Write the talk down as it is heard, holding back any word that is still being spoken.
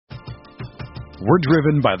We're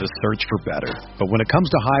driven by the search for better. But when it comes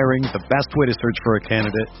to hiring, the best way to search for a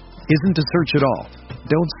candidate isn't to search at all.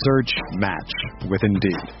 Don't search, match with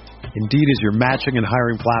Indeed. Indeed is your matching and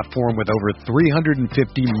hiring platform with over 350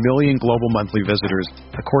 million global monthly visitors,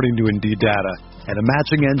 according to Indeed data, and a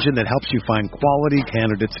matching engine that helps you find quality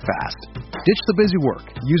candidates fast. Ditch the busy work.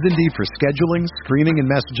 Use Indeed for scheduling, screening, and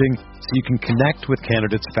messaging so you can connect with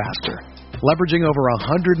candidates faster. Leveraging over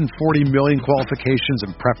 140 million qualifications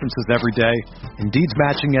and preferences every day, Indeed's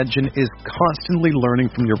matching engine is constantly learning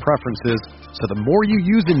from your preferences, so the more you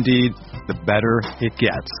use Indeed, the better it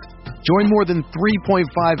gets. Join more than 3.5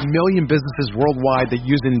 million businesses worldwide that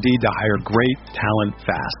use Indeed to hire great talent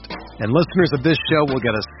fast. And listeners of this show will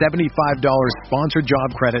get a $75 sponsored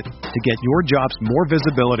job credit to get your jobs more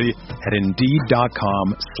visibility at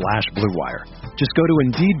Indeed.com/Blue Wire. Just go to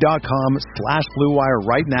Indeed.com/Blue Wire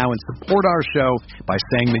right now and support our show by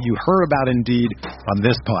saying that you heard about Indeed on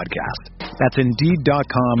this podcast. That's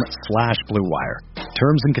Indeed.com/Blue Wire.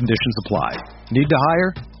 Terms and conditions apply. Need to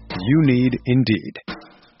hire? You need Indeed.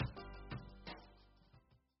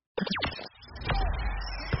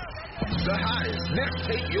 The hottest Knicks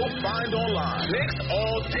tape you'll find online. Knicks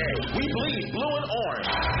all day. We bleed blue and orange.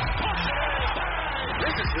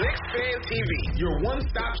 This is Knicks Fan TV, your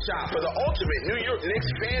one-stop shop for the ultimate New York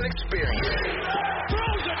Knicks fan experience.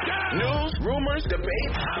 News, rumors,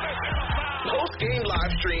 debates, post-game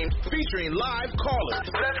live streams featuring live callers.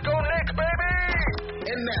 Let's go Knicks,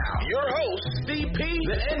 baby! And now, your host, CP,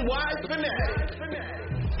 the NY Fanatic.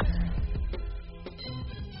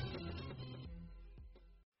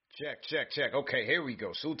 Check. Okay, here we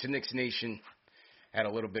go. Salute to Knicks Nation. Had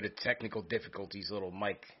a little bit of technical difficulties, little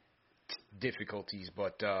mic difficulties,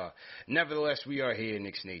 but nevertheless, we are here,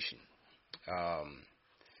 Knicks Nation.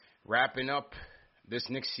 Wrapping up this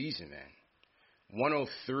Knicks season, man.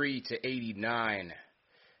 103-89,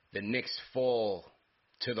 the Knicks fall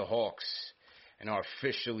to the Hawks and are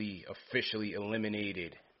officially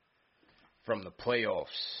eliminated from the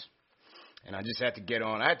playoffs. And I just had to get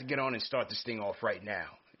on. I had to get on and start this thing off right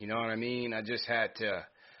now. You know what I mean? I just had to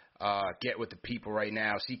get with the people right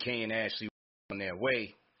now. CK and Ashley on their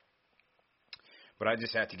way. But I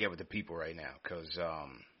just had to get with the people right now because,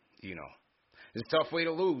 it's a tough way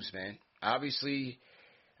to lose, man. Obviously,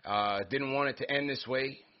 didn't want it to end this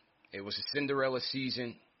way. It was a Cinderella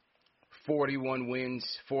season. 41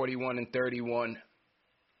 wins, 41-31.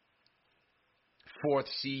 Fourth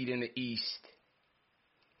seed in the East.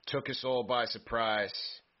 Took us all by surprise.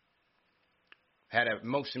 Had a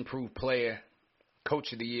most improved player,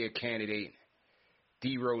 coach of the year candidate.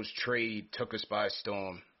 D Rose trade took us by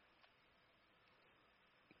storm.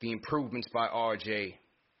 The improvements by RJ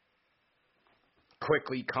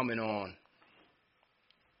quickly coming on.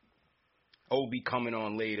 Obi coming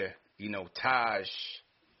on later. Taj,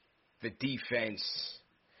 the defense.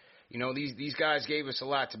 These guys gave us a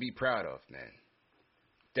lot to be proud of, man.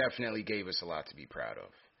 Definitely gave us a lot to be proud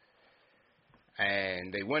of.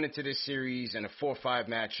 And they went into this series in a 4-5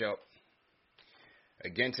 matchup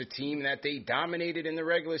against a team that they dominated in the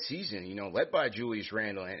regular season, led by Julius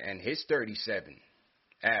Randle and his 37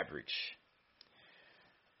 average.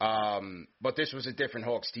 But this was a different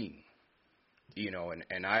Hawks team,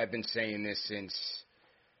 and I have been saying this since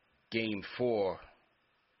Game 4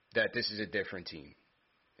 that this is a different team.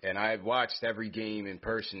 And I've watched every game in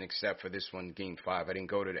person except for this one, Game 5. I didn't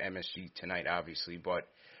go to the MSG tonight, obviously, but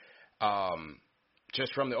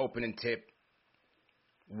just from the opening tip,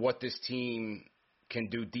 what this team can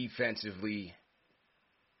do defensively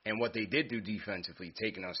and what they did do defensively,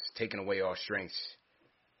 taking away our strengths,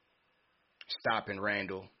 stopping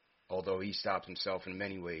Randall, although he stopped himself in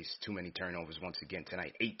many ways. Too many turnovers once again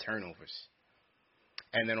tonight, 8 turnovers.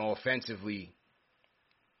 And then offensively,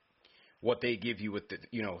 what they give you with the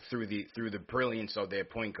through the brilliance of their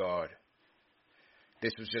point guard.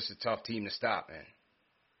 This was just a tough team to stop, man.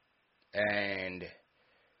 And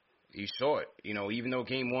you saw it. Even though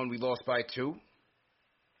Game 1 we lost by 2,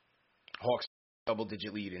 Hawks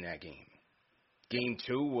double-digit lead in that game. Game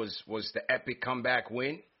 2 was the epic comeback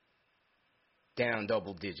win, down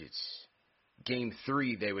double digits. Game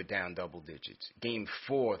 3, they were down double digits. Game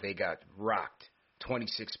 4, they got rocked,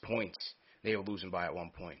 26 points. They were losing by at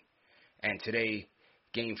one point. And today,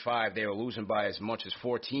 Game 5, they were losing by as much as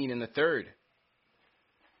 14 in the third.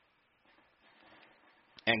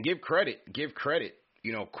 And give credit.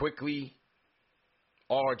 Quickly,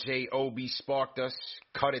 RJ, Obi sparked us,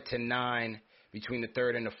 cut it to 9 between the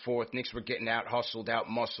third and the fourth. Knicks were getting out-hustled,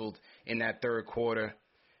 out-muscled in that third quarter.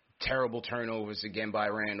 Terrible turnovers again by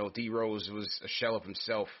Randall. D Rose was a shell of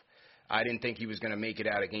himself. I didn't think he was going to make it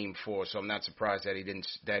out of Game 4, so I'm not surprised that he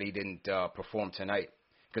didn't perform tonight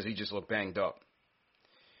because he just looked banged up.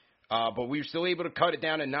 But we were still able to cut it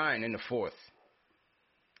down to 9 in the fourth.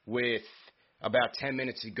 With about 10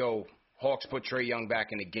 minutes to go, Hawks put Trae Young back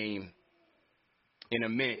in the game. In a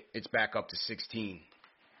minute, it's back up to 16.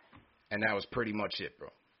 And that was pretty much it, bro.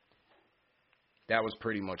 That was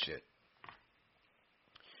pretty much it.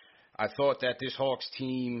 I thought that this Hawks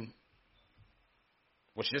team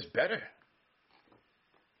was just better.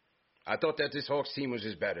 I thought that this Hawks team was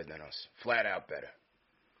just better than us. Flat out better.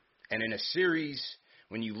 And in a series,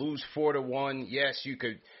 when you lose 4-1, yes, you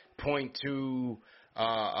could point to,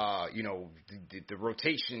 the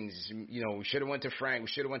rotations. We should have went to Frank. We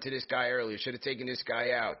should have went to this guy earlier. Should have taken this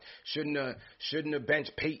guy out. Shouldn't have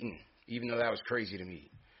benched Peyton, even though that was crazy to me.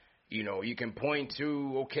 You can point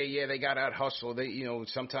to, okay, yeah, they got out hustled.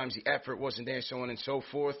 Sometimes the effort wasn't there, so on and so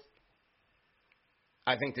forth.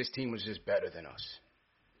 I think this team was just better than us.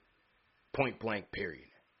 Point blank, period.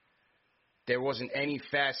 There wasn't any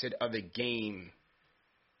facet of the game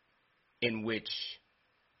in which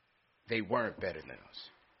they weren't better than us.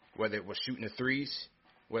 Whether it was shooting the threes,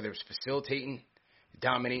 whether it was facilitating,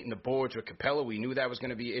 dominating the boards with Capella. We knew that was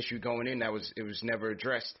going to be an issue going in. It was never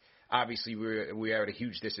addressed. Obviously, we were at a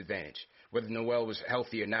huge disadvantage. Whether Noel was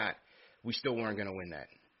healthy or not, we still weren't going to win that.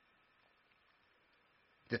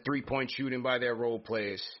 The three-point shooting by their role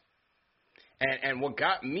players. And what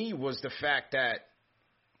got me was the fact that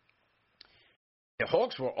the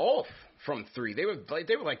Hawks were off from three. They were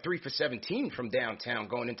like 3 for 17 from downtown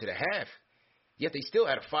going into the half. Yet they still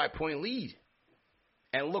had a 5-point lead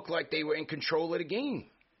and looked like they were in control of the game.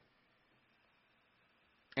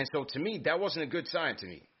 And so to me, that wasn't a good sign to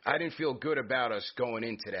me. I didn't feel good about us going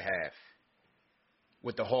into the half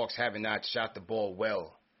with the Hawks having not shot the ball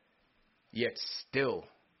well, yet still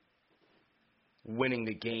winning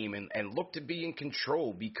the game and looked to be in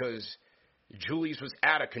control because Julius was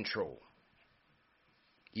out of control.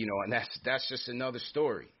 And that's just another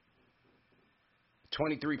story.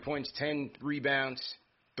 23 points, 10 rebounds,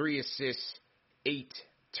 3 assists, 8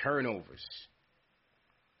 turnovers.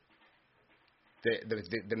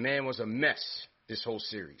 The man was a mess this whole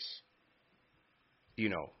series.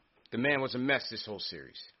 The man was a mess this whole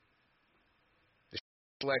series. The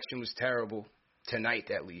selection was terrible, tonight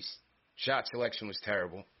at least. Shot selection was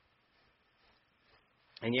terrible.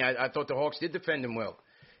 And yeah, I thought the Hawks did defend him well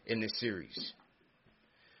in this series.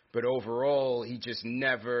 But overall, he just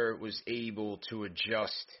never was able to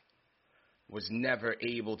adjust, was never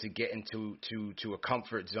able to get into a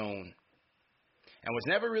comfort zone, and was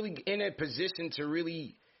never really in a position to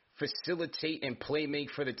really facilitate and play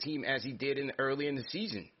make for the team as he did early in the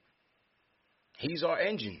season. He's our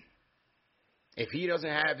engine. If he doesn't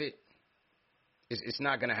have it, it's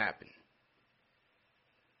not going to happen.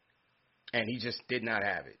 And he just did not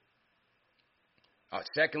have it.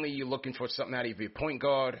 Secondly, you're looking for something out of your point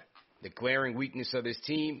guard, the glaring weakness of this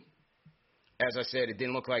team. As I said, it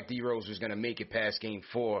didn't look like D Rose was going to make it past Game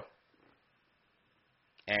 4.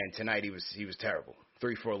 And tonight he was terrible.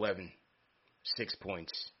 3 for 11, 6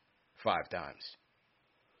 points, 5 dimes.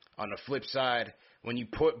 On the flip side, when you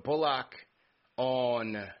put Bullock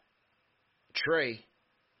on Trae,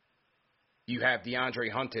 you have DeAndre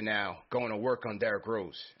Hunter now going to work on Derrick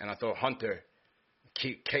Rose. And I thought Hunter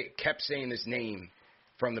kept saying his name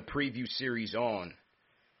from the preview series on.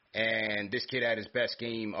 And this kid had his best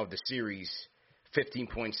game of the series,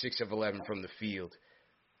 15.6 of 11 from the field,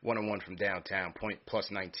 1-on-1 from downtown,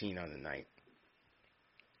 plus 19 on the night.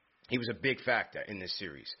 He was a big factor in this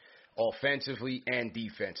series, offensively and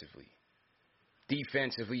defensively.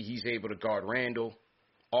 Defensively, he's able to guard Randall,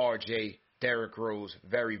 RJ, Derrick Rose,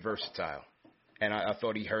 very versatile. And I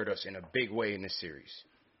thought he hurt us in a big way in this series.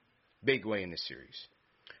 Big way in this series.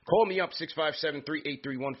 Call me up,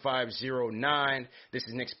 657-383-1509. This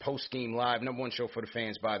is Knicks Post-Game Live, number one show for the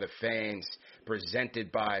fans by the fans,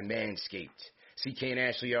 presented by Manscaped. CK and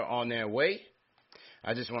Ashley are on their way.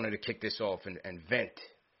 I just wanted to kick this off and vent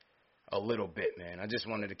a little bit, man. I just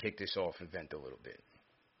wanted to kick this off and vent a little bit.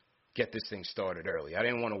 Get this thing started early. I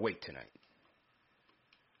didn't want to wait tonight.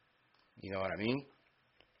 You know what I mean?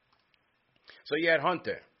 So you had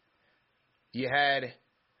Hunter. You had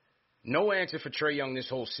no answer for Trae Young this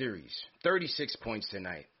whole series. 36 points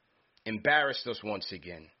tonight. Embarrassed us once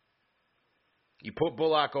again. You put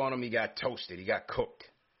Bullock on him, he got toasted. He got cooked.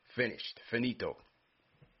 Finished. Finito.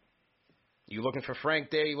 You looking for Frank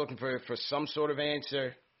there? You looking for some sort of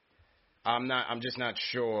answer? I'm just not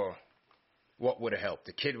sure what would have helped.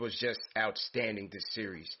 The kid was just outstanding this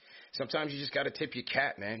series. Sometimes you just got to tip your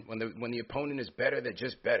cap, man. When the opponent is better, they're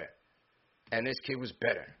just better. And this kid was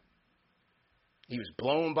better. He was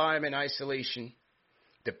blown by him in isolation.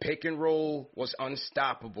 The pick and roll was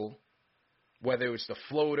unstoppable. Whether it was the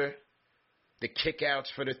floater, the kickouts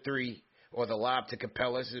for the three, or the lob to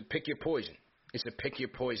Capella. It's a pick your poison. It's a pick your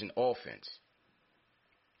poison offense.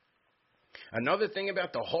 Another thing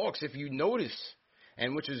about the Hawks, if you notice,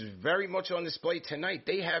 and which is very much on display tonight,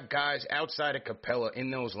 they have guys outside of Capella in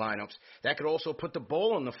those lineups that could also put the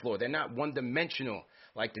ball on the floor. They're not one-dimensional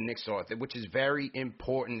like the Knicks are, which is very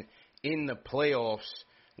important in the playoffs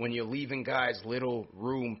when you're leaving guys little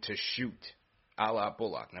room to shoot, a la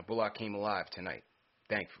Bullock. Now, Bullock came alive tonight,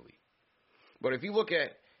 thankfully. But if you look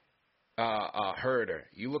at Herder,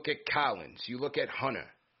 you look at Collins, you look at Hunter,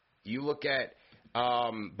 you look at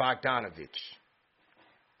Bogdanovich,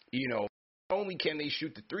 not only can they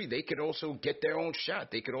shoot the three, they could also get their own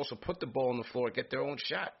shot. They could also put the ball on the floor and get their own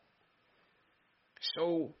shot.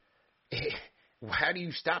 So how do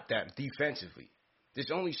you stop that defensively?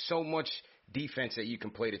 There's only so much defense that you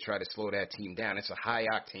can play to try to slow that team down. It's a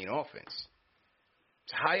high-octane offense.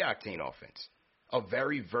 It's a high-octane offense of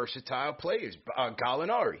very versatile players.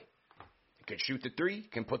 Gallinari can shoot the three,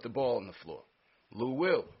 can put the ball on the floor. Lou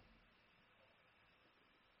Will.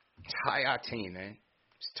 It's high-octane, man.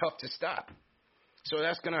 It's tough to stop. So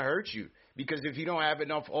that's going to hurt you because if you don't have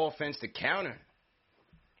enough offense to counter,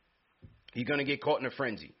 you're going to get caught in a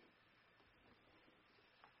frenzy.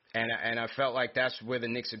 And I felt like that's where the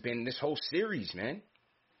Knicks have been this whole series, man.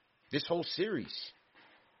 This whole series.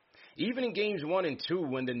 Even in games 1 and 2,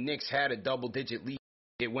 when the Knicks had a double-digit lead,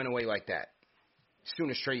 it went away like that. As soon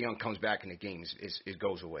as Trae Young comes back in the game, it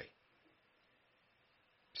goes away.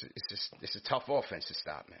 It's a tough offense to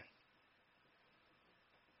stop, man.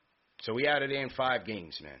 So we out of there in 5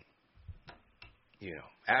 games, man.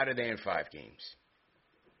 Out of there in 5 games.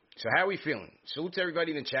 So how are we feeling? Salute to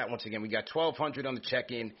everybody in the chat once again. We got 1,200 on the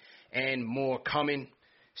check-in and more coming.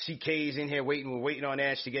 CK is in here waiting. We're waiting on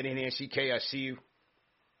Ash to get in here. CK, I see you.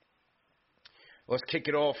 Let's kick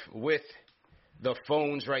it off with the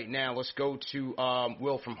phones right now. Let's go to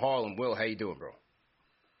Will from Harlem. Will, how you doing, bro?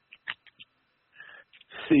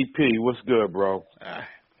 CP, what's good, bro?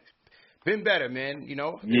 Been better, man. Yeah.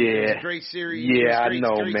 It was a great series. Yeah, I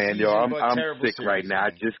know, man. Season, I'm sick series, right now. man. I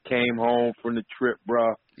just came home from the trip,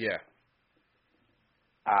 bro. Yeah.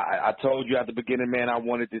 I told you at the beginning, man, I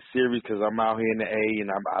wanted this series because I'm out here in the A,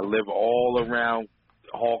 and I live all around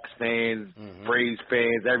Hawks fans, Braves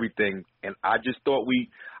fans, everything. And I just thought we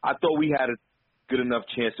had a good enough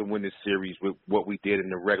chance to win this series with what we did in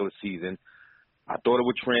the regular season. I thought it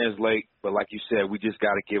would translate, but like you said, we just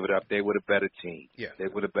got to give it up. They were the better team. Yeah. They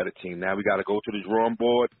were the better team. Now we got to go to the drawing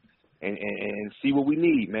board and see what we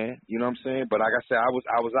need, man. You know what I'm saying? But like I said, I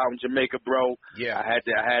was out in Jamaica, bro. Yeah. I had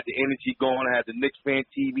the energy going. I had the Knicks fan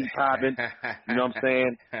TV popping. You know what I'm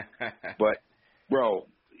saying? But bro,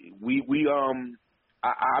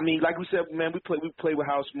 I mean, like we said, man, we play with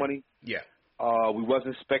house money. Yeah. We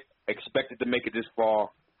wasn't expected to make it this far,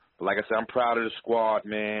 but like I said, I'm proud of the squad,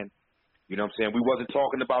 man. You know what I'm saying? We wasn't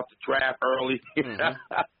talking about the draft early,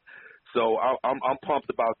 so I'm pumped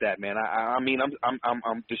about that, man. I mean,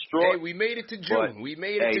 I'm distraught. Hey, we made it to June. We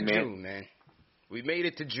made it to June, man. We made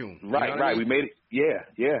it to June. Right. I mean? We made it.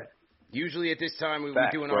 Yeah. Usually at this time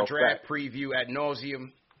we're doing our draft preview ad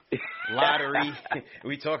nauseum. Lottery.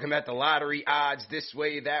 We talking about the lottery odds this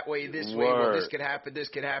way, that way, this way. Well, this could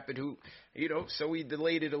happen. Who, so we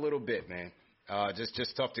delayed it a little bit, man.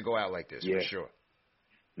 Just tough to go out like this, for sure.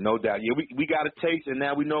 No doubt. Yeah, we got a taste, and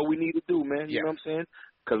now we know what we need to do, man. You know what I'm saying?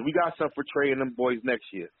 Because we got something for Trae and them boys next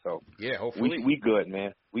year. So yeah, hopefully. We good,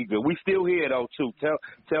 man. We good. We still here, though, too.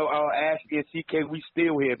 Tell Ashley and CK we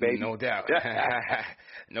still here, baby. No doubt.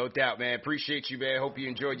 No doubt, man. Appreciate you, man. Hope you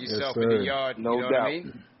enjoyed yourself in the yard. No you know doubt. What I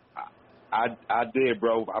mean? I did,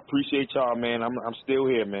 bro. I appreciate y'all, man. I'm still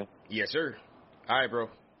here, man. Yes, sir. All right, bro.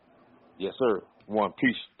 Yes, sir.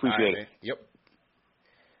 Appreciate it. Yep.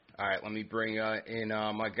 All right, let me bring in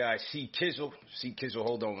my guy, C. Kizzle. C. Kizzle,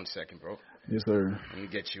 hold on 1 second, bro. Yes, sir. Let me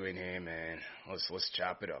get you in here, man. Let's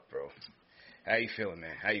chop it up, bro. How you feeling,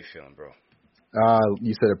 man? How you feeling, bro?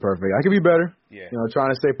 You said it perfect. I could be better. Yeah.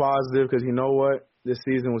 Trying to stay positive because you know what? This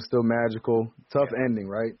season was still magical. Tough ending,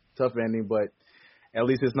 right? Tough ending, but at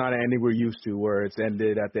least it's not an ending we're used to where it's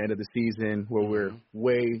ended at the end of the season where we're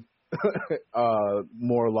way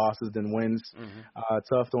more losses than wins.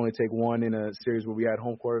 Tough to only take one in a series where we had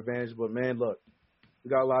home court advantage. But, man, look, we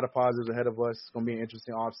got a lot of positives ahead of us. It's going to be an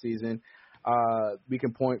interesting offseason. We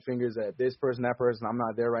can point fingers at this person, that person. I'm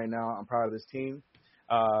not there right now. I'm proud of this team.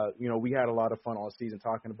 We had a lot of fun all season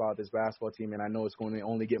talking about this basketball team, and I know it's going to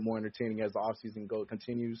only get more entertaining as the offseason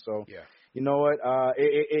continues. So, you know what?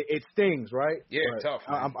 It stings, right? Yeah, but tough.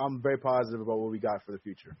 I'm very positive about what we got for the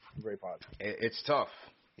future. I'm very positive. It's tough,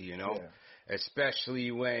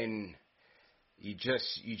 especially when, You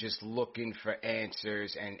just looking for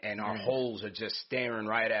answers, and our holes are just staring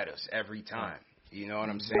right at us every time. You know what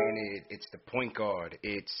I'm saying? It's the point guard.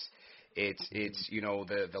 It's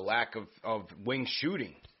the lack of wing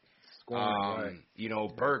shooting.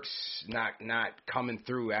 Burks not coming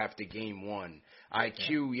through after game one.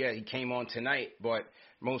 IQ, he came on tonight, but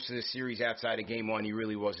most of the series outside of game one, he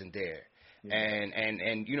really wasn't there. Yeah.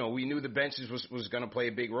 And we knew the benches was going to play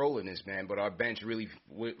a big role in this, man, but our bench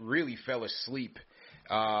really fell asleep.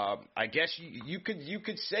 I guess you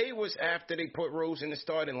could say it was after they put Rose in the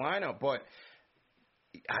starting lineup, but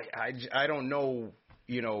I don't know,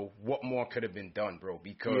 what more could have been done, bro,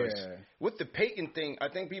 because with the Payton thing, I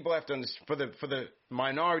think people have to understand, for the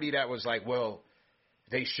minority that was like, well,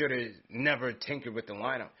 they should have never tinkered with the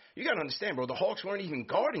lineup. You got to understand, bro, the Hawks weren't even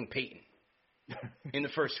guarding Payton in the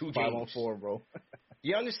first 2 games. 5-on-4, bro.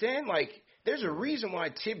 You understand? Like, there's a reason why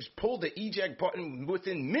Tibbs pulled the eject button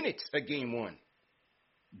within minutes of game one.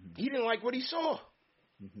 Mm-hmm. He didn't like what he saw.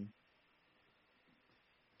 Mm-hmm.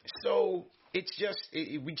 So it's just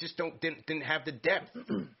we just didn't have the depth.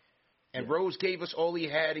 And Rose gave us all he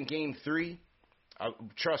had in game 3.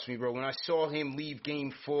 Trust me, bro. When I saw him leave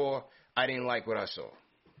game 4, I didn't like what I saw.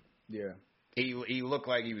 Yeah, he looked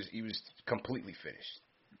like he was completely finished.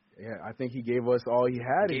 Yeah, I think he gave us all he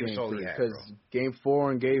had in game 3 because game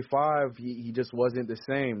 4 and game 5 he just wasn't the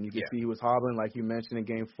same. You could see he was hobbling, like you mentioned, in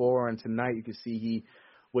game 4, and tonight you could see he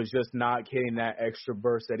was just not getting that extra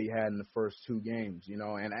burst that he had in the first 2 games,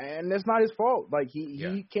 and that's not his fault. Like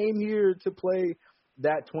he came here to play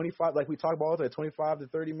that 25, like we talked about, that 25 to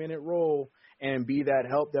 30 minute role and be that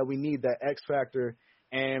help that we need, that X factor.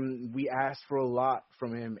 And we asked for a lot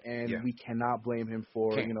from him, and we cannot blame him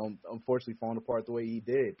for, unfortunately falling apart the way he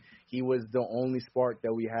did. He was the only spark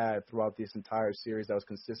that we had throughout this entire series that was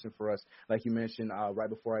consistent for us. Like you mentioned right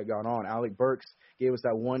before I got on, Alec Burks gave us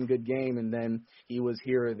that one good game, and then he was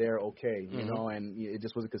here or there and it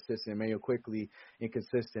just wasn't consistent. Emmanuel Quickley,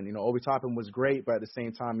 inconsistent. Obi Toppin was great, but at the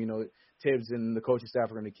same time, Tibbs and the coaching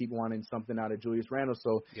staff are going to keep wanting something out of Julius Randle,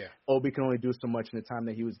 so Obi can only do so much in the time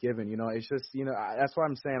that he was given. It's just, that's why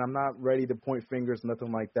I'm saying I'm not ready to point fingers,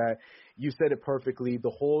 nothing like that. You said it perfectly.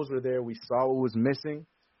 The holes were there. We saw what was missing.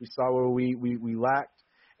 We saw where we lacked,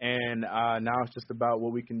 and now it's just about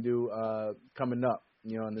what we can do coming up,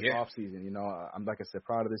 in this offseason. I'm, like I said,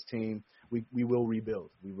 proud of this team. We will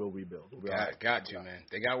rebuild. We will rebuild. Got to, man.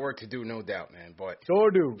 They got work to do, no doubt, man. But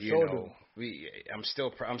sure do. I'm still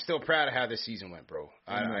proud of how this season went, bro.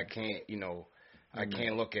 I can't, I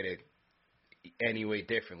can't look at it any way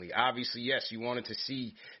differently. Obviously, yes, you wanted to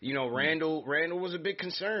see, Randall was a big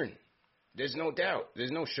concern. There's no doubt.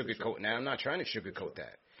 There's no sugarcoat now. I'm not trying to sugarcoat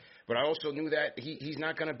that. But I also knew that he's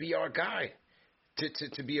not going to be our guy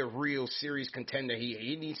to be a real serious contender.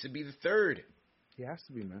 He needs to be the third. He has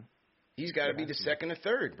to be, man. He's got to be the second or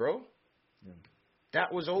third, bro. Yeah.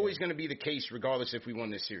 That was always going to be the case regardless if we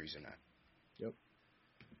won this series or not. Yep.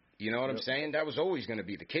 You know what I'm saying? That was always going to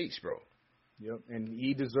be the case, bro. Yep, and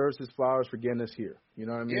he deserves his flowers for getting us here. You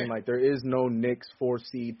know what I mean? Like, there is no Knicks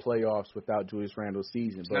 4-seed playoffs without Julius Randle's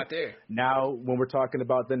season. It's not there. Now, when we're talking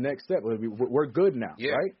about the next step, we're good now,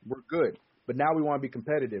 right? We're good. But now we want to be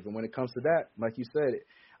competitive. And when it comes to that, like you said,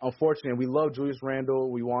 unfortunately, we love Julius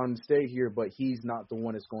Randle. We want him to stay here, but he's not the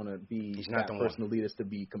one that's going to be that person to lead us to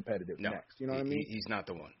be competitive next. You know what I mean? He's not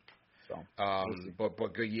the one.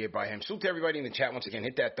 But good year by him. Salute to everybody in the chat once again.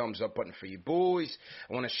 Hit that thumbs up button for you boys.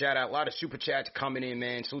 I want to shout out a lot of super chats coming in,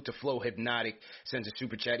 man. Salute to Flo Hypnotic, sends a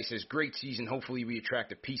super chat. He says, great season. Hopefully we attract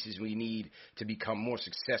the pieces we need to become more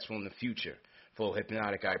successful in the future. Flo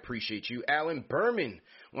Hypnotic, I appreciate you. Alan Berman,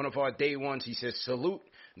 one of our day ones, he says, salute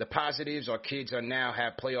the positives. Our kids are now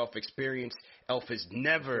have playoff experience. Elf is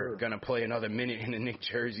never going to play another minute in the Knicks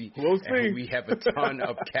jersey. We'll see. And we have a ton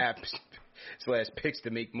of caps / picks to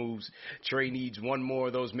make moves. Trey needs one more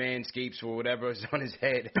of those manscapes or whatever is on his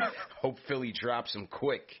head. Hope Philly drops him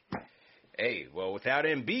quick. Hey, well, without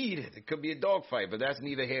Embiid, it could be a dogfight, but that's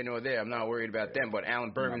neither here nor there. I'm not worried about them. But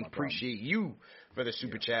Alan Berman, appreciate you for the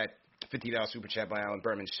super chat. $50 super chat by Alan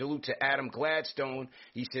Berman. Salute to Adam Gladstone.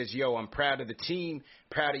 He says, yo, I'm proud of the team,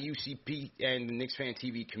 proud of UCP and the Knicks Fan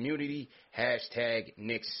TV community. #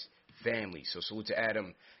 Knicks family. So salute to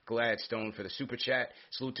Adam Gladstone for the super chat.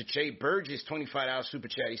 Salute to Jay Burgess, $25 super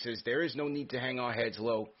chat. He says, there is no need to hang our heads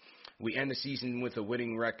low. We end the season with a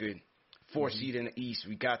winning record. 4 seed in the East.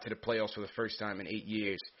 We got to the playoffs for the first time in 8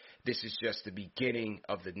 years. This is just the beginning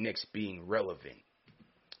of the Knicks being relevant.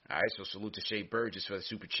 All right, so salute to Shea Burgess for the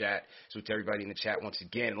super chat. Salute to everybody in the chat once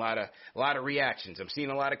again. A lot of reactions. I'm seeing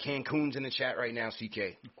a lot of Cancuns in the chat right now,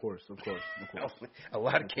 CK. Of course. A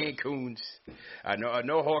lot of Cancuns. I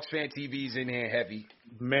know Hawks fan TV's in here heavy.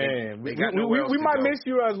 Man, they we got nowhere else to might go. miss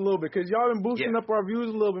you guys a little bit because y'all been boosting up our views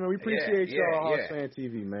a little bit, man. We appreciate y'all, Hawks fan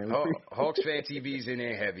TV, man. Hawks fan TV's in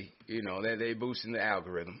there heavy. You know, they boosting the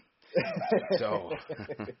algorithm. So,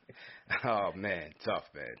 oh man, tough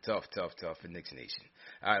for Knicks Nation.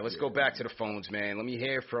 All right, let's go back to the phones, man. Let me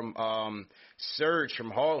hear from Serge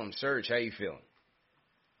from Harlem. Serge, how you feeling?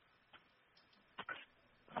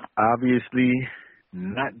 Obviously,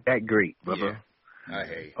 not that great, brother. Yeah, I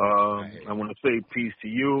hate. I want to say peace to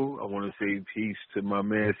you. I want to say peace to my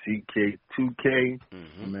man CK2K.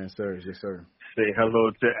 My man Serge, yes sir. Say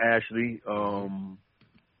hello to Ashley.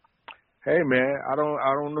 Hey man, I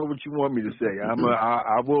don't know what you want me to say.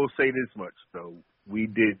 I will say this much though. We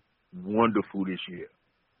did wonderful this year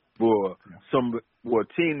for a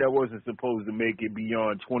team that wasn't supposed to make it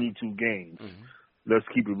beyond 22 games. Mm-hmm. Let's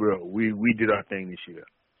keep it real. We did our thing this year.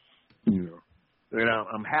 You know, and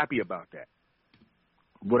I'm happy about that.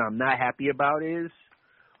 What I'm not happy about is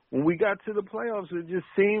when we got to the playoffs, it just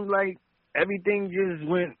seemed like everything just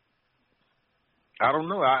went. I don't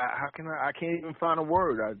know. I can't even find a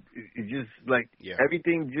word. It just like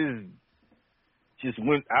everything just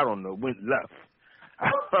went. I don't know. Went left.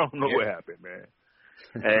 I don't know what happened, man.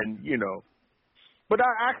 And you know, but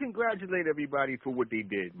I congratulate everybody for what they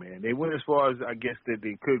did, man. They went as far as I guess that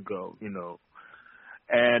they could go, you know.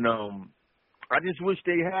 And I just wish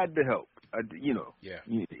they had the help. You know. Yeah.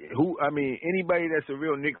 Anybody that's a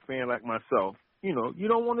real Knicks fan like myself, you know, you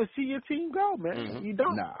don't want to see your team go, man. Mm-hmm. You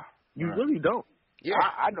don't. Nah. You really don't. Yeah,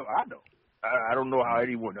 I know. I don't know how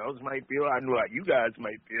anyone else might feel. I know how you guys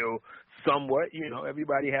might feel somewhat. You know,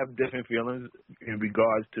 everybody have different feelings in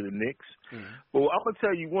regards to the Knicks. Mm-hmm. But I'm gonna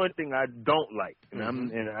tell you one thing I don't like,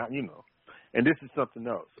 and you know, and this is something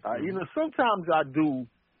else. You know, sometimes I do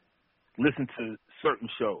listen to certain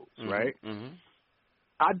shows, right? Mm-hmm.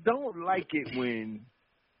 I don't like it when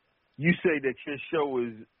you say that your show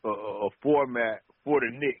is a format for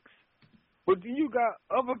the Knicks, but then you got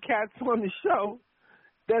other cats on the show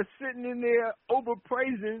that's sitting in there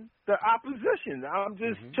overpraising the opposition. I'm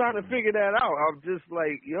just trying to figure that out. I'm just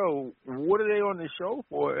like, yo, what are they on the show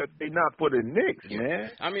for if they not for the Knicks,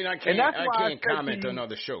 man? I mean, I can't comment on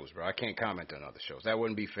other shows, bro. I can't comment on other shows. That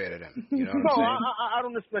wouldn't be fair to them. You know what I'm saying? I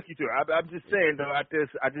don't expect you to. I'm just saying, though, I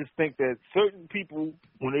just think that certain people,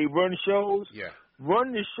 when they run shows,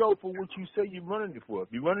 run the show for what you say you're running it for.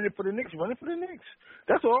 If you're running it for the Knicks, run it for the Knicks.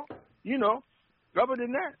 That's all. You know. Other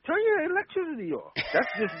than that, turn your electricity off.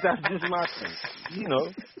 That's just my thing. You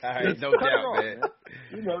know. All right, no doubt, man.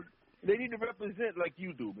 You know, they need to represent like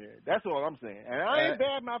you do, man. That's all I'm saying. And I ain't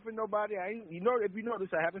bad mouthing nobody. If you notice,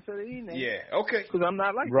 I haven't said any name. Yeah, okay. Because I'm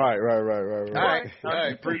not like that. Right. All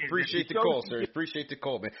right. Appreciate the call, sir. Appreciate the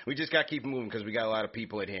call, man. We just got to keep moving because we got a lot of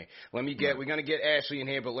people in here. We're going to get Ashley in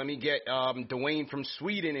here, but let me get Dwayne from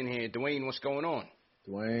Sweden in here. Dwayne, what's going on?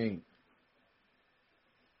 Dwayne.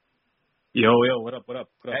 Yo, what up,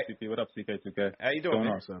 hey. CP? What up, CK2K? How you doing,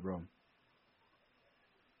 man? Bro?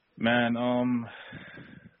 Man, long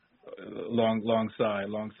sigh.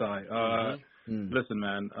 Listen,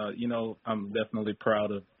 man, you know, I'm definitely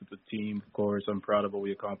proud of the team, of course. I'm proud of what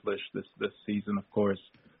we accomplished this season, of course.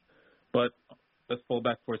 But let's pull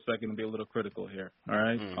back for a second and be a little critical here, all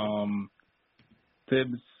right?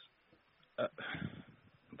 Tibbs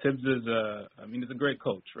is, he's a great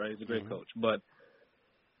coach, right? He's a great coach, but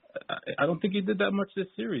I don't think he did that much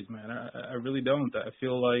this series, man. I really don't. I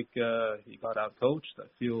feel like he got out-coached. I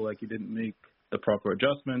feel like he didn't make the proper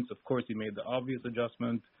adjustments. Of course, he made the obvious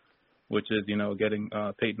adjustment, which is, you know, getting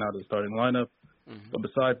Peyton out of the starting lineup. But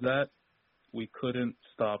besides that, we couldn't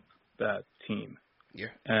stop that team.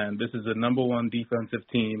 Yeah. And this is the number one defensive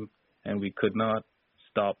team, and we could not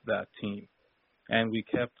stop that team. And we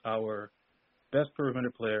kept our best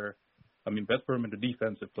perimeter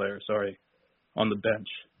defensive player, on the bench.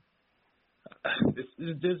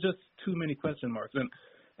 There's just too many question marks. And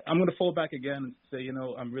I'm going to fall back again and say, you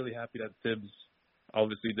know, I'm really happy that Tibbs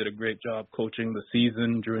obviously did a great job coaching the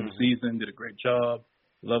season, during the season, did a great job.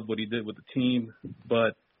 Love what he did with the team.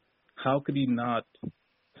 But how could he not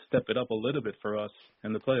step it up a little bit for us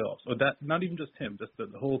in the playoffs? Or that, not even just him, just the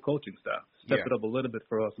whole coaching staff. Step it up a little bit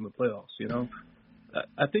for us in the playoffs, you know?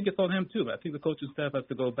 I think it's on him, too. I think the coaching staff has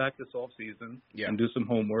to go back this offseason and do some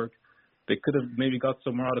homework. They could have maybe got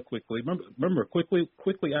somewhere out of Quickly. Remember, Quickly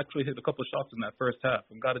actually hit a couple of shots in that first half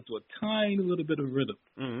and got into a tiny little bit of rhythm.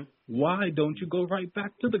 Why don't you go right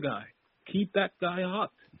back to the guy? Keep that guy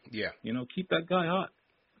hot. Yeah. You know, keep that guy hot.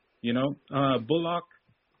 You know, Bullock,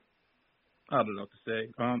 I don't know what to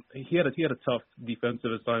say. He had a tough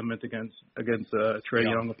defensive assignment against Trae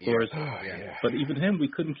Young, of course. Yeah. But even him, we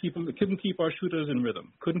couldn't keep our shooters in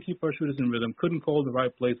rhythm. Couldn't call the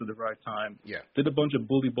right plays at the right time. Yeah. Did a bunch of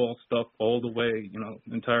bully ball stuff all the way,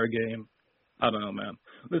 entire game. I don't know, man.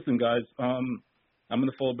 Listen, guys, I'm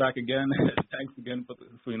gonna fall back again. Thanks again for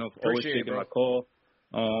always taking my call.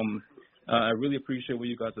 I really appreciate what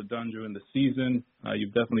you guys have done during the season.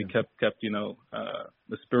 You've definitely kept the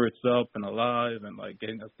spirits up and alive, and like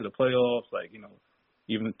getting us to the playoffs,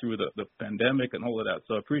 even through the pandemic and all of that.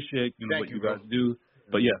 So I appreciate what you guys do.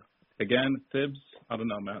 But yeah, again, Thibs, I don't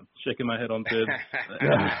know, man. Shaking my head on Thibs.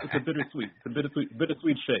 It's a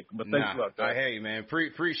bittersweet shake. But thanks a lot, guys. Hey, man,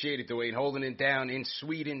 appreciate it, Dwayne, holding it down in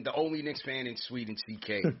Sweden. The only Knicks fan in Sweden,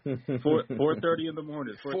 CK. 4:30 in the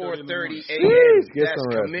morning. 4:30 a.m. That's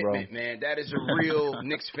commitment, bro. man. That is a real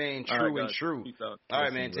Knicks fan, true and true. All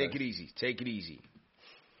right, man, take it easy. Take it easy.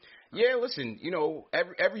 Yeah, listen,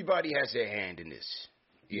 everybody has their hand in this.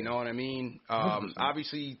 You know what I mean?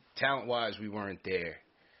 Obviously, talent-wise, we weren't there.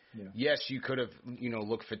 Yeah. Yes, you could have,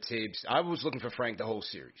 looked for Tibbs. I was looking for Frank the whole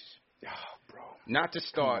series. Oh, bro. Not to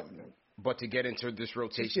start, but to get into this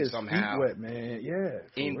rotation somehow. Wet, man. Yeah.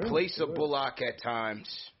 In place of Bullock at times.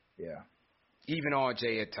 Yeah. Even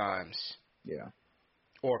RJ at times. Yeah.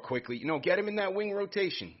 Or quickly. Get him in that wing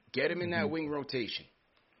rotation.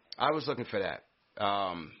 I was looking for that.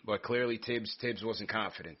 But clearly Tibbs wasn't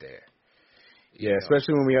confident there. Yeah,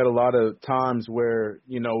 especially when we had a lot of times where,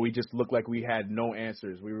 we just looked like we had no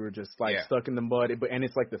answers. We were just stuck in the mud. And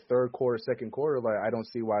it's like the third quarter, second quarter. Like, I don't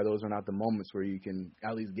see why those are not the moments where you can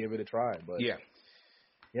at least give it a try. But yeah,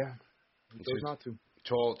 we chose not to.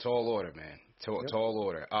 Tall order, man. Tall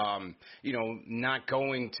order. Not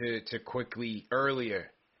going to quickly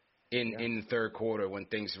earlier in the third quarter when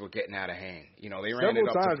things were getting out of hand. They ran it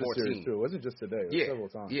up to 14. Series too. It wasn't just today. It was several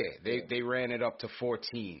times. Yeah, they ran it up to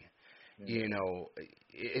 14.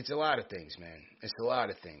 It's a lot of things, man. It's a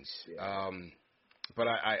lot of things. Yeah. But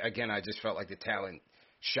I just felt like the talent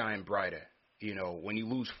shined brighter. When you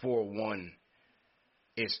lose 4-1,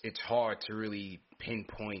 it's hard to really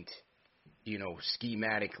pinpoint,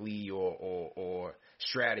 schematically or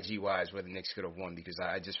strategy-wise where the Knicks could have won, because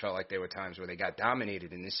I just felt like there were times where they got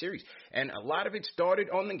dominated in this series. And a lot of it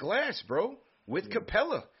started on the glass, bro, with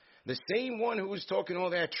Capella, the same one who was talking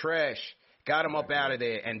all that trash. Got him up out of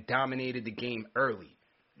there and dominated the game early.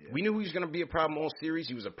 Yeah. We knew he was going to be a problem all series.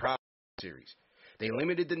 He was a problem all series. They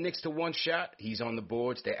limited the Knicks to one shot. He's on the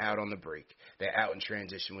boards. They're out on the break. They're out in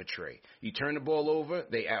transition with Trae. You turn the ball over,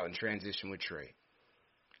 they out in transition with Trae.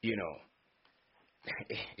 It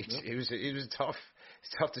was tough.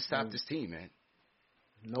 It's tough to stop this team, man.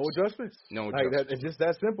 No adjustments. It's just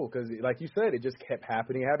that simple because, like you said, it just kept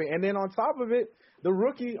happening. And then on top of it, the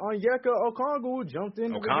rookie Onyeka Okongwu jumped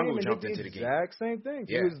into the game and did the exact same thing.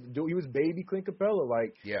 Yeah. He was baby Clint Capella.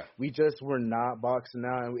 We just were not boxing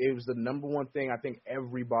out. It was the number one thing I think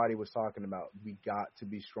everybody was talking about. We got to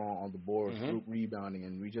be strong on the board, group rebounding,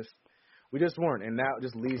 and we just weren't. And that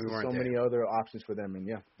just leads to so many other options for them. And,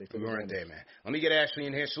 we weren't there, man. Let me get Ashley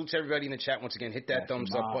in here. Salute to everybody in the chat once again. Hit that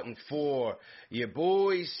thumbs up button for your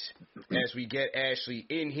boys as we get Ashley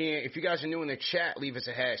in here. If you guys are new in the chat, leave us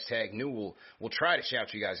a hashtag new. We'll try to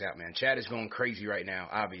shout you guys out, man. Chat is going crazy right now,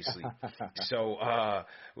 obviously. So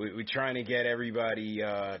we're trying to get everybody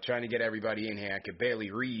in here. I could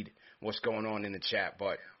barely read what's going on in the chat,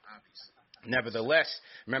 but obviously. Nevertheless,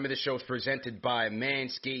 remember the show is presented by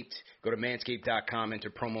Manscaped. Go to manscaped.com, enter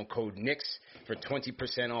promo code Knicks for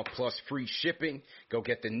 20% off plus free shipping. Go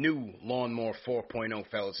get the new Lawnmower 4.0,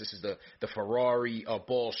 fellas. This is the Ferrari of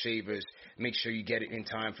ball shavers. Make sure you get it in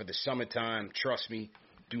time for the summertime. Trust me,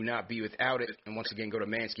 do not be without it. And once again, go to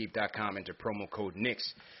manscaped.com, enter promo code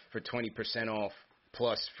Knicks for 20% off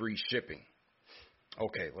plus free shipping.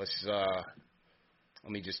 Okay,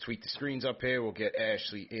 let me just tweak the screens up here. We'll get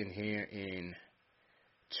Ashley in here in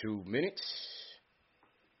 2 minutes.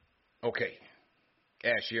 Okay.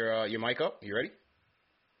 Ash, your mic up? You ready?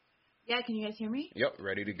 Yeah, can you guys hear me? Yep,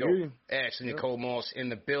 ready to go. Ashley Nicole Moss in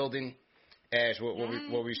the building. Ash, what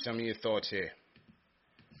were some of your thoughts here?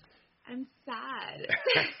 I'm sad.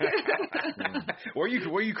 Were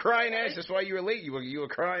you crying, Ash? That's why you were late. You were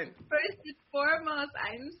crying. First and foremost,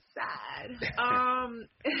 I'm sad.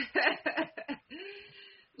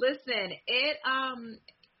 Listen,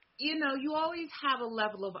 you always have a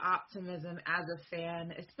level of optimism as a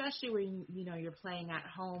fan, especially when, you're playing at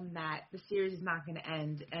home, that the series is not going to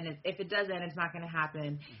end. And if it does end, it's not going to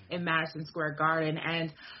happen in Madison Square Garden.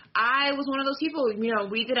 And I was one of those people,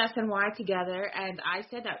 we did SNY together, and I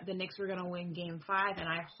said that the Knicks were going to win Game 5, and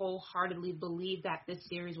I wholeheartedly believed that this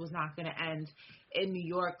series was not going to end in New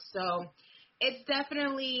York. So, It's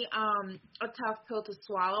definitely a tough pill to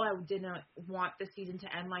swallow. I didn't want the season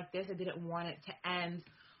to end like this. I didn't want it to end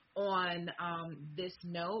on this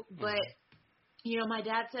note. But, my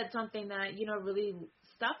dad said something that, really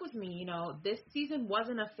stuck with me. This season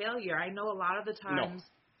wasn't a failure. I know a lot of the times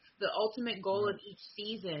the ultimate goal of each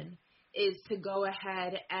season is to go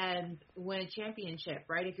ahead and win a championship,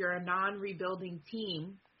 right? If you're a non-rebuilding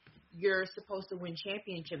team, you're supposed to win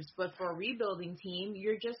championships. But for a rebuilding team,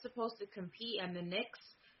 you're just supposed to compete, and the Knicks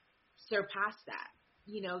surpassed that.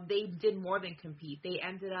 They did more than compete. They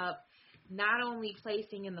ended up not only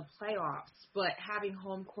placing in the playoffs, but having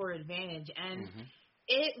home court advantage. And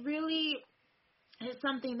it really is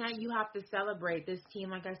something that you have to celebrate. This team,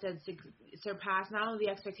 like I said, surpassed not only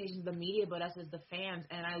the expectations of the media, but us as the fans.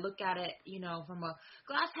 And I look at it, from a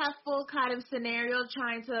glass half full kind of scenario,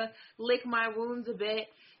 trying to lick my wounds a bit.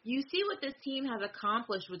 You see what this team has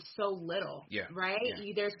accomplished with so little, right?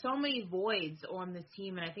 Yeah. There's so many voids on this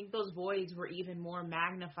team, and I think those voids were even more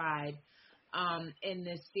magnified in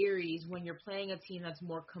this series when you're playing a team that's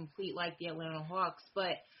more complete like the Atlanta Hawks.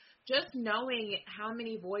 But just knowing how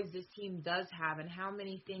many voids this team does have and how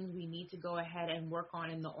many things we need to go ahead and work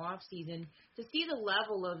on in the off season, to see the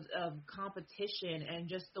level of competition and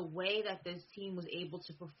just the way that this team was able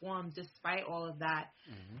to perform despite all of that,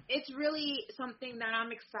 it's really something that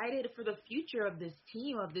I'm excited for the future of this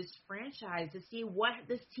team, of this franchise, to see what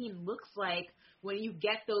this team looks like when you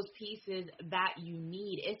get those pieces that you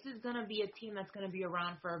need. This is going to be a team that's going to be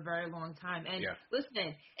around for a very long time. And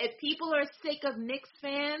listen, if people are sick of Knicks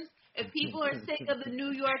fans, if people are sick of the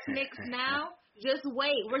New York Knicks now, just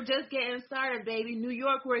wait. We're just getting started, baby. New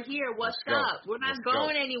York, we're here. What's up? We're not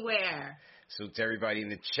going anywhere. So to everybody in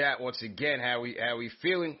the chat, once again, how we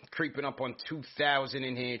feeling? Creeping up on 2,000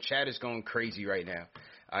 in here. Chat is going crazy right now.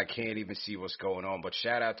 I can't even see what's going on. But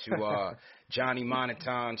shout out to Johnny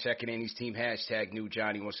Monoton checking in his team hashtag new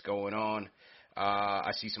Johnny. What's going on?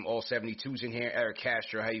 I see some all 72s in here. Eric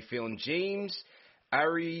Castro, how you feeling? James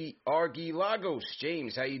Argi Lagos.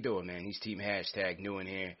 James, how you doing, man? His team hashtag new in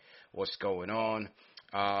here. What's going on?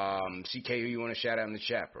 CK, who you want to shout out in the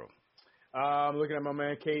chat, bro? Looking at my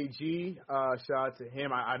man KG. Shout out to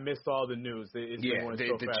him. I missed all the news. The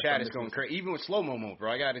chat is going crazy. Even with slow-mo mode,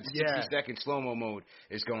 bro. I got it 60-second slow-mo mode.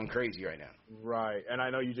 It's going crazy right now. Right. And I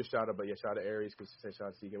know you just shouted out, but shout out to Aries because you said shout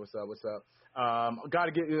out to CK. What's up? Got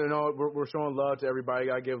to get, we're showing love to everybody.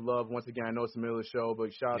 Got to give love. Once again, I know it's the middle of the show,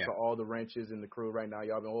 but shout out to all the wrenches and the crew right now.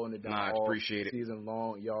 Y'all been holding it down all season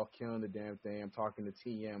long. Y'all killing the damn thing. I'm talking to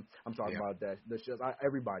TM. I'm talking about that. The shows.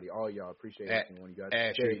 Everybody, all y'all. Appreciate everything when you guys.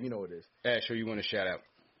 Ashley, you know what it is. Ashley, you want to shout out?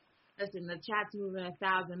 Listen, the chat's moving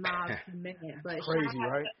 1,000 miles per minute. But crazy,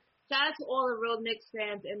 right? Shout out to all the real Knicks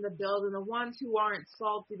fans in the building, the ones who aren't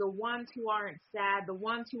salty, the ones who aren't sad, the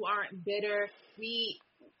ones who aren't bitter. We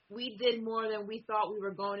did more than we thought we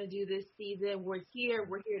were going to do this season. We're here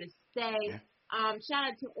to stay. Yeah. Shout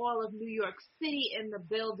out to all of New York City in the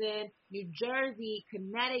building, New Jersey,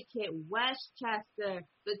 Connecticut, Westchester,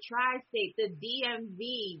 the Tri-State, the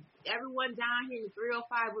DMV, everyone down here in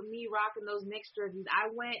 305 with me rocking those Knicks jerseys. I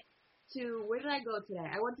went to, where did I go today?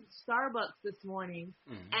 I went to Starbucks this morning,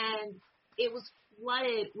 and it was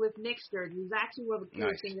flooded with Knicks jerseys. It was actually one of the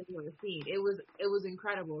coolest things I've ever seen. It was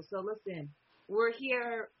incredible. So listen, we're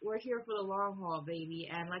here for the long haul, baby.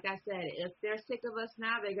 And like I said, if they're sick of us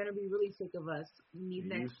now, they're gonna be really sick of us.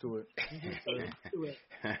 Used to it.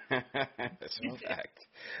 That's a fact.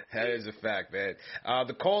 That is a fact, man.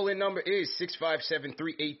 The call-in number is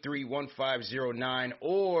 657-383-1509,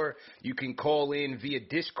 or you can call in via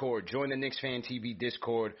Discord. Join the Knicks Fan TV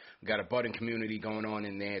Discord. We got a budding community going on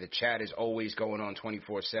in there. The chat is always going on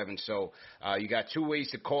 24/7. So you got two ways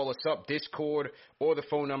to call us up: Discord or the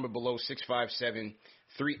phone number below,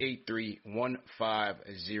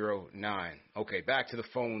 657-383-1509. Okay, back to the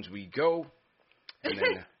phones we go. And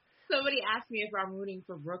then, somebody asked me if I'm rooting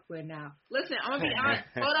for Brooklyn now. Listen, I'm going to be honest.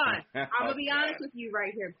 Hold on. I'm going to be honest with you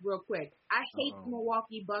right here real quick. I hate the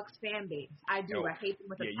Milwaukee Bucks fan base. I do. I hate them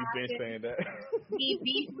with a passion. You've been saying that.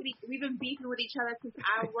 We've been beefing with each other since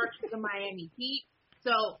I worked for the Miami Heat.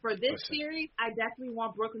 So for this series, I definitely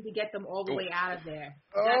want Brooklyn to get them all the way out of there.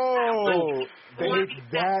 They hit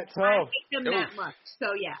that tough. I hate them that much.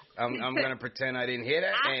 So yeah. I'm gonna pretend I didn't hear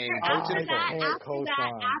that and go to the phone.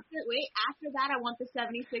 After that, I want the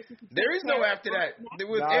 76ers. There is no after that. There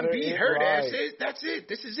was Embiid hurt. That's it.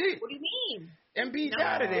 This is it. What do you mean? Embiid's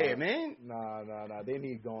out of there, man. Nah. They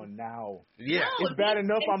need going now. Yeah. It's bad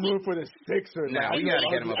enough I'm rooting for the Sixers. Nah, we gotta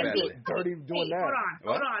get him up out of there. Dirty doing that.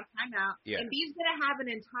 Hold on. Time out. Yeah. Embiid's gonna have an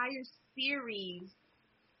entire series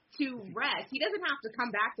to rest. He doesn't have to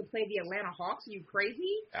come back to play the Atlanta Hawks. Are you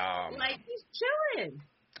crazy? He's chilling.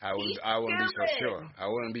 I wouldn't be so sure. I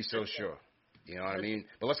wouldn't be so sure. You know what I mean?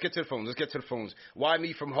 But let's get to the phones. Why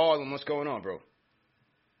me from Harlem? What's going on, bro?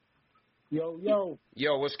 Yo,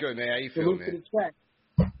 what's good, man? How you feeling, man? To the track.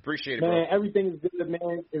 Appreciate it, man, bro. Man, everything is good,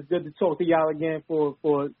 man. It's good to talk to y'all again for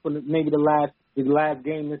maybe the last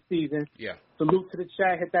game this season. Yeah. Salute to the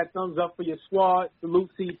chat. Hit that thumbs up for your squad.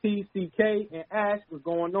 Salute CP, CK, and Ash. What's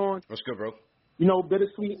going on? What's good, bro?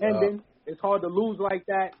 Bittersweet ending. It's hard to lose like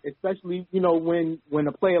that, especially, when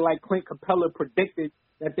a player like Clint Capella predicted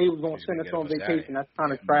that they was going to send us on vacation. That's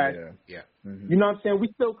kind of trash. Yeah. Mm-hmm. You know what I'm saying?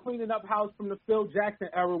 We still cleaning up house from the Phil Jackson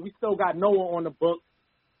era. We still got Noah on the books.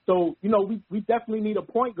 So, we definitely need a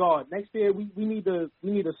point guard. Next year, we need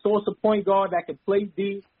a source of point guard that can play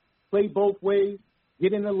D, play both ways,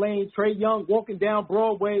 get in the lane. Trae Young walking down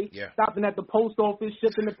Broadway, stopping at the post office,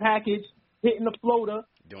 shipping the package, hitting the floater,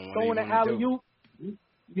 throwing the alley-oop.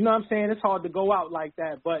 You know what I'm saying? It's hard to go out like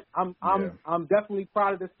that, but I'm definitely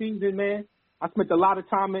proud of the season, man. I spent a lot of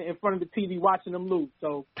time in front of the TV watching them lose,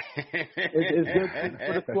 so it's good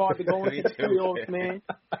for the squad to go into the playoffs, man.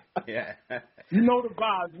 Yeah. You know the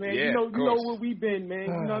vibes, man. Yeah, you know where we been, man.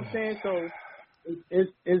 You know what I'm saying? So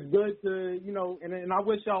it's good to, and I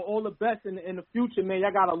wish y'all all the best in the future, man.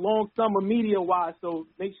 Y'all got a long summer media-wise, so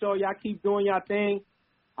make sure y'all keep doing y'all thing.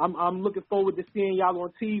 I'm looking forward to seeing y'all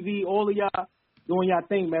on TV, all of y'all. Doing y'all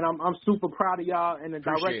thing, man. I'm super proud of y'all and the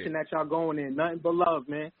direction that y'all going in. Nothing but love,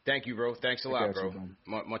 man. Thank you, bro. Thanks a lot, bro.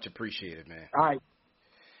 Much appreciated, man. All right.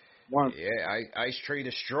 Yeah, Ice Trae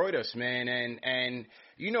destroyed us, man. And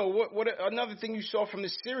you know what? Another thing you saw from the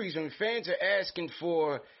series, when fans are asking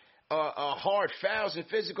for hard fouls and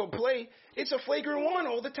physical play, it's a flagrant one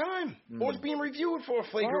all the time, or it's being reviewed for a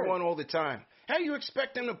flagrant one all the time. How do you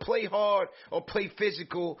expect them to play hard or play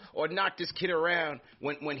physical or knock this kid around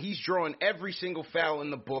when he's drawing every single foul in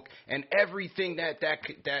the book and everything that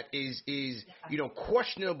is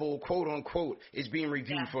questionable, quote unquote, is being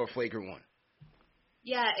reviewed for a flagrant one?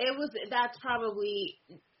 Yeah, that's probably,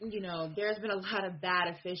 there's been a lot of bad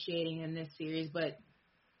officiating in this series, but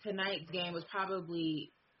tonight's game was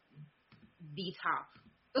probably the top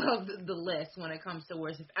of the list when it comes to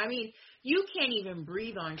worst. I mean, you can't even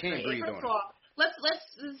breathe on Trae. First of all,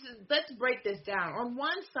 let's break this down. On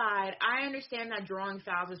one side, I understand that drawing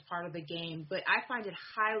fouls is part of the game, but I find it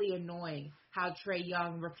highly annoying how Trae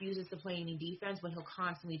Young refuses to play any defense, but he'll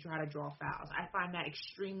constantly try to draw fouls. I find that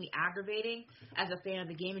extremely aggravating as a fan of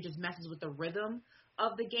the game. It just messes with the rhythm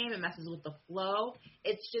of the game. It messes with the flow.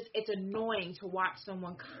 It's annoying to watch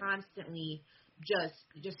someone constantly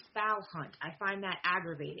just foul hunt. I find that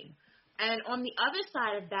aggravating. And on the other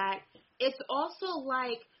side of that, it's also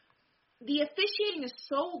like the officiating is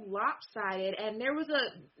so lopsided, and there was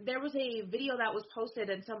a video that was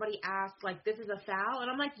posted, and somebody asked, like, this is a foul? And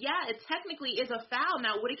I'm like, yeah, it technically is a foul.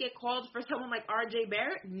 Now, would it get called for someone like R.J.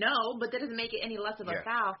 Barrett? No, but that doesn't make it any less of a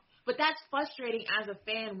foul. But that's frustrating as a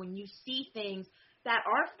fan when you see things that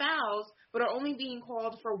are fouls but are only being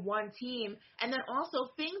called for one team, and then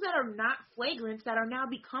also things that are not flagrants that are now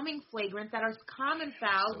becoming flagrants that are common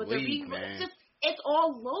fouls, but they're being it's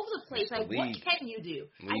all over the place. Like, what can you do?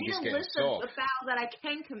 I need a list of the fouls that I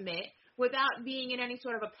can commit without being in any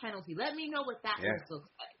sort of a penalty. Let me know what that list looks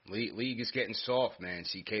like. League is getting soft, man.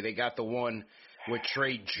 CK, they got the one where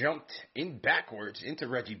Trae jumped in backwards into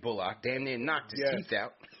Reggie Bullock, damn near knocked his teeth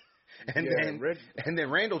out. And then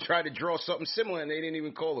Randall tried to draw something similar, and they didn't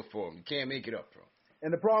even call it for him. You can't make it up, bro.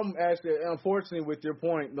 And the problem, actually, unfortunately, with your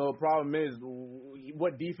point, the problem is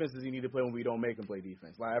what defense does he need to play when we don't make him play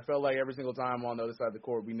defense? Like, I felt like every single time on the other side of the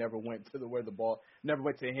court, we never went to where the ball, never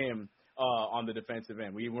went to him on the defensive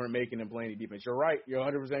end. We weren't making him play any defense. You're right. You're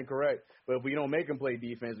 100% correct. But if we don't make him play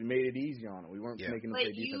defense, we made it easy on him. We weren't making him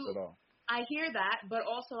play defense at all. I hear that, but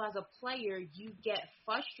also as a player, you get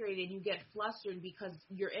frustrated, you get flustered because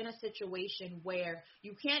you're in a situation where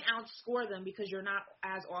you can't outscore them because you're not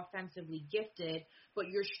as offensively gifted, but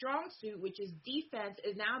your strong suit, which is defense,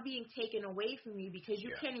 is now being taken away from you because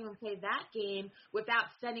you can't even play that game without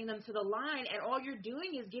sending them to the line, and all you're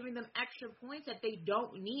doing is giving them extra points that they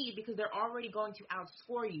don't need because they're already going to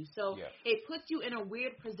outscore you. So it puts you in a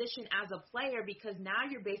weird position as a player because now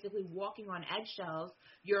you're basically walking on eggshells.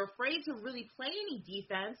 You're afraid to really play any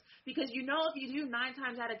defense because if you do 9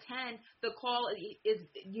 times out of 10, the call is,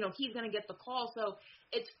 he's going to get the call. So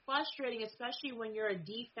it's frustrating, especially when you're a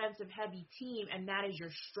defensive-heavy team and that is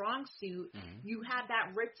your strong suit. Mm-hmm. You have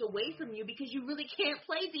that ripped away from you because you really can't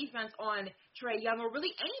play defense on Trae Young or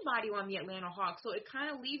really anybody on the Atlanta Hawks. So it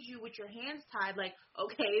kind of leaves you with your hands tied like,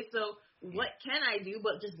 okay, so what can I do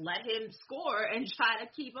but just let him score and try to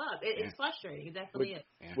keep up? It's frustrating. It definitely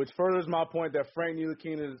is. Which furthers my point that Frank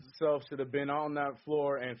Ntilikina himself should have been on that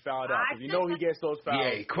floor and fouled out. Because he gets those fouls.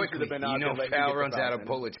 Yeah, quickly. Foul runs out of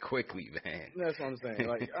bullets quickly, man. That's what I'm saying.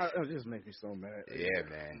 Like, it just makes me so mad. Yeah,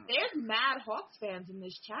 man. There's mad Hawks fans in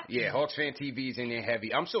this chat. Yeah, Hawks fan TV is in there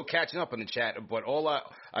heavy. I'm still catching up on the chat, but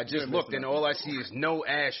I just looked and all I see is no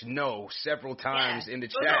Ash, no several times in the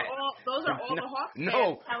chat. Those are all the Hawks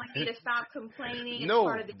fans telling me to stop complaining. No,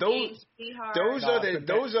 part of the game, sweetheart.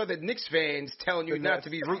 Those are the Knicks fans telling you not to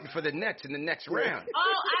be rooting for the Nets in the next round. Oh,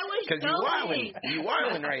 I was joking. You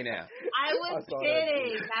wilding right now. I was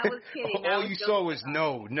kidding. All you saw was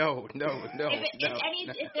no.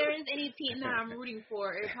 If there is any team that I'm rooting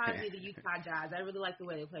for, it would probably be the Utah Jazz. I really like the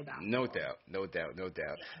way they play basketball. No doubt.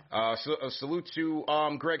 Salute to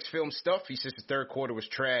Greg's Film Stuff. He says the third quarter was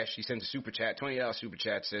trash. He sends a super chat, $20 super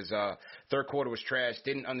chat. Says third quarter was trash.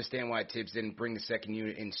 Didn't understand why Tibbs didn't bring the second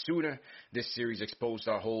unit in sooner. This series exposed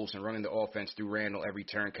our holes, and running the offense through Randall every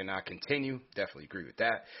turn cannot continue. Definitely agree with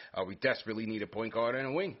that. We desperately need a point guard and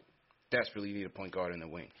a wing.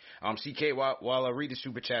 CK, while I read the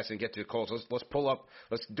super chats and get to the calls, let's pull up.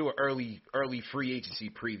 Let's do an early free agency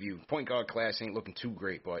preview. Point guard class ain't looking too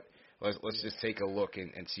great, but let's just take a look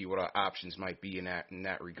and see what our options might be in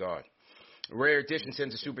that regard. Rare Edition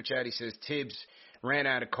sends a super chat. He says Tibbs ran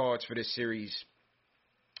out of cards for this series.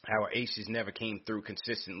 Our aces never came through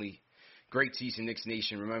consistently. Great season, Knicks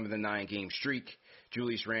Nation. Remember the 9-game streak.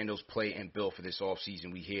 Julius Randle's play and bill for this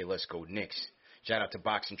offseason. We here. Let's go Knicks. Shout out to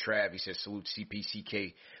Boxing Trav. He says, salute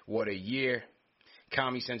CPCK. What a year.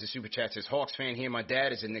 Kami sends a super chat. Says, Hawks fan here. My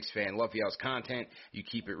dad is a Knicks fan. Love y'all's content. You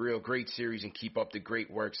keep it real. Great series and keep up the great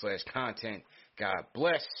work / content. God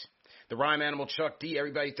bless. The Rhyme Animal Chuck D.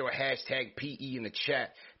 Everybody throw a hashtag PE in the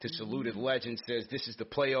chat to saluted legend. Says, this is the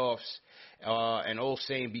playoffs. An old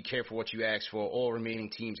saying, be careful what you ask for. All remaining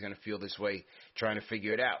teams going to feel this way, trying to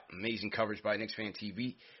figure it out. Amazing coverage by Knicks Fan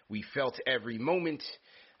TV. We felt every moment.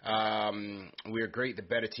 We're great. The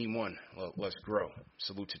better team won. Well, let's grow.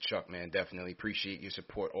 Salute to Chuck, man. Definitely appreciate your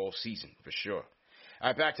support all season, for sure. All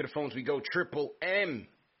right, back to the phones we go. Triple M.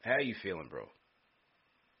 How you feeling, bro?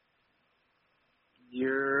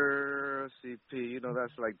 Your CP,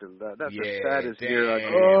 that's like the saddest year.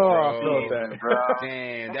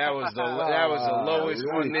 Damn, that was the lowest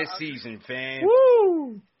one this season, fam.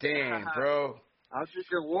 Woo! Damn, bro. I'm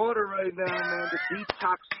drinking water right now, man. The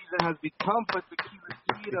detox season has become for Tequila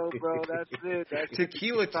Tito, bro. That's it.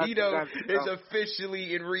 Tequila Tito is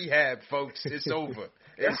officially in rehab, folks. It's over.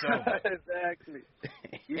 It's over. Exactly.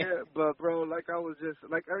 Yeah, but, bro, like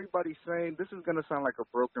everybody's saying, this is going to sound like a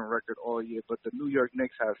broken record all year, but the New York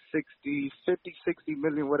Knicks have 60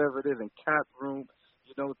 million, whatever it is, in cap room.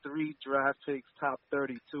 3 draft picks, top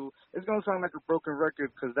 32. It's going to sound like a broken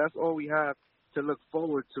record because that's all we have to look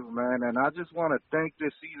forward to, man. And I just want to thank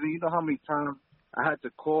this season. You know how many times I had to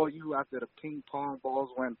call you after the ping pong balls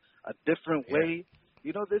went a different way?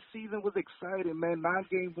 This season was exciting, man.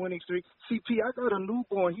 9-game winning streak. CP, I got a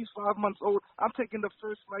newborn. He's 5 months old. I'm taking the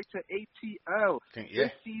first flight to ATL. Yeah.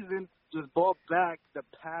 This season just brought back the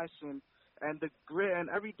passion and the grit and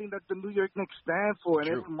everything that the New York Knicks stand for. And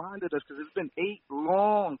it reminded us, because it's been 8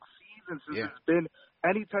 long seasons since it's been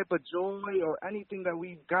any type of joy or anything that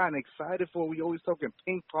we've gotten excited for. We always talking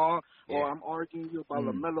ping pong, or I'm arguing you about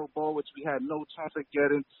LaMelo Ball, which we had no chance of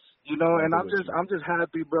getting. And I'm just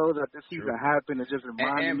happy, bro, that this season happened. It just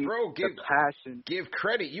reminded me the passion. Give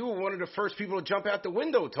credit. You were one of the first people to jump out the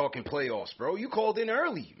window talking playoffs, bro. You called in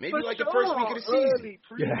early, maybe the first week of the season.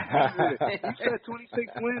 You said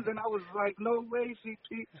 26 wins, and I was like, no way,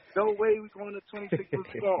 CP. No way we're going to 26 wins.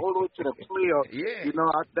 We're going all the way to the playoffs. Yeah.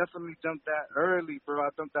 I definitely jumped that early, bro.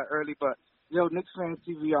 But Knicks Fan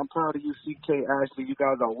TV, I'm proud of you, CK, Ashley. You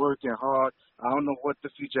guys are working hard. I don't know what the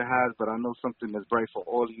future has, but I know something that's bright for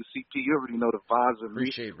all of you. CP, you already know the vibes of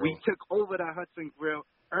me. We took over that Hudson Grill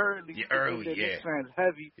early. Knicks fans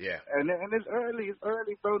heavy. Yeah. And it's early,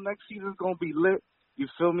 bro. Next season's going to be lit. You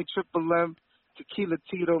feel me? Triple M, Tequila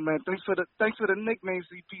Tito, man. Thanks for the nickname,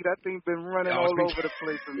 CP. That thing been running all over the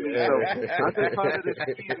place for me. So I'm just proud of this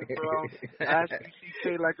season, bro. Ashley,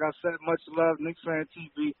 CK, like I said, much love. Knicks Fan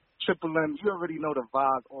TV. Triple M, you already know the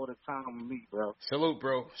vibe all the time with me, bro. Salute,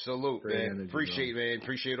 bro. Salute, man.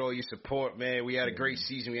 Appreciate all your support, man. We had a great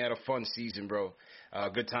season. We had a fun season, bro.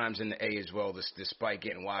 Good times in the A as well, despite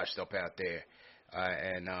getting washed up out there.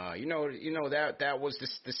 That was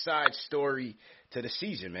the side story to the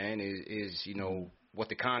season, man, is what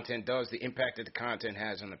the content does, the impact that the content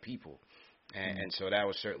has on the people. And so that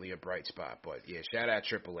was certainly a bright spot. But, yeah, shout out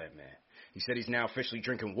Triple M, man. He said he's now officially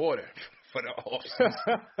drinking water for the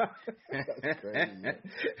offseason. That's crazy, man.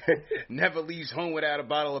 Never leaves home without a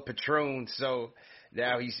bottle of Patron. So,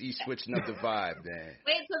 Now he's switching up the vibe, man.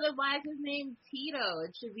 Wait, so then why is his name Tito?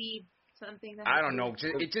 It should be something that I don't know.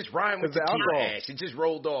 It just rhymed with tequila. It just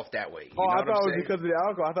rolled off that way. You know I thought it was saying? because of the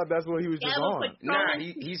alcohol. I thought that's what he was just on. Nah,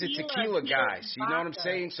 he's a tequila guy. So you know what I'm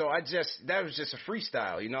saying? So that was just a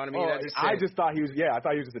freestyle. You know what I mean? I just thought he was. Yeah, I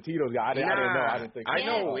thought he was just a Tito's guy. I didn't know. I didn't think. I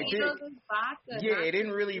know it did. Yeah, it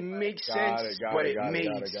didn't really make sense, but it made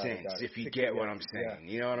sense if you get what I'm saying.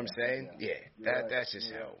 You know what I'm saying? Yeah, that's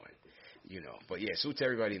just how it went. You know, but yeah, salute to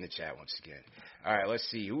everybody in the chat once again. All right, let's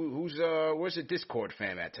see where's the Discord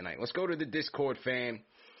fam at tonight. Let's go to the Discord fam.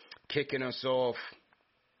 Kicking us off,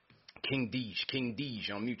 King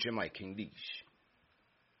Deej, unmute your mic, King Deej.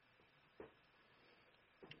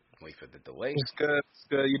 Wait for the delay. It's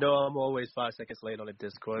good. You know I'm always 5 seconds late on the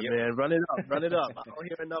Discord, man. Run it up. I don't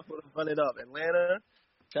hear enough of them. Run it up, Atlanta.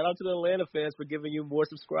 Shout out to the Atlanta fans for giving you more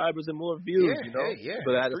subscribers and more views. Yeah, you know,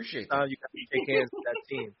 but I appreciate that. You got to shake hands with that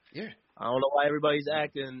team. Yeah. I don't know why everybody's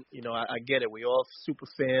acting. You know, I get it. We all super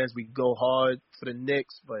fans. We go hard for the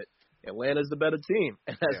Knicks, but Atlanta's the better team,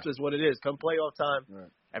 and that's just what it is. Come playoff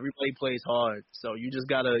time, everybody plays hard. So you just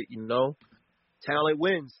gotta, talent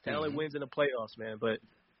wins. Talent wins in the playoffs, man. But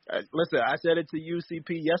listen, I said it to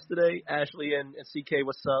UCP yesterday. Ashley and CK,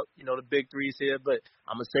 what's up? The big threes here, but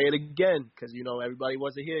I'm gonna say it again because everybody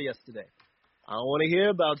wasn't here yesterday. I don't want to hear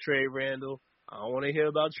about Trey Randall. I don't want to hear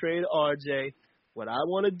about trade RJ. What I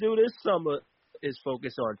want to do this summer is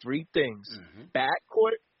focus on three things: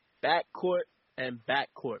 backcourt, and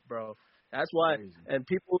backcourt, bro. That's why, and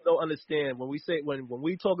people don't understand when we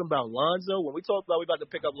talking about Lonzo, when we talk about we about to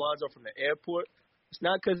pick up Lonzo from the airport, it's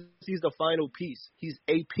not because he's the final piece. He's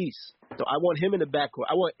a piece. So I want him in the backcourt.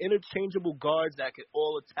 I want interchangeable guards that can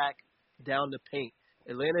all attack down the paint.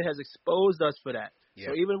 Atlanta has exposed us for that. Yeah.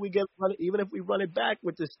 So even if we run it back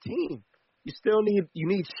with this team, you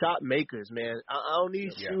need shot makers, man. I don't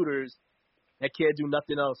need shooters that can't do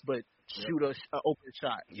nothing else but shoot an open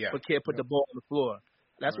shot, but can't put the ball on the floor.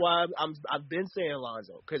 That's why I've been saying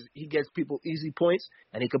Lonzo, because he gets people easy points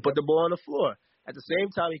and he can put the ball on the floor. At the same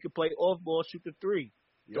time, he can play off ball, shoot the three.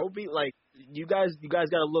 Don't be like you guys. You guys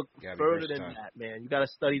got to look further than that, man. You got to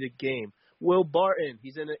study the game. Will Barton,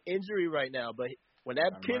 he's in an injury right now, but when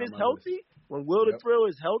that kid is healthy, when Will the Thrill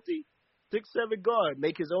is healthy, 6'7" guard,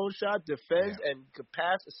 make his own shot, defends, and can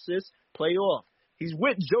pass, assist, play off. He's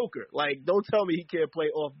with Joker. Like, don't tell me he can't play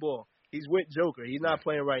off ball. He's with Joker. He's not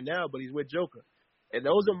playing right now, but he's with Joker. And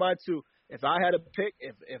those are my two. If I had a pick,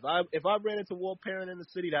 if I ran into Walt Perrin in the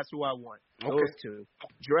city, that's who I want. Those two.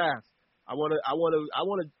 Draft. I want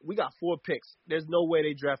to. We got 4 picks. There's no way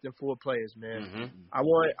they drafting 4 players, man. Mm-hmm. I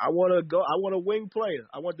want a wing player.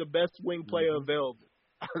 I want the best wing player available.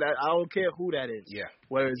 I don't care who that is. Yeah.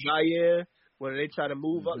 Whether it's Zaire, whether they try to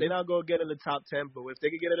move up, they're not gonna get in the top 10. But if they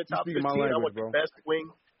can get in the top 15, I want the best wing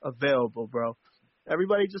available, bro.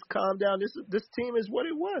 Everybody just calm down. This team is what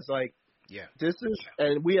it was. Like, this is,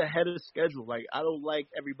 and we ahead of schedule. Like, I don't like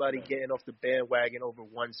everybody getting off the bandwagon over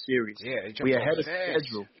one series. Yeah, we ahead of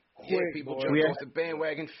schedule. Yeah, people jump off the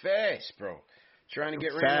bandwagon fast, bro. Trying to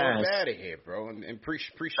get Randolph out of here, bro. And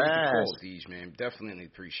appreciate the call, Deej, man. Definitely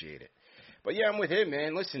appreciate it. But yeah, I'm with him,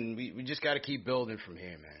 man. Listen, we just got to keep building from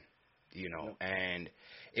here, man. And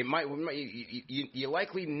it might you're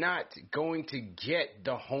likely not going to get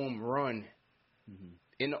the home run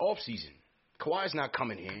in the off season. Kawhi's not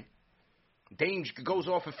coming here. Dame goes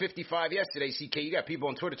off for 55 yesterday, CK. You got people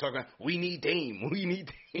on Twitter talking about, we need Dame.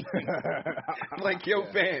 I'm like,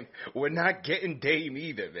 fam, we're not getting Dame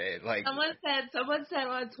either, man. Like, someone said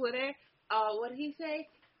on Twitter, what did he say?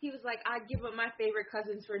 He was like, I'd give up my favorite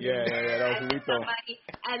cousins for Dame. Yeah, that was somebody.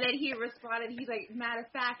 And then he responded, he's like, matter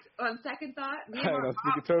of fact, on second thought, me and I don't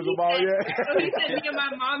speak in terms of ball yet. He said, me and my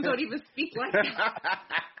mom don't even speak like that.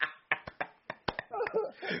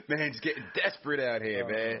 Man, he's getting desperate out here,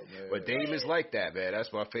 man. But Dame is like that, man.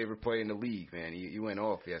 That's my favorite player in the league, man. He went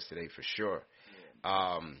off yesterday for sure.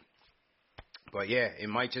 But yeah, it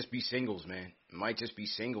might just be singles, man. It might just be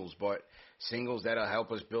singles, but singles that'll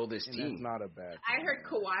help us build this team. That's not a bad thing. I heard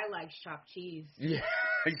Kawhi likes chopped cheese. Yeah,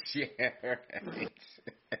 right.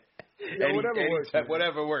 Whatever works.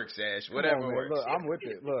 Whatever works, Ash. Whatever works. Look, I'm with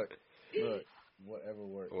it. Look. Whatever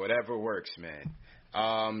works. Whatever works, man.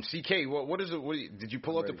 CK, what is it? Did you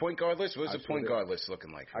pull up the point guard list? What is the point guard list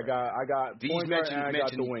looking like? I got point guard and I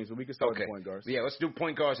got the wings, so we can start with the point guards. Yeah, let's do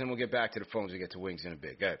point guards and we'll get back to the phones and get to wings in a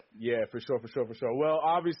bit. Go ahead. Yeah, for sure. Well,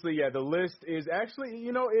 obviously, the list is actually,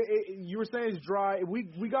 you were saying it's dry.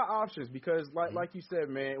 We got options because, like you said,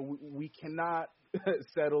 man, we cannot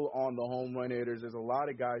settle on the home run hitters. There's a lot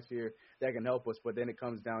of guys here that can help us, but then it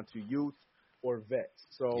comes down to youth, or vets.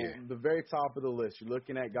 So the very top of the list, you're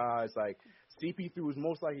looking at guys like CP3 was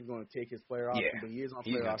most likely going to take his player option, but he is on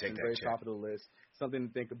player option, very top of the list. Something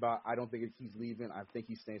to think about. I don't think he's leaving. I think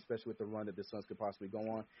he's staying, especially with the run that the Suns could possibly go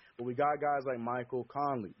on. But we got guys like Michael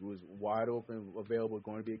Conley, who is wide open, available,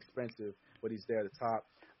 going to be expensive, but he's there at the top.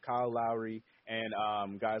 Kyle Lowry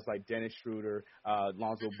and guys like Dennis Schroeder,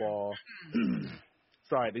 Lonzo Ball.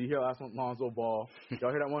 Sorry, did you hear the last one? Lonzo Ball. Y'all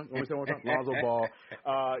hear that one? Want me to say one more time? Lonzo Ball.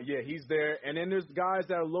 Yeah, he's there. And then there's guys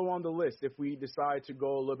that are low on the list if we decide to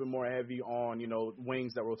go a little bit more heavy on,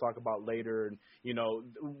 wings that we'll talk about later. And,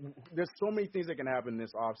 there's so many things that can happen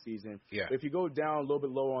this offseason. Yeah. If you go down a little bit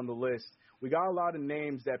lower on the list, we got a lot of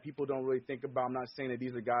names that people don't really think about. I'm not saying that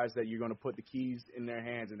these are guys that you're going to put the keys in their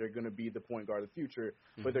hands and they're going to be the point guard of the future,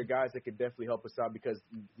 but they're guys that could definitely help us out because,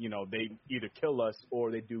 they either kill us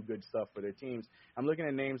or they do good stuff for their teams. I'm looking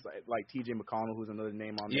at names like T.J. McConnell, who's another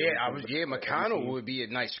name on there. McConnell would be a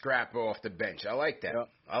nice scrapper off the bench. I like that. Yep.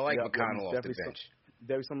 I like McConnell off the bench.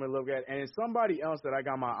 Definitely somebody to look at. And somebody else that I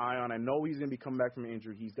got my eye on. I know he's going to be coming back from an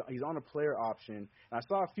injury. He's on a player option. And I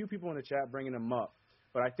saw a few people in the chat bringing him up.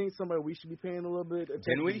 But I think somebody we should be paying a little bit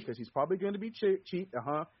attention because he's probably going to be cheap.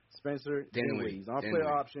 Spencer Dinwiddie. He's on a player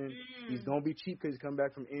option. He's going to be cheap because he's coming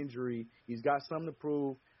back from injury. He's got something to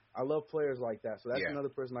prove. I love players like that. So that's another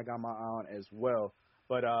person I got my eye on as well.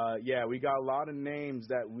 But, we got a lot of names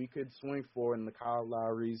that we could swing for in the Kyle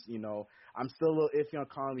Lowrys. I'm still a little iffy on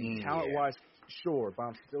Conley. Talent-wise, sure, but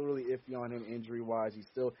I'm still really iffy on him injury-wise. He's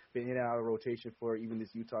still been in and out of rotation for even this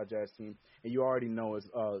Utah Jazz team. And you already know it's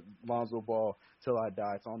Lonzo Ball till I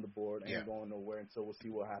die. It's on the board. Ain't going nowhere until we'll see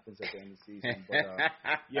what happens at the end of the season.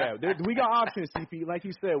 But, we got options, CP. Like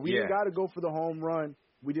you said, we got to go for the home run.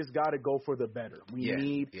 We just got to go for the better. We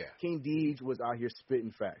need King Deej was out here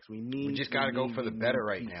spitting facts. We just got to go for the better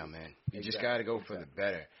right now, man. You just got to go for the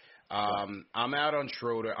better. I'm out on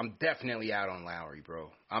Schroeder. I'm definitely out on Lowry,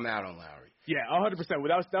 bro. I'm out on Lowry. Yeah, 100%. That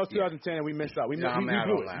was 2010, and we missed out. We blew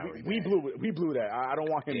it. We blew that. I don't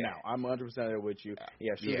want him now. I'm 100% there with you.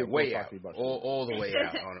 Way out. All the way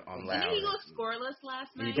out on Lowry. Didn't he go scoreless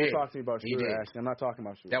last night? Don't talk to me about Schroeder, Ashley. I'm not talking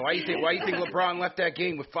about Schroeder. Now, why you think LeBron left that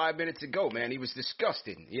game with 5 minutes to go, man? He was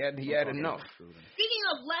disgusted. He had enough. Speaking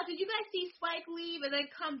of left, did you guys see Spike leave and then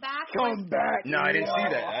come back? No, I didn't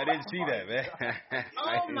see that. Man.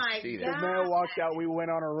 Oh my God! The man walked out. We went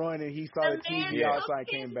on a run, and he saw the TV outside.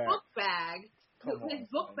 Came back. His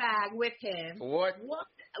book bag with him. What?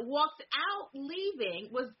 Walked out, leaving,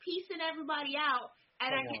 was piecing everybody out.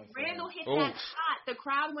 And Randall hit that shot. The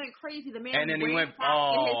crowd went crazy. The man and then he went,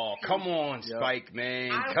 come on, Spike,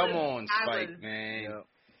 man. Come on, Spike, man. Yep.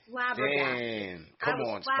 Damn. Come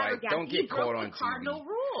on, Spike. Don't get caught on TV.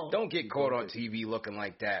 Rule. Don't get caught on TV looking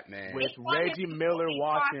like that, man. With Reggie Miller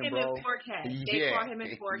watching, bro. They caught him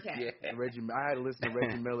in 4K. Yeah. I had to listen to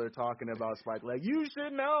Reggie Miller talking about Spike. Like, you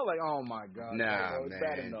should know. Like, oh my God. Nah, bro, it's man.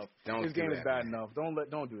 bad enough. This game is bad enough. Don't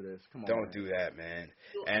do this. Come on. Don't do that, man.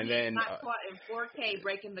 And then got caught in 4K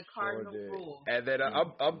breaking the Cardinal rule. And then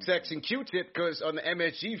I'm texting Q-Tip because on the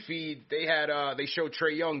MSG feed they showed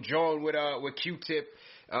Trae Young joined with Q-Tip.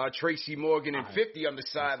 Tracy Morgan and 50 on the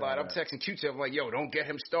sideline. I'm texting Q-Tip. I'm like, yo, don't get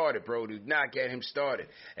him started, bro. Do not get him started.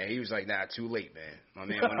 And he was like, nah, too late, man. My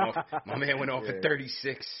man went off at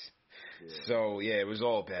 36. Yeah. So it was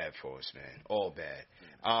all bad for us, man. All bad.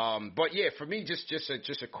 But for me, just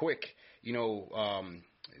a quick,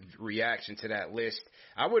 reaction to that list.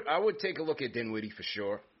 I would take a look at Dinwiddie for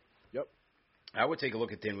sure. Yep. I would take a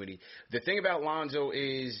look at Dinwiddie. The thing about Lonzo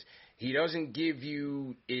is he doesn't give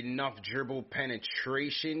you enough dribble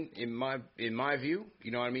penetration in my view,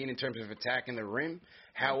 you know what I mean, in terms of attacking the rim.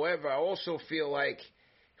 However, I also feel like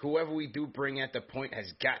whoever we do bring at the point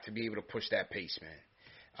has got to be able to push that pace,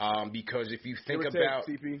 man. Because if you think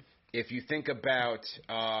about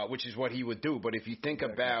which is what he would do, but if you think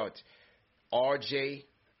about RJ,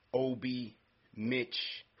 Obi, Mitch,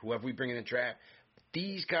 whoever we bring in the draft,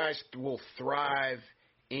 these guys will thrive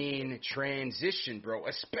in transition, bro,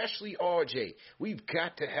 especially RJ. We've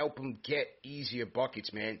got to help him get easier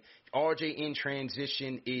buckets, man. RJ in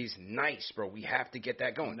transition is nice, bro. We have to get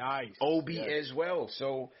that going. Nice. Obi as well.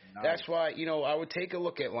 So that's why, I would take a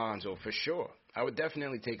look at Lonzo for sure. I would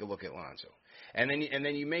definitely take a look at Lonzo. And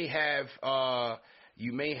then you may have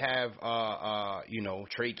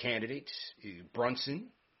trade candidates, Brunson.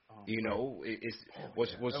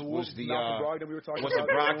 Was the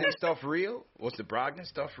Brogdon stuff real? Was the Brogdon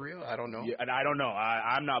stuff real? I don't know. Yeah, I don't know.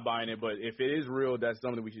 I'm not buying it, but if it is real, that's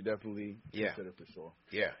something we should definitely consider for sure.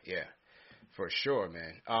 Yeah. For sure,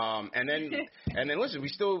 man. And then listen, we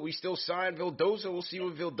still signed Vildoza. We'll see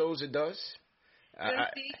what Vildoza does.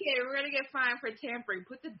 CK, we're gonna get fined for tampering.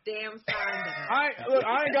 Put the damn sign down.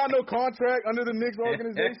 I ain't got no contract under the Knicks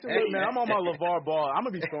organization. Look, man, I'm on my LeVar Ball. I'm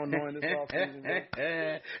gonna be so annoying this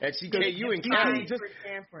offseason. And CK, you and Cali just for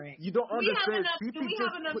tampering. You don't understand. Do we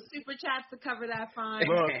have enough super chats to cover that fine?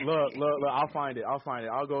 Look. I'll find it.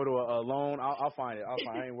 I'll go to a loan. I'll find it.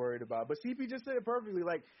 I ain't worried about it. But CP just said it perfectly.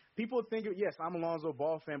 Like, people think, yes, I'm a Lonzo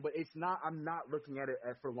Ball fan, but it's not. I'm not looking at it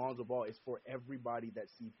for Lonzo Ball. It's for everybody that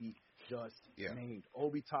CP just named.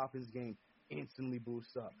 Obi Toppin's game instantly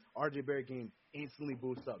boosts up. RJ Barrett game instantly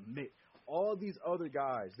boosts up. Mick, all these other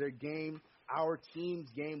guys, their game, our team's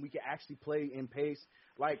game, we can actually play in pace.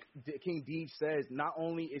 Like King Deej says, not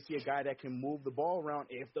only is he a guy that can move the ball around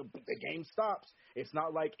if the game stops. It's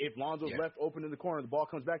not like if Lonzo's left open in the corner, the ball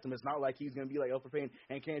comes back to him. It's not like he's going to be like Elfrid Payton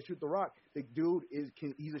and can't shoot the rock. The dude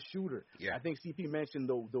he's a shooter. Yeah. I think CP mentioned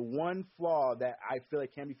the one flaw that I feel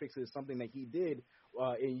like can be fixed is something that he did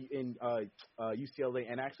in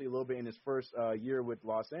UCLA and actually a little bit in his first year with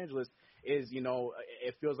Los Angeles is,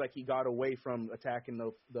 it feels like he got away from attacking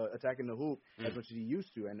the hoop as much as he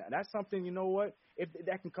used to, and that's something, if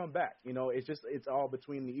that can come back, it's all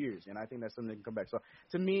between the ears, and I think that's something that can come back. So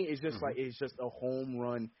to me, it's just like it's just a home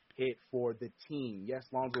run hit for the team. Yes,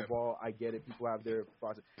 Lonzo Ball, I get it. People have their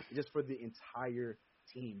thoughts. Just for the entire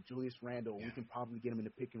team. Julius Randle, we can probably get him in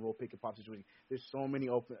the pick and roll, pick and pop situation. There's so many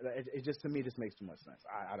open. It just, to me, just makes too much sense.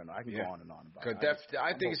 I don't know. I can go on and on about it.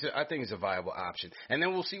 I think it's a viable option, and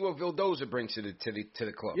then we'll see what Vildoza brings to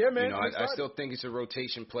the club. Yeah, man. I still think it's a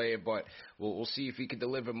rotation player, but we'll see if he can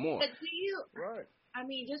deliver more. But do you? Right. I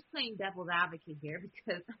mean, just playing devil's advocate here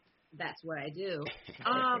because that's what I do.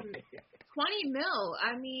 20 mil.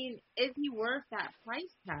 I mean, is he worth that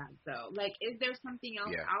price tag though? Like, is there something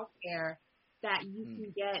else out there that you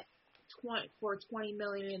can get for $20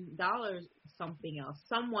 million?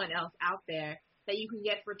 Someone else out there that you can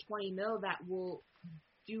get for 20 mil that will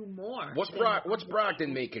do more. What's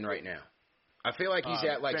Brogdon making right now? I feel like he's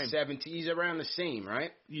at like 17. He's around the same,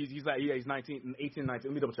 right? He's 19, 18,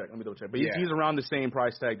 19. Let me double check. But he's around the same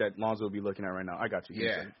price tag that Lonzo will be looking at right now. I got you.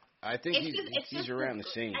 Yeah. I think he's around the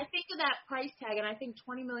same. I think of that price tag, and I think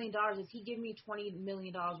 $20 million is he give me $20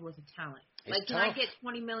 million worth of talent. It's like, can I get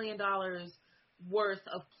 $20 million worth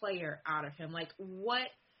of player out of him? Like,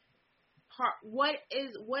 what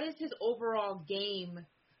is his overall game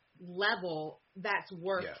level that's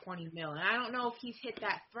worth 20 mil? And I don't know if he's hit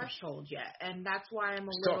that threshold yet, and that's why I'm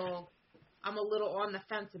a little on the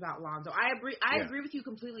fence about Lonzo. I agree with you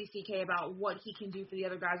completely, CK, about what he can do for the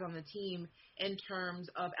other guys on the team in terms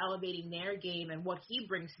of elevating their game and what he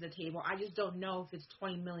brings to the table. I just don't know if it's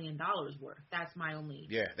 $20 million worth. That's my only.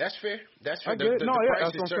 Yeah, that's fair. That's fair. The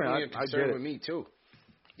price is certainly a concern with me too.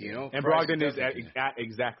 And Brogdon is at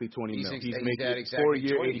exactly 20 mil. He's making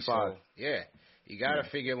 4-year 85. So, you got to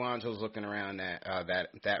figure Lonzo's looking around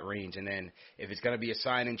that range, and then if it's going to be a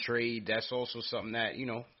sign and trade, that's also something that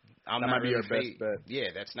I'm not really best bet. Yeah,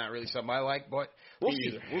 that's not really something I like, but we'll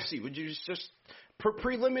see. We'll see. Would you just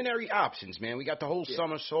preliminary options, man? We got the whole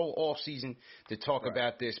summer, whole off season to talk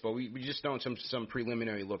about this, but we just throwing some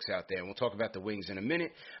preliminary looks out there, and we'll talk about the Wings in a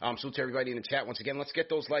minute. Salute to everybody in the chat once again. Let's get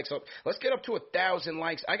those likes up. Let's get up to 1,000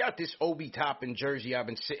 likes. I got this Obi Toppin jersey I've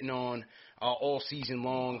been sitting on all season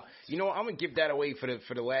long. I'm gonna give that away for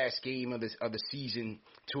the last game of the season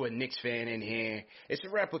to a Knicks fan in here. It's a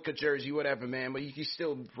replica jersey, whatever, man, but you can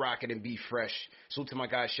still rock it and be fresh. Salute to my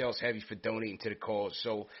guy Shells Heavy for donating to the cause.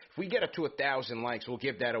 So if we get up to 1,000 likes, we'll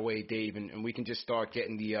give that away, Dave, and we can just start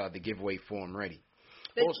getting the giveaway form ready.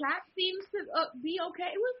 The chat seems to be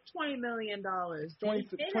okay with $20 million.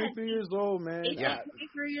 23 years old, man.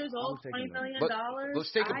 23 years old, $20 million.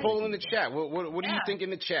 Let's take a poll in the chat. What do you think in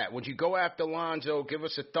the chat? Would you go after Lonzo? Give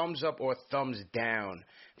us a thumbs up or a thumbs down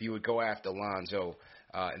if you would go after Lonzo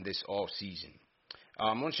in this off season.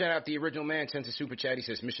 I want to shout out the original man, sends a super chat. He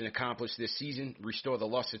says, mission accomplished this season, restore the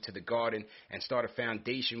luster to the garden and start a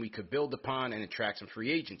foundation we could build upon and attract some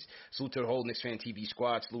free agents. Salute to the whole Knicks Fan TV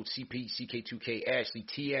squad. Salute CP, CK2K, Ashley,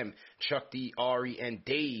 TM, Chuck D, Ari, and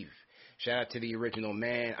Dave. Shout out to the original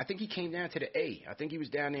man. I think he came down to the A. I think he was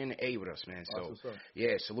down there in the A with us, man. So,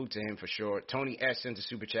 salute to him for sure. Tony S sends a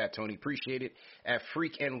super chat. Tony, appreciate it. At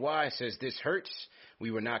Freak NY says, this hurts. We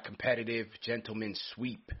were not competitive. Gentlemen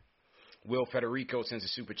sweep. Will Federico sends a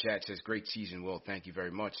super chat, says, great season, Will. Thank you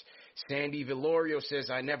very much. Sandy Villorio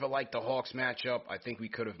says, I never liked the Hawks matchup. I think we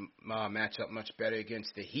could have matched up much better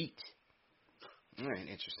against the Heat. All right,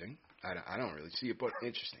 interesting. I don't really see it, but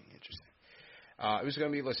interesting. It was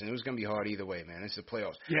gonna be hard either way, man. It's the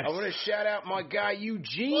playoffs. Yes. I want to shout out my guy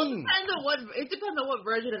Eugene. Well, it depends on what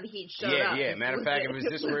version of the Heat showed up. Yeah. Matter of fact, if it was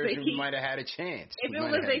this version, we might have had a chance. If it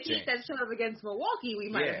was the Heat that showed up against Milwaukee, we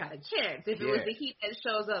might have had a chance. If it was the Heat that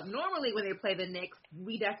shows up normally when they play the Knicks,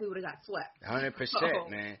 we definitely would have got swept. 100%,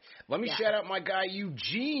 man. Let me shout out my guy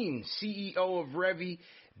Eugene, CEO of Revy,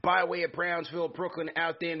 by way of Brownsville, Brooklyn,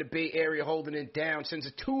 out there in the Bay Area, holding it down. Sends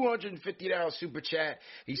a $250 super chat.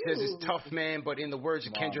 He says it's tough, man, but in the words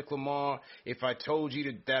of Kendrick Lamar, if I told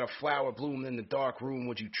you that a flower bloomed in the dark room,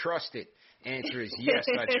 would you trust it? Answer is yes,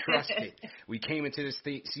 I trust it. We came into this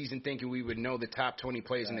season thinking we would know the top 20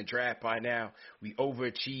 players in the draft by now. We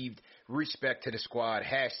overachieved. Respect to the squad.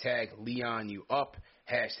 Hashtag Leon, you up.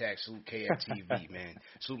 Hashtag salute KFTV, man.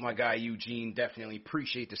 Salute my guy Eugene. Definitely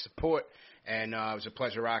appreciate the support. And it was a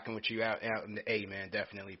pleasure rocking with you out in the A, man.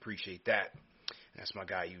 Definitely appreciate that. And that's my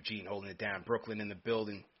guy Eugene holding it down. Brooklyn in the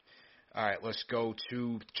building. All right, let's go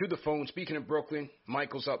to the phone. Speaking of Brooklyn,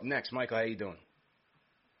 Michael's up next. Michael, how you doing?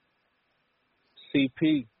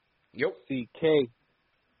 CP. Yep. CK.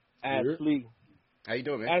 Ashley. How you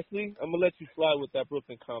doing, man? Ashley, I'm gonna let you slide with that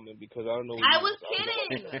Brooklyn comment because I don't know. I was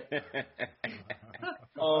kidding.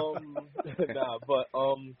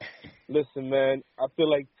 Listen, man. I feel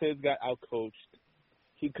like Tibbs got outcoached.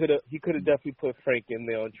 He could have definitely put Frank in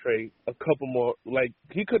there on Trey. A couple more, like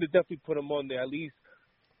he could have definitely put him on there at least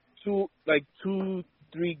 2-3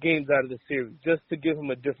 games out of the series just to give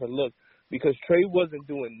him a different look. Because Trey wasn't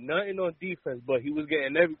doing nothing on defense, but he was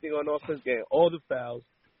getting everything on offense, getting all the fouls.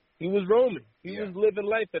 He was roaming. He was living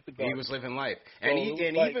life at the guard. He was living life. And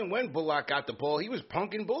even when Bullock got the ball, he was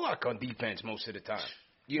punking Bullock on defense most of the time.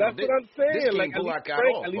 That's what I'm saying. This game like, Bullock got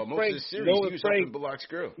Frank, off, but most of the series he was helping Bullock's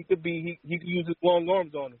grill. He could use his long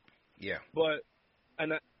arms on him. Yeah. But I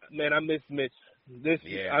miss Mitch.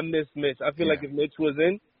 I miss Mitch. I feel like if Mitch was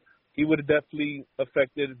in, he would have definitely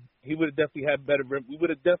affected. He would have definitely had better rim. We would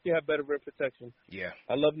have definitely had better rim protection. Yeah.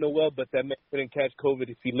 I love Noel, but that man couldn't catch COVID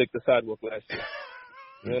if he licked the sidewalk last year.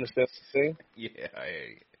 You understand what I'm saying? Yeah, I hear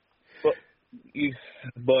you.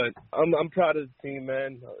 But I'm proud of the team,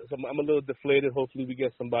 man. I'm a little deflated. Hopefully we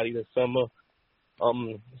get somebody this summer.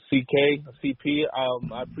 CP,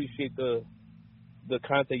 I appreciate the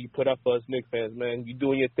content you put up for us Knicks fans, man. You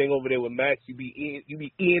doing your thing over there with Max. You be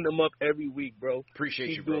eating them up every week, bro.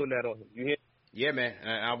 Appreciate you, bro. Keep doing that on him. You hear? Yeah, man.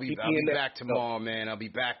 I'll be back tomorrow, man. I'll be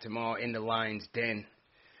back tomorrow in the Lions' den,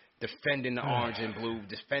 defending the orange and blue,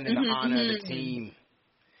 defending the honor of the team.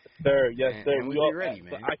 Sir, yes, sir. And we'll be ready,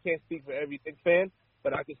 man. I can't speak for every Knicks fan,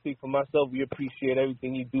 but I can speak for myself. We appreciate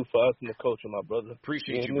everything you do for us and the culture, my brother.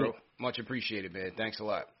 Appreciate you, bro. Much appreciated, man. Thanks a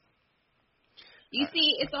lot. You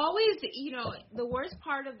see, it's always, the worst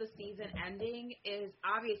part of the season ending is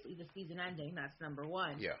obviously the season ending. That's number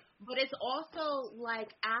one. Yeah. But it's also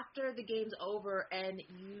like after the game's over and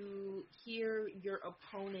you hear your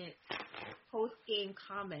opponent's post-game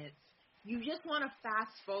comments, you just want to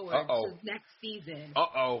fast forward to next season.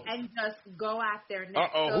 And just go at their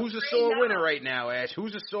next. So who's a sore winner right now, Ash?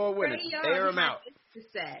 Who's a sore winner? Air him out. To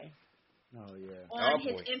say. Oh, yeah. On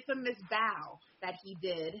his infamous bow that he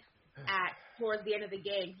did towards the end of the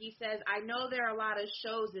game. He says, I know there are a lot of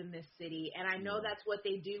shows in this city, and I know that's what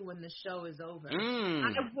they do when the show is over.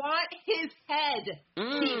 I want his head,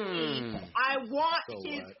 I want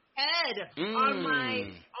his head on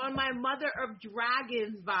my Mother of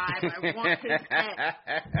Dragons vibe. I want his head.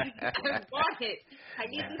 I want it. I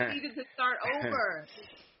need the season to start over.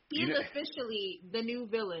 He is officially the new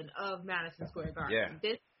villain of Madison Square Garden. Yeah.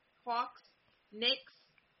 This Hawks Knicks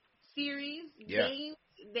series game.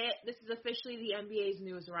 This is officially the NBA's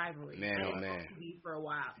newest rivalry. Man, and oh man! For a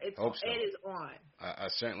while, it is on. I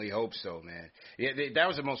certainly hope so, man. Yeah, that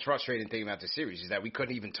was the most frustrating thing about the series is that we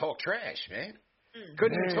couldn't even talk trash, man.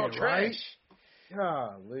 Couldn't even talk trash.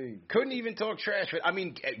 Golly. Couldn't even talk trash. I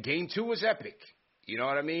mean, Game 2 was epic. You know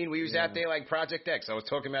what I mean? We was out there like Project X. I was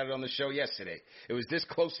talking about it on the show yesterday. It was this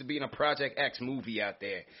close to being a Project X movie out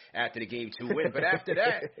there after the Game 2 win. But after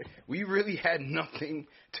that, we really had nothing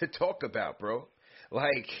to talk about, bro.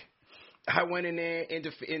 Like, I went in there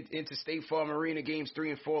into State Farm Arena games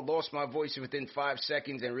 3 and 4, lost my voice within 5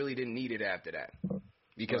 seconds, and really didn't need it after that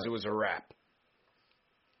because it was a wrap.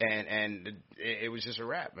 And it was just a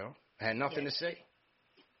wrap, bro. I had nothing to say.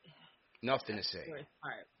 Nothing to say.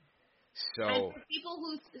 So, and for people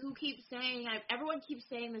who keep saying, everyone keeps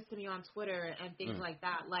saying this to me on Twitter and things like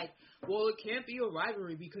that, like, well, it can't be a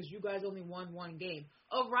rivalry because you guys only won one game.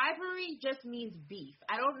 A rivalry just means beef.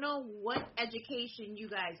 I don't know what education you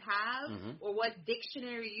guys have or what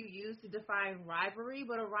dictionary you use to define rivalry,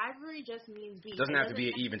 but a rivalry just means beef. It doesn't have to be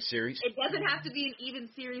an even series. It doesn't have to be an even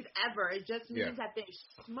series ever. It just means that there's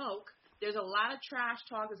smoke there's a lot of trash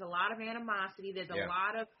talk. There's a lot of animosity. There's a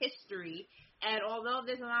lot of history. And although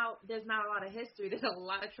there's not a lot of history, there's a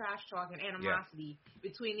lot of trash talk and animosity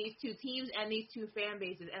between these two teams and these two fan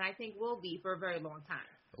bases, and I think will be for a very long time.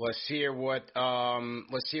 Let's hear what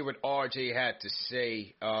RJ had to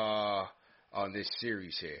say on this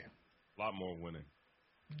series here. A lot more winning.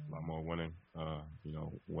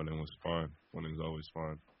 Winning was fun. Winning is always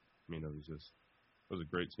fun. I mean, it was a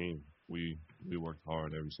great team. We worked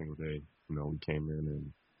hard every single day. We came in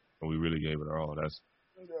and we really gave it our all. That's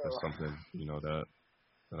something,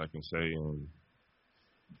 that I can say,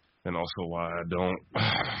 and also why I don't,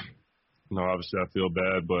 obviously I feel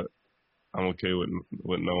bad, but I'm okay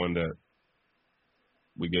with knowing that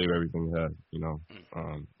we gave everything we had,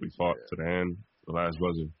 we fought to the end, the last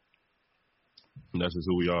buzzer, and that's just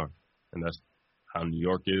who we are, and that's how New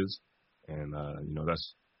York is, and,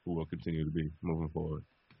 that's who we'll continue to be moving forward.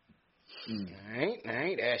 All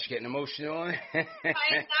right. Ash getting emotional. My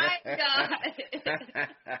God. This is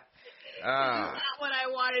not what I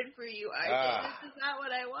wanted for you, RJ. This is not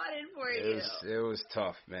what I wanted for you. It was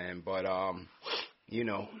tough, man. But,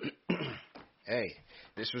 hey,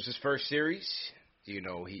 this was his first series. He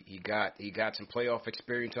got some playoff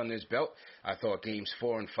experience under his belt. I thought games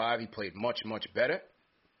 4 and 5 he played much, much better.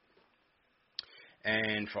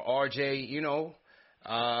 And for RJ,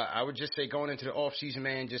 I would just say going into the offseason,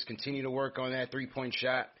 man, just continue to work on that three-point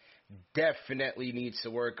shot. Definitely needs to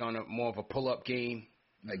work on more of a pull-up game.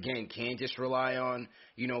 Again, can't just rely on,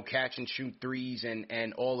 catch and shoot threes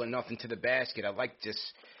and all or nothing to the basket. I like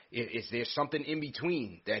is there something in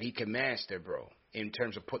between that he can master, bro, in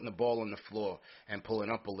terms of putting the ball on the floor and pulling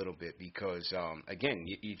up a little bit? Because, again,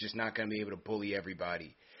 you're just not going to be able to bully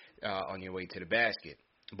everybody on your way to the basket.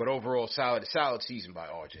 But overall, solid season by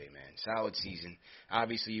RJ, man. Solid season.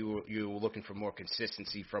 Obviously, you were looking for more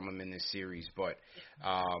consistency from him in this series, but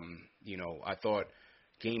I thought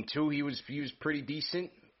game 2 he was pretty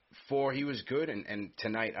decent. 4 he was good, and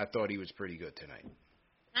tonight I thought he was pretty good tonight.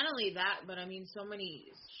 Not only that, but I mean, so many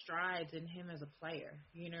strides in him as a player.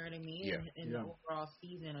 You know what I mean? Yeah. In the overall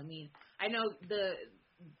season. I mean, I know the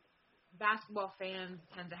basketball fans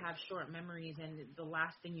tend to have short memories, and the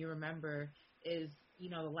last thing you remember is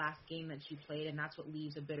the last game that you played, and that's what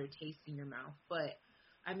leaves a bitter taste in your mouth. But,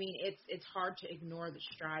 I mean, it's hard to ignore the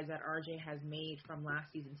strides that RJ has made from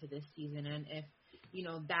last season to this season. And if,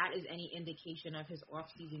 that is any indication of his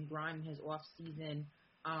off-season grind, his off-season,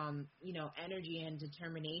 energy and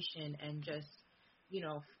determination and just,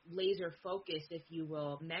 laser focus, if you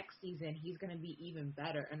will, next season he's going to be even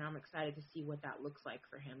better. And I'm excited to see what that looks like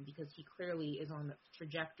for him, because he clearly is on the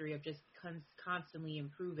trajectory of just constantly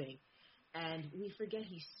improving. And we forget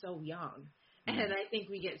he's so young. And I think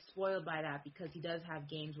we get spoiled by that, because he does have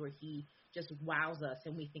games where he just wows us,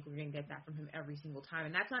 and we think we're going to get that from him every single time.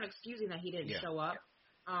 And that's not excusing that he didn't show up.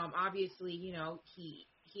 Obviously,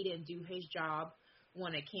 he didn't do his job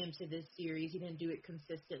when it came to this series. He didn't do it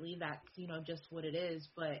consistently. That's, just what it is.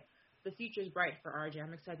 But the future's bright for RJ.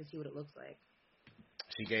 I'm excited to see what it looks like.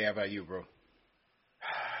 CK, how about you, bro?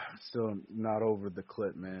 Still not over the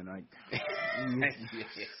clip, man.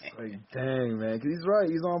 Dang, man. 'Cause he's right.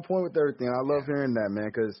 He's on point with everything. I love hearing that,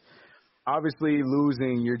 man, because obviously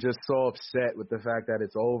losing, you're just so upset with the fact that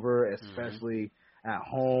it's over, especially at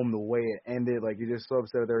home, the way it ended. Like, you're just so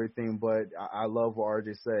upset with everything. But I love what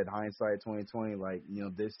RJ said. Hindsight 2020. Like,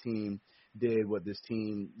 this team did what this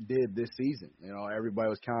team did this season. Everybody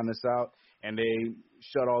was counting us out, and they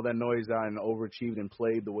shut all that noise out and overachieved and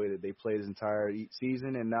played the way that they played this entire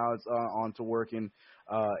season. And now it's on to working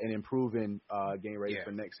and improving, getting ready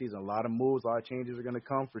for next season. A lot of moves, a lot of changes are going to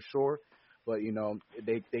come for sure. But,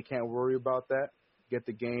 they can't worry about that. Get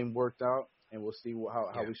the game worked out, and we'll see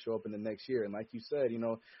how we show up in the next year. And like you said,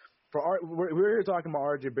 we're here talking about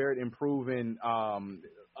RJ Barrett improving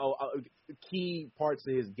key parts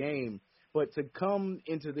of his game. But to come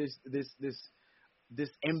into this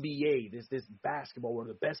NBA, this basketball where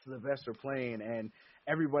the best of the best are playing, and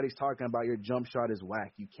everybody's talking about your jump shot is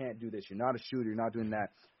whack. You can't do this. You're not a shooter. You're not doing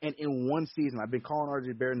that. And in one season, I've been calling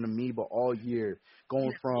RJ Barrett an amoeba all year,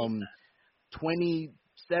 going from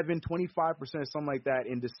 27, 25%, something like that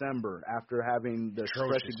in December after having the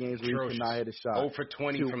stretch of games where he could not hit a shot. 0 for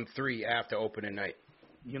 20 from 3 after opening night.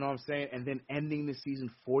 You know what I'm saying? And then ending the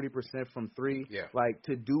season 40% from 3. Yeah. Like,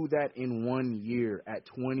 to do that in 1 year at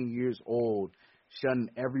 20 years old, shutting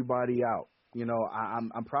everybody out.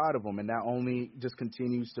 I'm proud of him, and that only just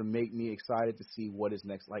continues to make me excited to see what is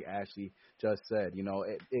next. Like Ashley just said,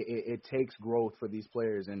 it takes growth for these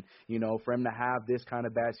players, and for him to have this kind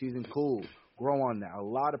of bad season, cool. grow on that. A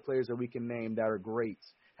lot of players that we can name that are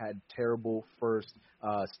greats had terrible first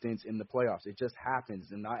stints in the playoffs. It just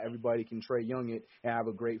happens, and not everybody can Trae Young it and have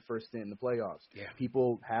a great first stint in the playoffs. Yeah.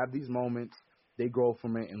 People have these moments. They grow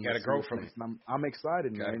from it. And you got to grow from it. I'm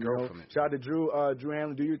excited, man. Grow from it. Shout out to Drew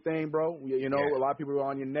Hanlon. Do your thing, bro. A lot of people are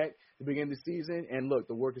on your neck to begin the season. And, look,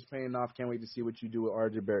 the work is paying off. Can't wait to see what you do with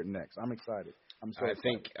R.J. Barrett next. I'm excited. I'm so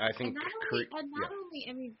excited. I think.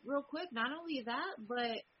 Real quick, not only that,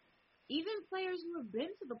 but even players who have been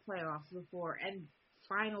to the playoffs before and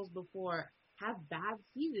finals before have bad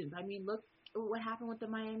seasons. I mean, look what happened with the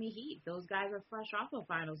Miami Heat. Those guys are fresh off of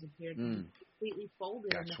finals appearances, completely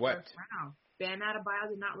folded in the first round. Bam Adebayo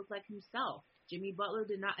did not look like himself. Jimmy Butler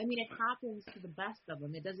did not. I mean, it happens to the best of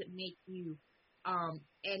them. It doesn't make you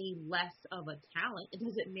any less of a talent. It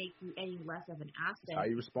doesn't make you any less of an asset. It's how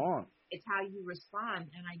you respond. It's how you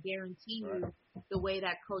respond. And I guarantee you the way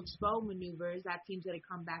that Coach Spo maneuvers, that team's going to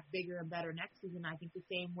come back bigger and better next season. I think the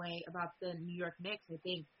same way about the New York Knicks. I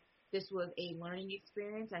think this was a learning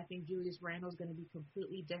experience. I think Julius Randle's going to be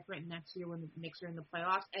completely different next year when the Knicks are in the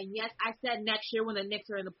playoffs. And yes, I said next year when the Knicks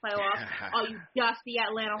are in the playoffs. All you dusty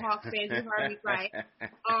Atlanta Hawks fans, you heard me right.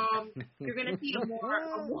 You're going to see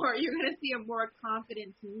a more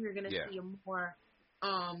confident team. You're going to see a more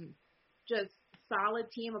just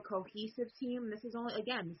solid team, a cohesive team. This is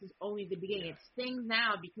only the beginning. It stings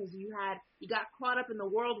now because you got caught up in the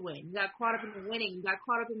whirlwind. You got caught up in the winning. You got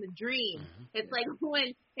caught up in the dream. It's like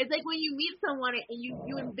when you meet someone and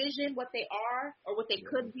you envision what they are or what they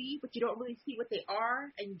could be, but you don't really see what they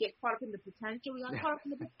are, and you get caught up in the potential. We got caught up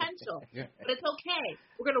in the potential, but it's okay.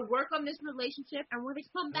 We're gonna work on this relationship, and we're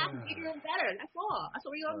gonna come back bigger and better. That's all. That's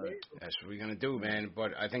what we're gonna do. That's what we're gonna do, man.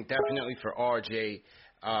 But I think definitely for RJ.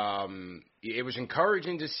 It was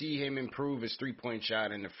encouraging to see him improve his three-point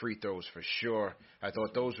shot and the free throws for sure. I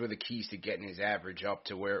thought those were the keys to getting his average up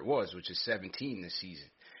to where it was, which is 17 this season.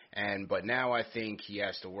 But now I think he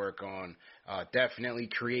has to work on definitely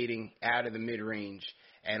creating out of the mid-range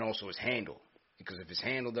and also his handle. Because if his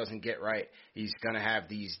handle doesn't get right, he's going to have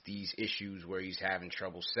these issues where he's having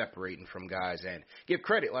trouble separating from guys. And give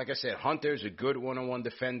credit, like I said, Hunter's a good one-on-one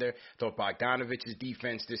defender. Thought Bogdanovic's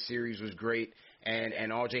defense this series was great. And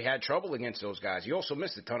RJ had trouble against those guys. He also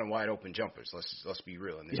missed a ton of wide-open jumpers. Let's be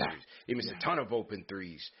real in this series. He missed a ton of open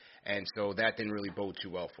threes. And so that didn't really bode too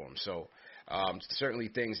well for him. So certainly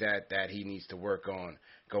things that he needs to work on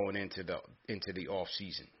going into the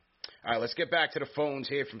off-season. All right, let's get back to the phones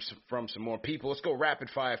here from some more people. Let's go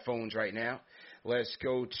rapid-fire phones right now. Let's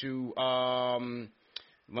go to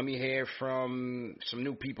let me hear from some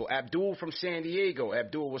new people. Abdul from San Diego.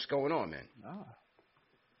 Abdul, what's going on, man?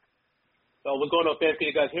 What's going on, fans? Can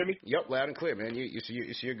you guys hear me? Yep, loud and clear, man. You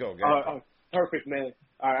see your go. Perfect, man.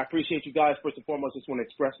 I appreciate you guys. First and foremost, just want to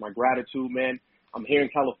express my gratitude, man. I'm here in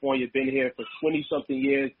California, been here for 20-something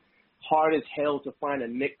years. Hard as hell to find a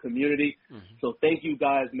Knick community. So thank you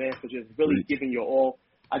guys, man, for just really giving your all.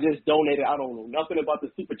 I just donated. I don't know nothing about the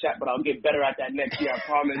super chat, but I'll get better at that next year, I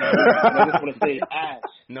promise. And I just want to say, Ash.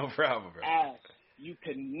 No problem, bro. Ash, you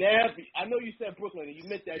can never. I know you said Brooklyn, and you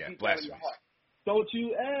meant that deep down in your heart. Don't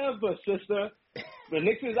you ever, sister. The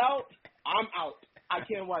Knicks is out, I'm out. I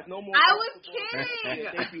can't watch no more. I was kidding.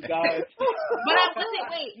 Thank you, guys. But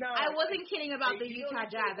I wasn't kidding about the Utah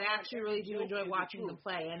Jazz. I actually really do enjoy watching them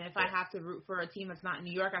play. And if I have to root for a team that's not in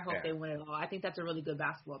New York, I hope they win it all. I think that's a really good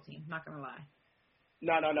basketball team. Not going to lie.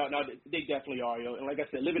 No. They definitely are, yo. And like I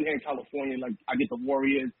said, living here in California, like I get the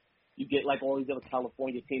Warriors. You get like all these other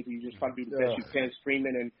California teams, and you just try to do the best you can,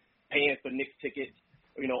 streaming and paying for Knicks tickets,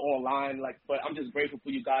 online. But I'm just grateful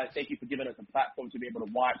for you guys. Thank you for giving us a platform to be able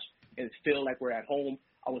to watch and feel like we're at home.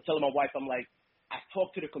 I was telling my wife, I'm like, I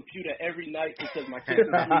talk to the computer every night because my kids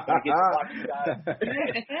are asleep, so I get to watch you guys.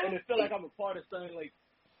 And it feel like I'm a part of something. Like,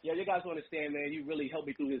 yeah, you guys don't understand, man. You really helped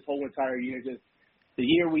me through this whole entire year. Just the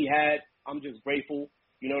year we had, I'm just grateful.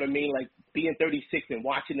 You know what I mean? Like being 36 and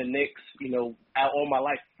watching the Knicks, out all my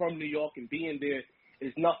life from New York and being there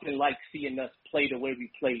is nothing like seeing us play the way we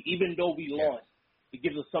play. Even though we lost, it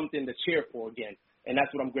gives us something to cheer for again. And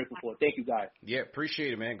that's what I'm grateful for. Thank you, guys. Yeah,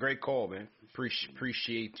 appreciate it, man. Great call, man.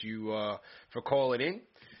 Appreciate you for calling in.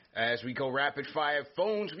 As we go rapid fire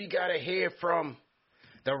phones, we got to hear from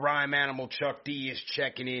the rhyme animal. Chuck D is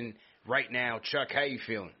checking in right now. Chuck, how you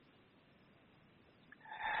feeling?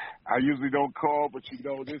 I usually don't call, but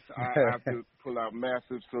this, I have to pull out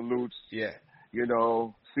massive salutes. Yeah.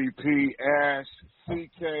 CP, Ash,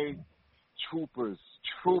 CK, troopers,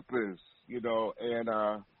 and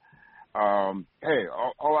Hey,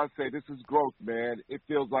 all I say, this is growth, man. It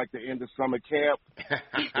feels like the end of summer camp.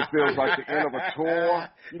 It feels like the end of a tour.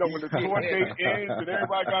 You know, when the tour date ends and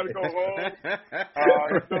everybody got to go home.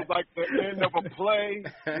 It feels like the end of a play.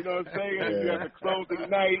 You know what I'm saying? Yeah. You have to close the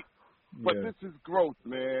night. But this is growth,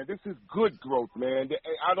 man. This is good growth, man.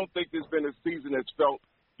 I don't think there's been a season that's felt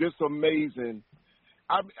this amazing.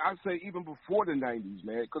 I say even before the 90s,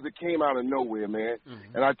 man, because it came out of nowhere, man.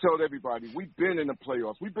 Mm-hmm. And I told everybody, we've been in the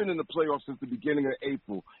playoffs. We've been in the playoffs since the beginning of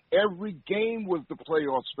April. Every game was the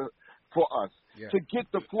playoffs for us. Yeah. To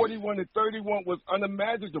get to 41-31 was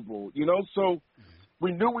unimaginable, you know. So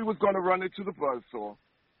we knew we was going to run into the buzzsaw.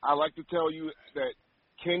 I like to tell you that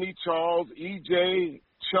Kenny, Charles, EJ,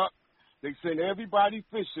 Chuck, they sent everybody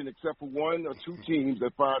fishing except for one or two teams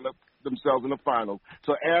that find themselves in the final.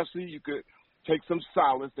 So, Ashley, you could take some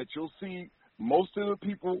solace that you'll see most of the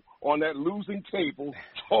people on that losing table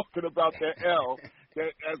talking about that L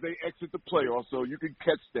that as they exit the playoffs, so you can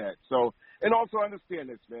catch that. So, and also understand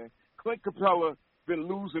this, man. Clint Capella been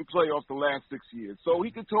losing playoffs the last 6 years, so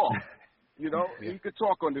he can talk. You know, he could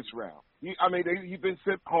talk on this round. He's been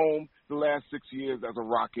sent home the last 6 years as a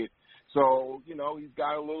Rocket. So, you know, he's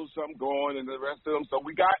got a little something going and the rest of them. So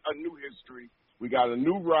we got a new history. We got a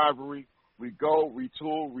new rivalry. We go,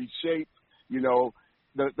 retool, reshape. You know,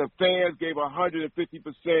 the fans gave 150%.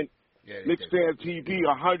 Knicks Fan TV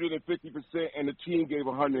 150%, and the team gave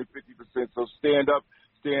 150%. So stand up,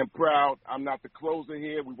 stand proud. I'm not the closer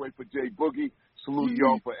here. We wait for Jay Boogie. Salute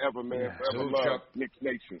y'all forever, man. Forever Salute love, Chuck. Knicks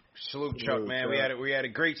Nation. Salute Chuck, man. We had a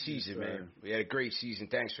great season, man. We had a great season.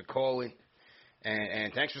 Thanks for calling.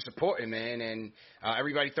 And thanks for supporting, man. And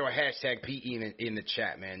everybody throw a hashtag PE in the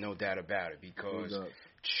chat, man. No doubt about it. Because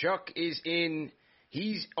Chuck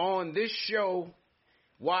he's on this show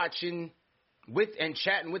watching with and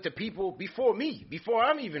chatting with the people before me, before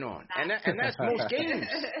I'm even on. And that's most games.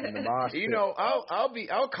 You know,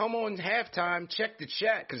 I'll come on halftime, check the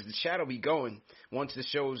chat, because the chat will be going once the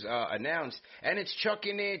show's announced. And it's Chuck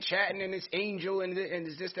in there chatting, and it's Angel, and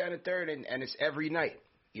it's this, that, and the third, and it's every night.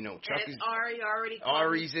 You know, Chuck is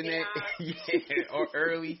Ari's in there, or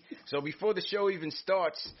early. So before the show even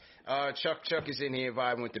starts, Chuck is in here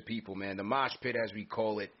vibing with the people, man. The mosh pit, as we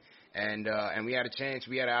call it, and we had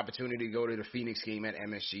an opportunity to go to the Phoenix game at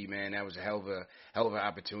MSG, man. That was a hell of an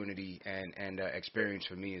opportunity and experience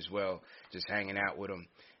for me as well, just hanging out with him.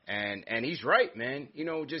 And he's right, man. You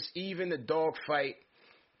know, just even the dogfight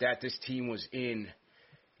that this team was in,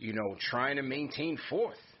 you know, trying to maintain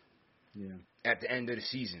fourth. Yeah. At the end of the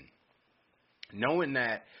season, knowing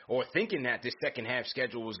that or thinking that this second half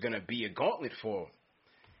schedule was going to be a gauntlet for them.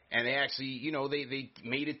 And they actually, you know, they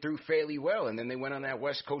made it through fairly well. And then they went on that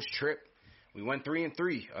West Coast trip. We went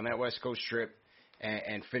 3-3 on that West Coast trip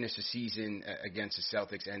and finished the season against the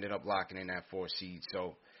Celtics, ended up locking in that 4th seed.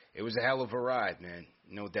 So it was a hell of a ride, man.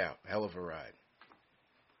 No doubt. Hell of a ride.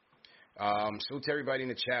 Salute to everybody in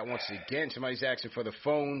the chat once again. Somebody's asking for the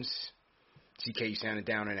phones. TK, you sounded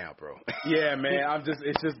down and out, bro. Yeah, man. I'm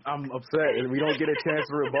upset. We don't get a chance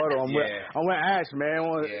to rebuttal. I'm with Ash, man.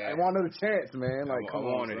 I want another chance, man. Like, I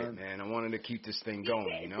wanted it, man. I wanted to keep this thing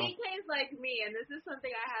going, you know? TK's like me, and this is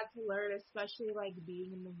something I had to learn, especially, like,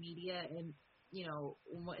 being in the media and, you know,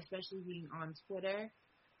 especially being on Twitter.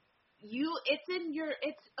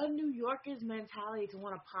 It's a New Yorker's mentality to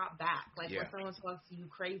want to pop back, like when someone talks to you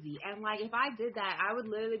crazy. And like if I did that, I would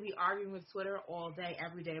literally be arguing with Twitter all day,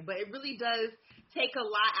 every day. But it really does take a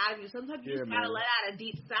lot out of you. Sometimes you just gotta let out a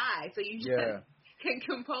deep sigh, so you just can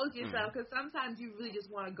compose yourself. Because sometimes you really just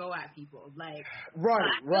want to go at people, like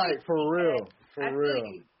right, for real.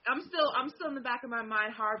 I'm still in the back of my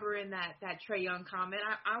mind harboring that Trae Young comment.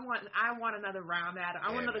 I want another round at him.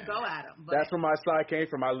 I want another go at him. But that's where my side came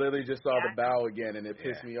from. I literally just saw the bow again, and it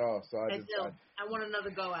pissed me off. So I want another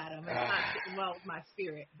go at him. It's not sitting well with my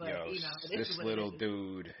spirit, but you know, this little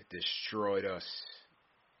dude destroyed us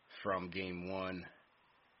from game 1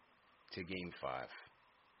 to game 5.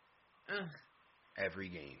 Every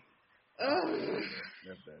game.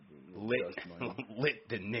 Lit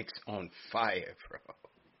the Knicks on fire, bro.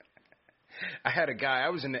 I had a guy, I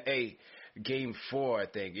was in the game 4, I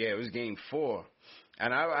think. Yeah, it was game 4.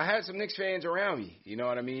 And I had some Knicks fans around me. You know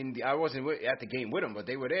what I mean? I wasn't at the game with them, but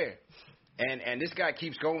they were there. And this guy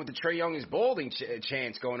keeps going with the Trae Young is balding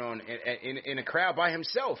chants going on in a crowd by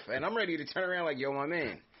himself. And I'm ready to turn around like, yo, my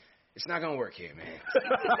man, it's not gonna work here, man.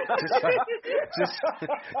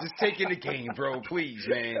 just taking the game, bro. Please,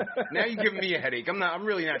 man. Now you're giving me a headache. I'm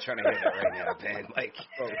really not trying to hear that right now, man. Like,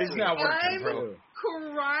 it's not working, bro.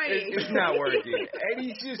 Crying. It's not working. And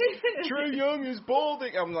he's just Trae Young is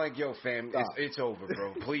balding. I'm like, yo, fam, it's over,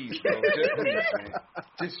 bro. Please, bro. Just please, man.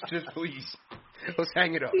 Just please. Let's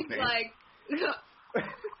hang it up, He's man. like,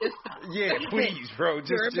 yeah, please, bro.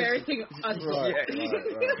 You're embarrassing us. Right.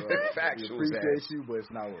 Factual. We appreciate you, but it's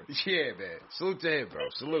not worth it. Yeah, man. Salute to him, bro.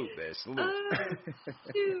 Salute, man. Salute.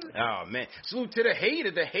 Oh, man. Salute to the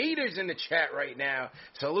haters in the chat right now.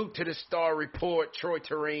 Salute to the Star Report, Troy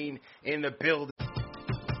Terrain in the building.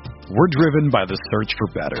 We're driven by the search for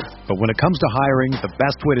better. But when it comes to hiring, the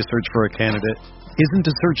best way to search for a candidate isn't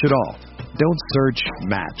to search at all. Don't search,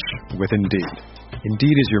 match with Indeed.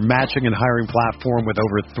 Indeed is your matching and hiring platform with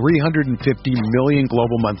over 350 million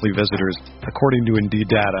global monthly visitors, according to Indeed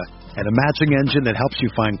data, and a matching engine that helps you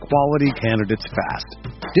find quality candidates fast.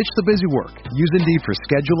 Ditch the busy work. Use Indeed for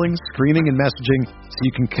scheduling, screening, and messaging so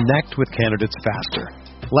you can connect with candidates faster.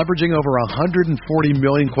 Leveraging over 140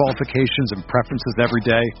 million qualifications and preferences every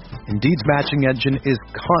day, Indeed's matching engine is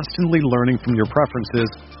constantly learning from your preferences,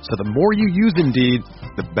 so the more you use Indeed,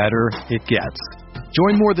 the better it gets.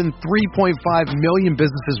 Join more than 3.5 million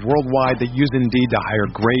businesses worldwide that use Indeed to hire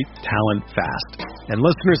great talent fast. And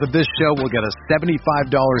listeners of this show will get a $75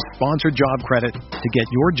 sponsored job credit to get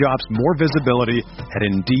your jobs more visibility at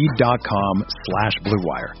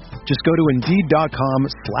Indeed.com/BlueWire. Just go to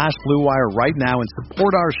Indeed.com/BlueWire right now and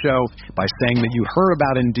support our show by saying that you heard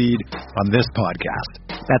about Indeed on this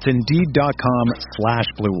podcast. That's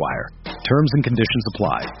Indeed.com/BlueWire. Terms and conditions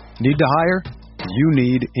apply. Need to hire? You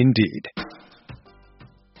need Indeed.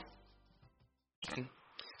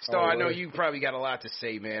 Star, I know you probably got a lot to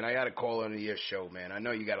say, man. I got to call into your show, man. I know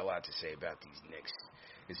you got a lot to say about these Knicks.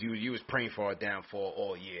 Because you was praying for our downfall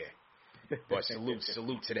all year. But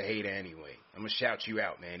salute to the hater anyway. I'm going to shout you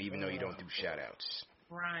out, man, even though you don't do shout-outs.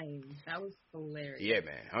 Ryan, that was hilarious. Yeah,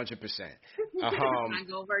 man, 100%. It's not going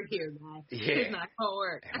to work here, man. Yeah. It's not going to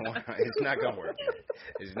work. It's not going to work, man.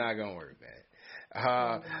 It's not going to work, man.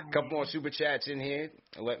 A couple more super chats in here.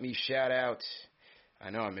 Let me shout out. I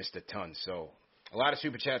know I missed a ton, so a lot of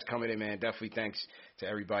super chats coming in, man. Definitely thanks to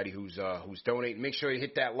everybody who's donating. Make sure you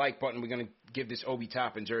hit that like button. We're going to give this Obi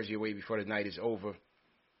Toppin jersey away before the night is over.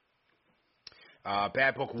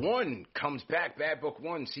 Bad Book 1 comes back. Bad Book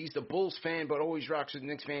 1 sees the Bulls fan but always rocks with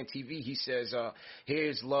Knicks fan TV. He says,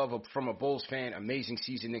 here's love from a Bulls fan. Amazing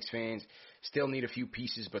season, Knicks fans. Still need a few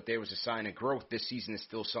pieces, but there was a sign of growth. This season is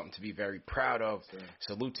still something to be very proud of. Sure.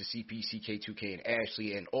 Salute to CP, CK2K, and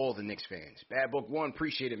Ashley, and all the Knicks fans. Bad Book 1,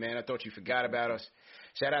 appreciate it, man. I thought you forgot about us.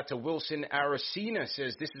 Shout out to Wilson Aracena,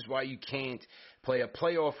 says, this is why you can't play a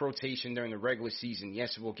playoff rotation during the regular season.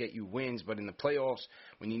 Yes, it will get you wins, but in the playoffs,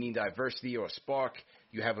 when you need diversity or a spark,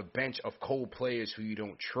 you have a bench of cold players who you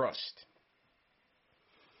don't trust.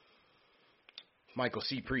 Michael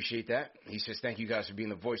C., appreciate that. He says, thank you guys for being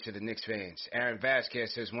the voice of the Knicks fans. Aaron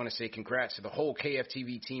Vasquez says, want to say congrats to the whole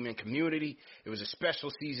KFTV team and community. It was a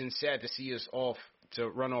special season. Sad to see us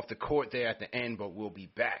run off the court there at the end, but we'll be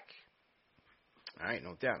back. All right,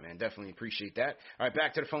 no doubt, man. Definitely appreciate that. All right,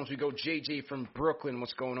 back to the phones we go. JJ from Brooklyn.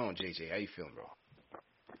 What's going on, JJ? How you feeling, bro?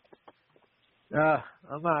 I'm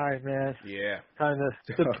all right, man. Yeah. Kind of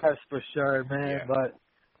depressed for sure, man. Yeah. But,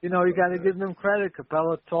 you got to give them credit.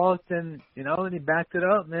 Capella talked and he backed it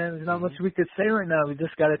up, man. There's not much we could say right now. We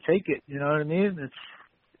just got to take it. You know what I mean? It's,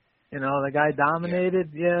 the guy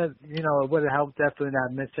dominated. Yeah, it would have helped definitely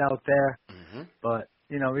that Mitch out there. Mm-hmm. But,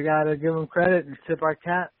 we got to give them credit and tip our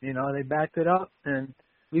cap. They backed it up and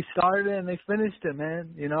we started it and they finished it,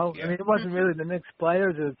 man. Yeah. I mean, it wasn't really the Knicks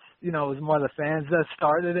players. It's, it was more the fans that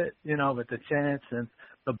started it, with the chants and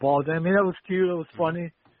the balls. I mean, it was cute. It was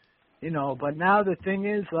funny. But now the thing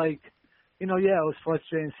is, it was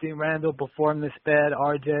frustrating seeing Randall perform this bad.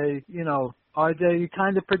 RJ, RJ, you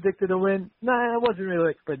kind of predicted a win. Nah, it wasn't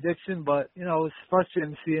really a prediction, but, it was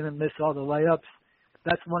frustrating seeing him miss all the layups.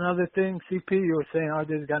 That's one other thing, CP, you were saying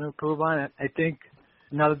RJ's got to improve on it. I think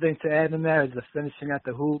another thing to add in there is the finishing at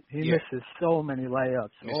the hoop. He misses so many layups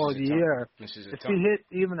all year. If he hit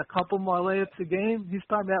even a couple more layups a game, he's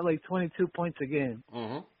probably at 22 points a game.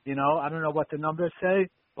 Mm-hmm. I don't know what the numbers say,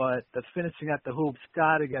 but the finishing at the hoop's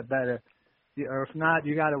got to get better. Or if not,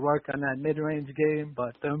 you got to work on that mid-range game.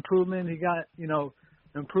 But the improvement he got,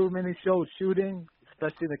 improvement he showed shooting,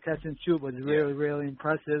 especially the catch and shoot, was really, really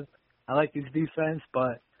impressive. I like his defense,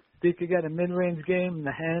 but if he could get a mid-range game and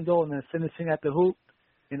the handle and then finishing at the hoop,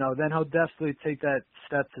 then he'll definitely take that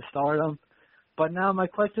step to stardom. But now my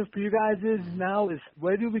question for you guys is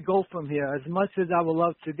where do we go from here? As much as I would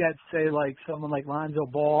love to get, say, someone like Lonzo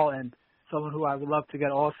Ball and someone who I would love to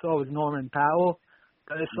get also is Norman Powell.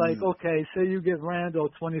 But it's okay, say you give Randall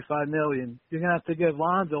 $25 million. You're going to have to give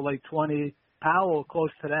Lonzo 20, Powell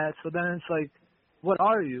close to that. So then it's what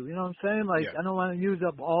are you? You know what I'm saying? I don't want to use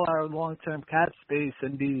up all our long-term cap space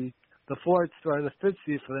and be the fourth or the fifth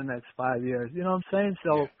seed for the next 5 years. You know what I'm saying?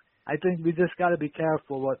 So I I think we just got to be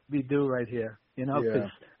careful what we do right here, you know, because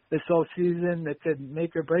this whole season, it could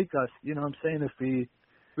make or break us, you know what I'm saying, if we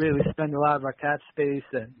really spend a lot of our cap space,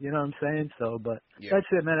 and you know what I'm saying? So, but that's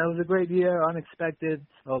it, man. It was a great year, unexpected,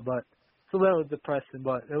 but it's a little depressing,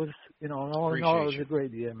 but it was, you know, all in all, it was a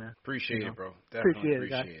great year, man. Appreciate it, bro. Definitely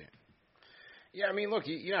Appreciate it. Yeah, I mean, look,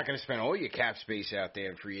 you're not going to spend all your cap space out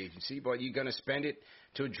there in free agency, but you're going to spend it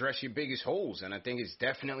to address your biggest holes, and I think it's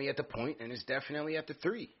definitely at the point, and it's definitely at the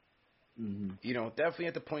 3. Mm-hmm. You know, definitely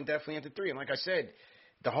at the point, definitely at the 3. And like I said,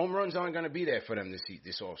 the home runs aren't going to be there for them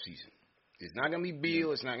this offseason. It's not going to be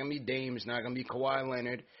Beal. It's not going to be Dame. It's not going to be Kawhi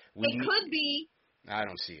Leonard. It could be. I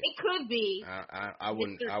don't see it. It could be. I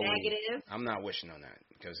wouldn't. Negative. I'm not wishing on that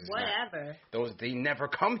because it's whatever. They never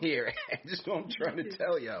come here. That's what I'm trying to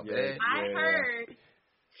tell y'all, man. I heard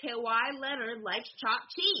Kawhi Leonard likes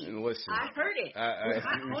chopped cheese. Listen, I heard it.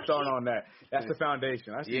 You start on that. That's the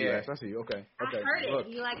foundation. I see you. I see you. Okay. I heard it.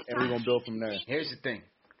 He likes and we're gonna build from there. Here's the thing.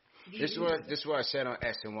 This is what I said on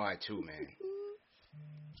SNY too, man.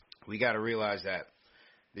 We got to realize that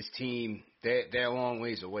this team, they're a long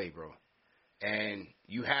ways away, bro. And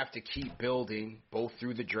you have to keep building both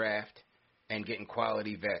through the draft and getting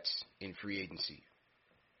quality vets in free agency.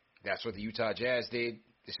 That's what the Utah Jazz did.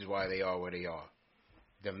 This is why they are where they are.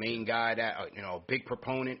 The main guy that, a big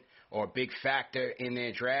proponent or a big factor in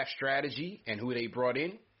their draft strategy and who they brought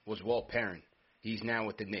in was Walt Perrin. He's now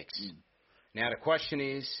with the Knicks. Now the question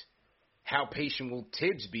is, how patient will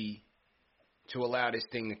Tibbs be to allow this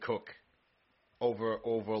thing to cook over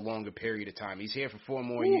a longer period of time? He's here for 4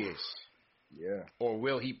 more years. Yeah. Or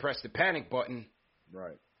will he press the panic button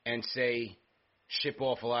and say, ship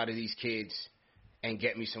off a lot of these kids and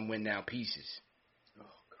get me some win-now pieces? Oh,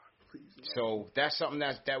 God, please. So that's something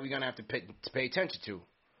that we're going to have to pay attention to.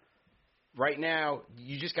 Right now,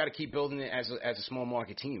 you just got to keep building it as a small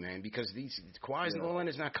market team, man, because Kawhi's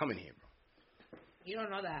Leonard's not coming here, bro. You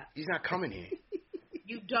don't know that. He's not coming here.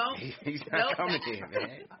 You don't. He's not coming here,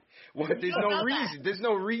 man. Well, there's no reason. There's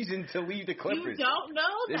no reason to leave the Clippers. You don't know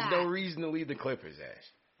that. There's no reason to leave the Clippers,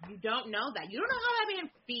 Ash. You don't know that. You don't know how that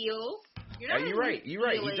man feels. You're right. You're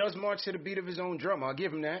right. He does march to the beat of his own drum. I'll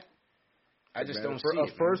give him that. I just don't see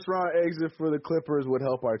it. A first-round exit for the Clippers would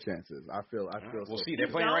help our chances. I feel. We'll see. They're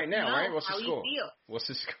playing right now, right? What's the score? What's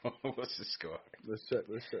the score? What's the score? Let's check.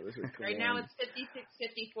 Right now it's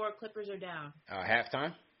 56-54. Clippers are down.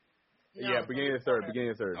 Halftime? No, yeah, beginning of third.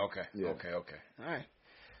 Okay. Yeah. Okay. All right.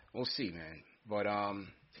 We'll see, man. But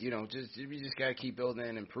we just gotta keep building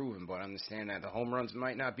and improving. But understand that the home runs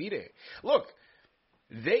might not be there. Look,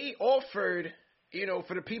 they offered,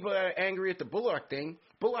 for the people that are angry at the Bullock thing,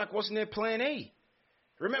 Bullock wasn't their plan A.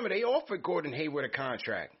 Remember, they offered Gordon Hayward a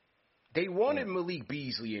contract. They wanted Malik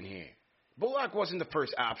Beasley in here. Bullock wasn't the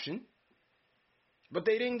first option, but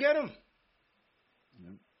they didn't get him.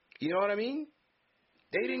 Yep. You know what I mean?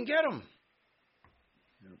 They didn't get him.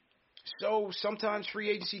 Yep. So sometimes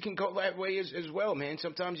free agency can go that way as well, man.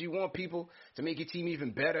 Sometimes you want people to make your team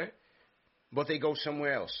even better, but they go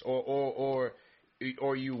somewhere else. Or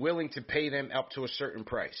you willing to pay them up to a certain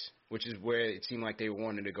price, which is where it seemed like they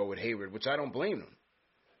wanted to go with Hayward, which I don't blame them.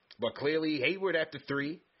 But clearly Hayward at the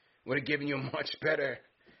 3 would have given you a much better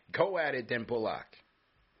go at it than Bullock.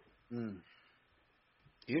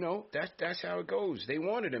 That's how it goes. They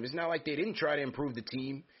wanted him. It's not like they didn't try to improve the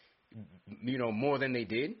team, more than they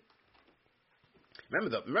did.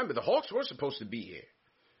 Remember the Hawks were supposed to be here.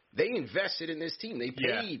 They invested in this team. They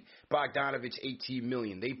paid Bogdanovich $18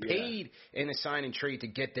 million. They paid in a sign and trade to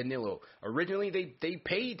get Danilo. Originally, they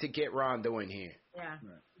paid to get Rondo in here. Yeah.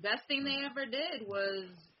 Right. Best thing they ever did was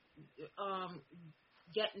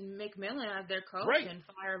get McMillan as their coach and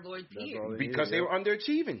fire Lloyd Pierce. Because they were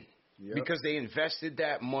underachieving. Yep. Because they invested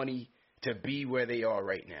that money to be where they are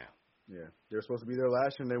right now. Yeah. They were supposed to be there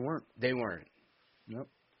last year, and they weren't. Yep.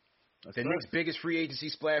 The Knicks' biggest free agency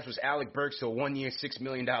splash was Alec Burks to a 1-year, $6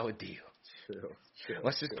 million deal.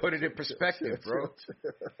 Let's just put it in perspective, bro.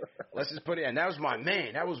 Let's just put it. And that was my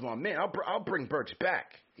man. I'll bring Burks back.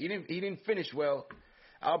 He didn't finish well.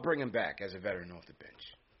 I'll bring him back as a veteran off the bench.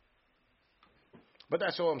 But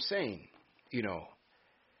that's all I'm saying.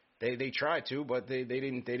 They tried to, but they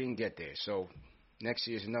didn't get there. So next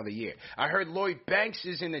year's another year. I heard Lloyd Banks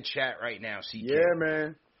is in the chat right now. CK. Yeah,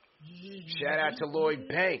 man. Shout out to Lloyd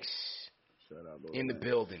Banks in the Banks.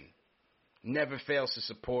 building. Never fails to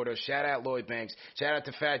support us. Shout out Lloyd Banks. Shout out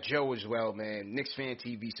to Fat Joe as well, man. Knicks Fan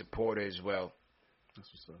TV supporter as well. That's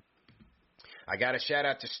what's up. I got a shout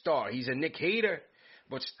out to Star. He's a Knick hater,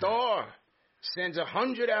 but Star sends a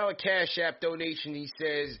 $100 Cash App donation. He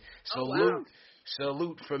says,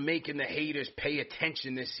 salute for making the haters pay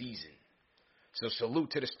attention this season. So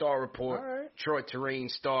salute to the Star Report. All right. Troy Terrain,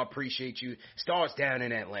 Star, appreciate you. Star's down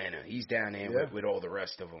in Atlanta. He's down there with all the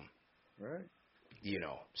rest of them. Right. You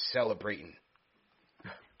know, celebrating.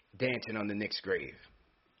 Dancing on the Knicks' grave.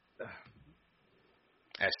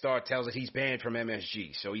 As Star tells us, he's banned from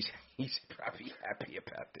MSG, so he's probably happy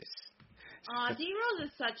about this. D-Rose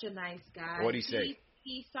is such a nice guy. What'd he say?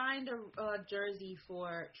 He signed a jersey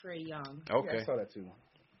for Trae Young. Okay. Yeah, I saw that too.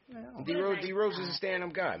 D-Rose is a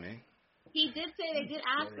stand-up guy, man. He did say they did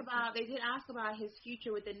ask about his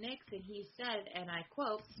future with the Knicks, and he said, and I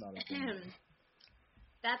quote,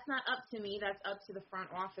 "That's not up to me. That's up to the front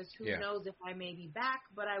office. Who knows if I may be back,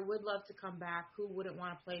 but I would love to come back. Who wouldn't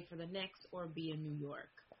want to play for the Knicks or be in New York?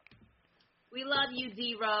 We love you,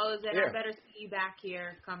 D-Rose, and I better see you back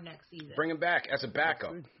here come next season." Bring him back as a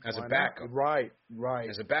backup. Right. As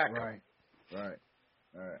a backup. Right.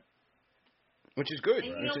 Which is good.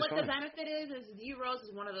 And you know what the benefit is D-Rose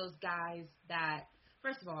is one of those guys that,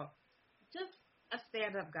 first of all, just a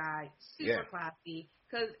stand-up guy, super classy.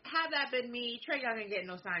 Because had that been me, Trae Young ain't getting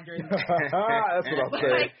no signed jersey. That's what I'm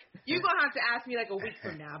saying. You're going to have to ask me like a week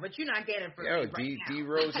from now, but you're not getting it for me right now.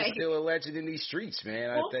 D-Rose is still a legend in these streets,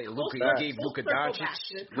 man. I think Luka gave Luka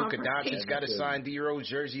Doncic got a signed D-Rose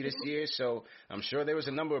jersey this year, so I'm sure there was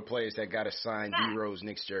a number of players that got a signed D-Rose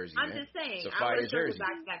Knicks jersey. I'm just saying, I'm going to circle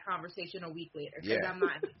back to that conversation a week later because I'm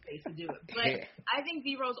not in the space to do it. But I think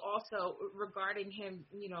D-Rose also, regarding him,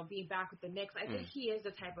 you know, being back with the Knicks, I think he is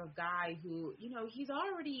the type of guy who, you know, he's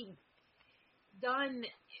already done,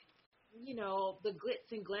 you know, the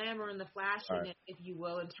glitz and glamour and the flashing, if you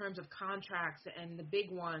will, in terms of contracts and the big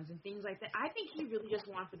ones and things like that. I think he really just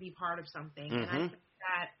wants to be part of something. And I think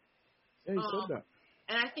that, he said that.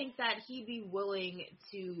 And I think that he'd be willing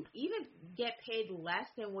to even get paid less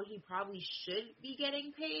than what he probably should be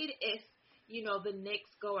getting paid if, you know, the Knicks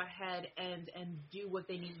go ahead and do what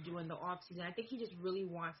they need to do in the offseason. I think he just really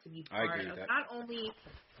wants to be part of not only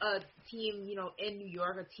a team, you know, in New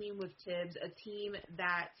York, a team with Tibbs, a team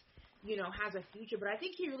that, you know, has a future, but I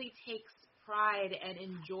think he really takes pride and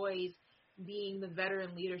enjoys being the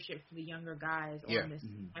veteran leadership for the younger guys on this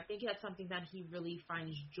team. I think that's something that he really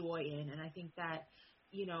finds joy in, and I think that,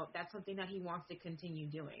 you know, that's something that he wants to continue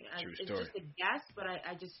doing. It's just a guess, but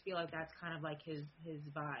I just feel like that's kind of like his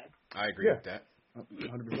vibe. I agree with that.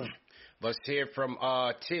 100%. Let's hear from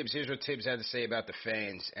Tibbs. Here's what Tibbs had to say about the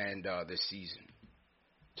fans and this season.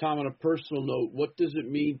 Tom, on a personal note, what does it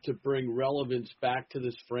mean to bring relevance back to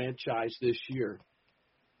this franchise this year?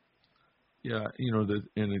 Yeah, you know,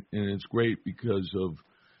 and it's great because of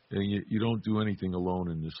you don't do anything alone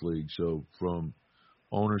in this league. So from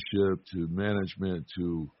ownership to management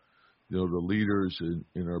to, you know, the leaders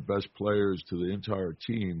and our best players to the entire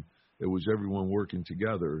team, it was everyone working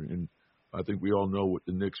together. And I think we all know what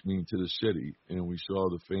the Knicks mean to the city. And we saw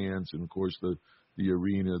the fans and, of course, the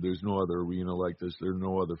arena. There's no other arena like this. There are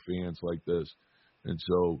no other fans like this. And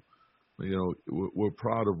so, you know, we're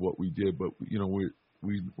proud of what we did, but, you know,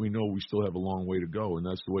 we know we still have a long way to go, and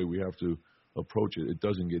that's the way we have to approach it. It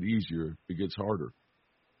doesn't get easier. It gets harder.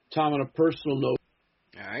 Tom, on a personal note.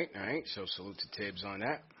 All right. So salute to Tibbs on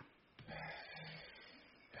that.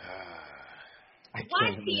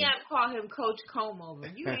 Why PM call him Coach Comb Over?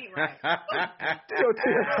 You ain't right.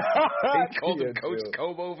 He called him Coach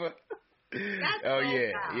Comb Over?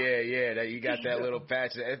 Yeah. That you got that little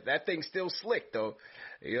patch. That thing's still slick, though.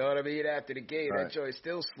 You know what I mean? After the game, that joint's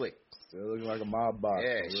still slick. Still looking like a mob box.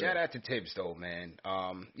 Yeah, shout out to Tibbs, though, man.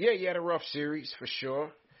 He had a rough series, for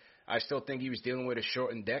sure. I still think he was dealing with a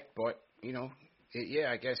shortened deck, but, you know,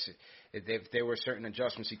 I guess if there were certain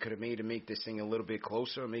adjustments he could have made to make this thing a little bit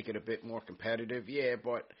closer, make it a bit more competitive,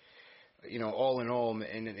 but, you know, all in all,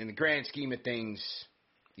 in the grand scheme of things,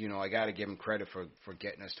 you know, I got to give him credit for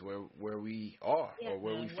getting us to where we are or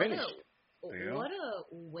where we finished. What a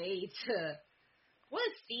way to... What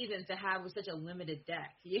a season to have with such a limited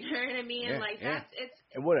deck. You know what I mean? And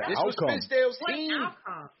what an this outcome. was Fizdale's team. What an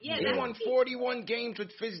outcome. Yeah, he won 41 games with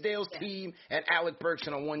Fizdale's team and Alec Burks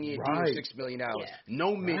on a one-year deal, $6 million. Yeah.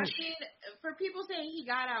 No Mitch. I mean, for people saying he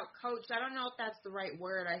got out coached, I don't know if that's the right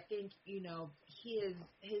word. I think, you know, his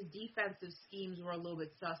defensive schemes were a little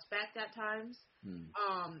bit suspect at times.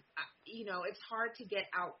 You know, it's hard to get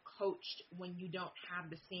out coached when you don't have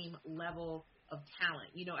the same level of talent.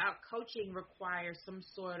 You know, out coaching requires some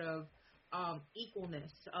sort of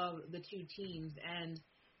equalness of the two teams, and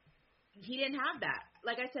he didn't have that.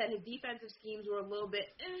 Like I said, his defensive schemes were a little bit.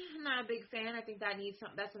 I'm not a big fan. I think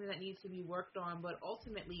that's something that needs to be worked on. But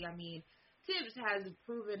ultimately, I mean, Tibbs has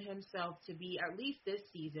proven himself to be, at least this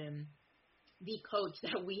season, the coach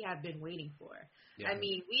that we have been waiting for. Yeah. I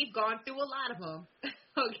mean, we've gone through a lot of them.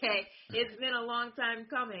 Okay, it's been a long time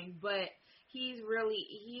coming, but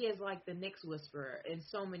he is like the Knicks whisperer in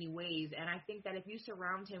so many ways. And I think that if you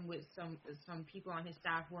surround him with some people on his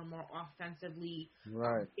staff who are more offensively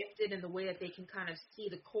gifted in the way that they can kind of see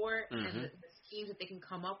the court and the schemes that they can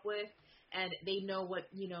come up with, and they know what,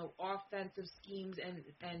 offensive schemes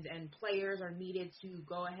and players are needed to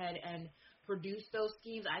go ahead and produce those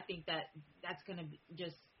schemes, I think that's going to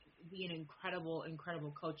just be an incredible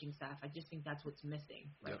coaching staff. I just think that's what's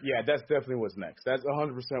missing. Yeah, that's definitely what's next. That's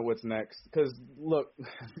 100% what's next. Because, look,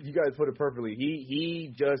 you guys put it perfectly.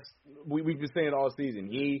 He just – we've been saying it all season.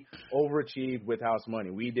 He overachieved with house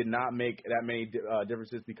money. We did not make that many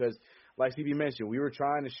differences because, like CB mentioned, we were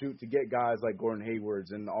trying to shoot to get guys like Gordon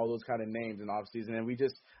Hayward's and all those kind of names in offseason. And we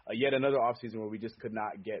just yet another offseason where we just could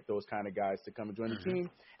not get those kind of guys to come and join the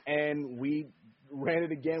team. And we – ran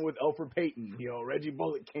it again with Elfrid Payton. Reggie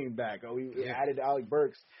Bullock came back. We added Alec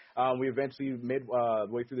Burks. We eventually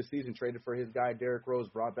midway through the season traded for his guy Derrick Rose,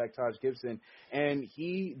 brought back Taj Gibson, and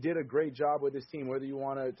he did a great job with his team. Whether you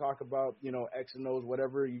want to talk about X and O's,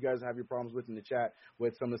 whatever you guys have your problems with in the chat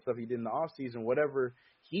with some of the stuff he did in the off season, whatever.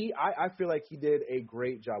 I feel like he did a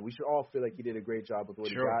great job. We should all feel like he did a great job with what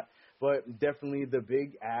he got. But definitely the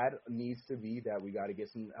big add needs to be that we got to get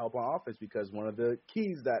some help on offense because one of the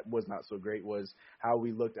keys that was not so great was how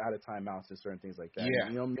we looked out of timeouts and certain things like that. Yeah,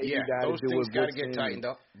 maybe that those things got to get tightened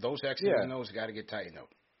up. Those X's and O's got to get tightened up.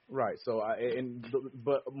 Right. So,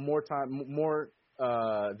 but more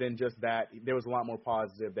than just that, there was a lot more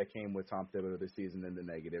positive that came with Tom Thibodeau this season than the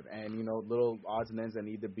negative. And, little odds and ends that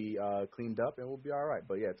need to be cleaned up, and we'll be all right.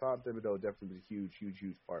 But, yeah, Tom Thibodeau definitely was a huge, huge,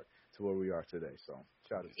 huge part to where we are today. So,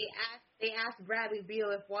 shout out to him. They asked Bradley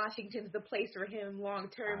Beal if Washington's the place for him long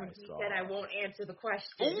term, and he said, I won't answer the question.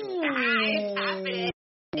 It's happening.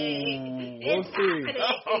 It's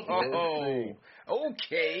happening.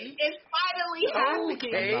 Okay. It's finally happening.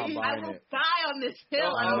 Okay. I will die on this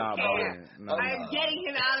hill. I don't care. I'm getting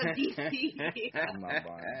him out of D.C. I'm not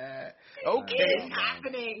buying it. Okay. It is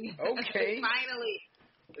happening. Okay.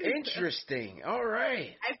 Finally. Interesting. All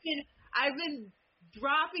right. I've been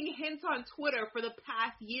dropping hints on Twitter for the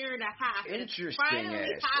past year and a half.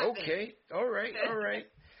 Interesting. Okay. All right.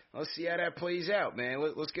 Let's see how that plays out, man.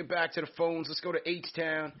 Let's get back to the phones. Let's go to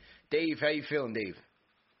H-Town. Dave, how you feeling, Dave?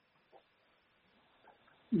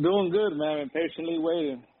 Doing good, man. I'm patiently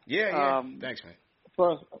waiting. Yeah. Thanks, man.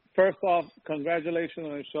 First off, congratulations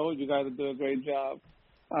on the show. You guys are doing a great job.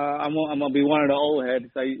 I'm gonna be one of the old heads.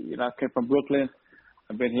 I came from Brooklyn.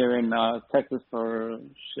 I've been here in Texas for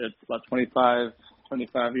about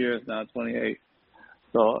 25 years now, 28.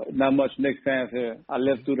 So not much Knicks fans here. I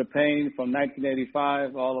lived through the pain from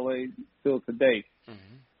 1985 all the way till today.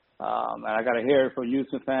 And I got to hear it from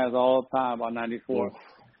Houston fans all the time about 94.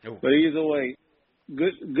 But either way,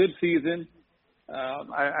 good season.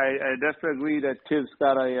 I definitely agree that Tibbs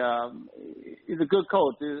he's a good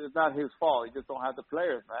coach. It's not his fault. He just don't have the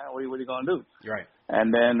players, man. What are you going to do? Right.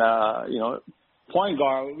 And then, point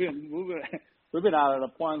guard, we've been out of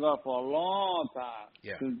the point guard for a long time.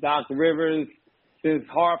 Yeah. Since Doc Rivers, since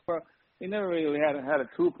Harper. He never really had a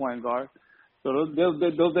true point guard. So those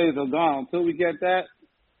days are gone. Until we get that,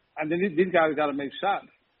 and then these guys got to make shots.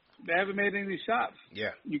 They haven't made any shots.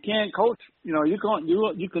 Yeah. You can't coach. You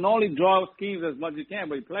can only draw schemes as much as you can,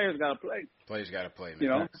 but players got to play. Players got to play,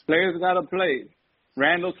 man. Players got to play.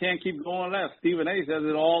 Randall can't keep going left. Stephen A. says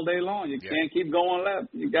it all day long. You can't keep going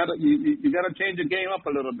left. You gotta change your game up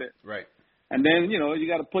a little bit. Right. And then, you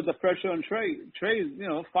got to put the pressure on Trey. Trey's,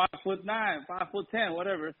 5'9", 5'10",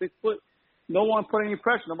 whatever, 6 foot. No one put any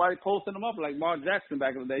pressure. Nobody posting them up like Mark Jackson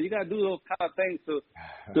back in the day. You got to do those kind of things to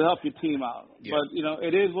help your team out. Yeah. But,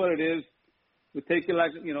 it is what it is. We take it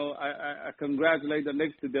like, I congratulate the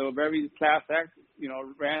Knicks. They were very class act.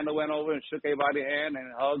 Randall went over and shook everybody's hand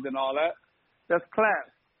and hugged and all that. That's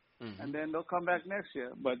class. Mm-hmm. And then they'll come back next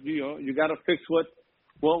year. But, you got to fix what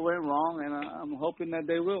went wrong, and I'm hoping that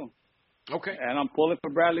they will. Okay. And I'm pulling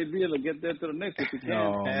for Bradley Beal to get there to the Knicks if he can.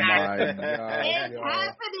 Oh, my God.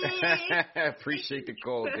 It's happening. Appreciate the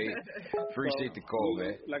call, Dave. Appreciate the call,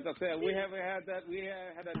 man. Like I said, we haven't had that. We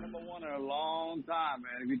haven't had that number one in a long time,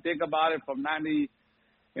 man. If you think about it, from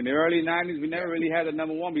in the early 90s, we never really had a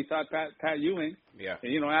number one besides Pat Ewing. Yeah.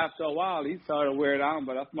 And, after a while, he started to wear it down,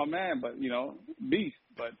 but that's my man. But, beast.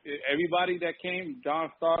 But everybody that came,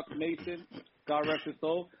 John Stark, Mason, God rest his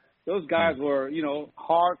soul, those guys were,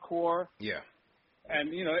 hardcore. Yeah.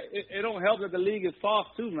 And, it don't help that the league is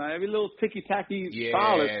soft, too, man. Every little ticky-tacky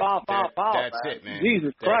foul is foul. That's man. it, man.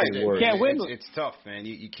 Jesus Christ. You can't win. It's tough, man.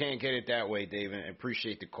 You can't get it that way, David. I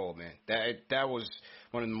appreciate the call, man. That was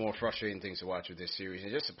one of the more frustrating things to watch with this series,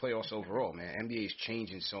 and just the playoffs overall, man. NBA is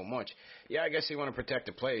changing so much. Yeah, I guess they want to protect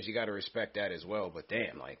the players. You got to respect that as well. But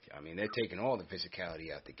damn, they're taking all the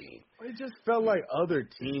physicality out the game. It just felt like other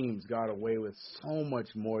teams got away with so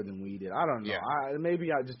much more than we did. I don't know. Yeah. Maybe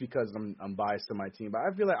just because I'm biased to my team, but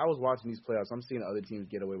I feel like I was watching these playoffs. I'm seeing other teams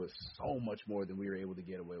get away with so much more than we were able to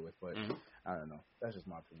get away with. But I don't know. That's just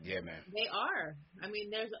my opinion. Yeah, man. They are. I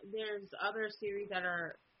mean, there's other series that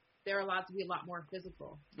they're allowed to be a lot more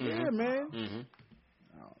physical. Yeah, man. Mm-hmm.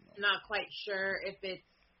 I'm not quite sure if it's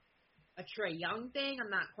a Trae Young thing.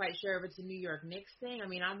 I'm not quite sure if it's a New York Knicks thing. I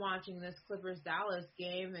mean, I'm watching this Clippers-Dallas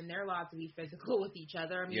game, and they're allowed to be physical with each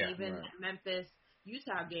other. I mean, even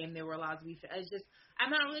Memphis-Utah game, they were allowed to be. It's just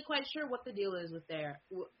I'm not really quite sure what the deal is with that.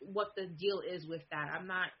 I'm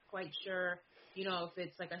not quite sure. You know, if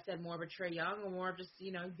it's, like I said, more of a Trae Young or more of just,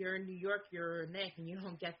 you know, you're in New York, you're a Knick, and you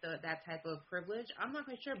don't get that type of privilege. I'm not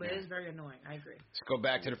quite sure, but it is very annoying. I agree. Let's go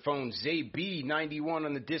back to the phone. ZayB91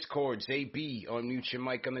 on the Discord. ZayB, unmute your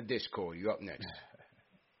mic on the Discord. You up next.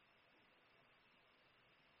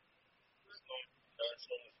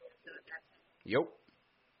 Yo.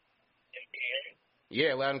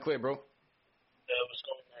 Yeah, loud and clear, bro.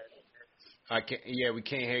 We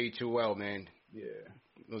can't hear you too well, man. Yeah.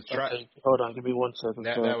 Let's try. Okay. Hold on, give me 1 second.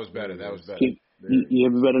 That was better. That was better. You hear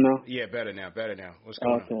me better now? Yeah, better now. What's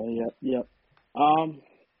going on? Okay, yep.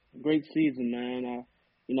 Great season, man.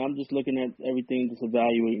 I'm just looking at everything, just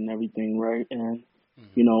evaluating everything, right? And,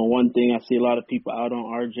 one thing, I see a lot of people out on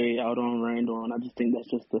RJ, out on Randall, and I just think that's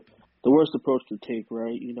just the worst approach to take,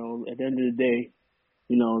 right? At the end of the day,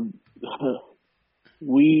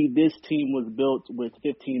 this team was built with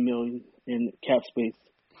 $15 million in cap space.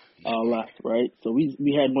 Left, right? So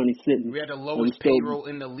we had money sitting. We had the lowest payroll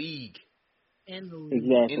in the league.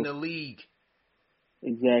 Exactly. In the league.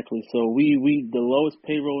 Exactly. So we the lowest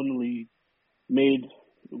payroll in the league.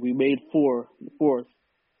 We made fourth,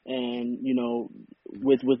 and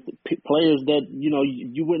with players that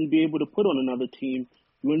you wouldn't be able to put on another team.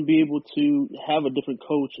 You wouldn't be able to have a different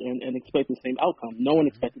coach and expect the same outcome. No one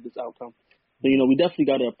expected this outcome. So we definitely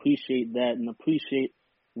got to appreciate that and appreciate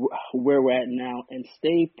where we're at now and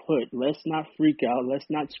stay put. Let's not freak out. Let's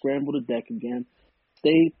not scramble the deck again.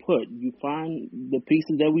 Stay put. You find the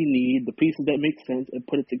pieces that we need, the pieces that make sense, and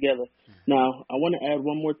put it together. Now, I want to add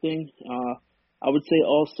one more thing. I would say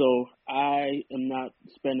also I am not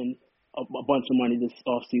spending a bunch of money this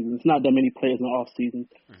offseason. It's not that many players in the offseason.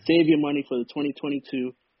 Save your money for the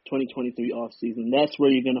 2022-2023 offseason. That's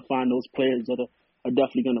where you're going to find those players that are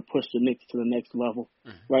definitely going to push the Knicks to the next level.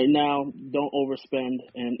 Right now, don't overspend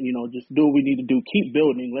and, just do what we need to do. Keep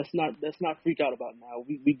building. Let's not freak out about it now.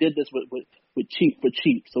 We did this with cheap for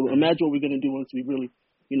cheap. So imagine what we're going to do once we really,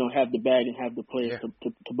 have the bag and have the players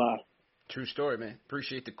to buy. True story, man.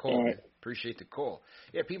 Appreciate the call, man. Appreciate the call.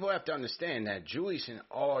 Yeah, people have to understand that Julius and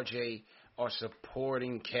RJ are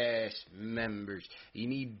supporting cast members. You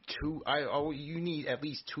need you need at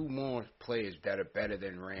least two more players that are better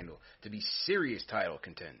than Randall to be serious title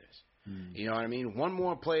contenders. You know what I mean? One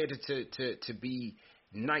more player to be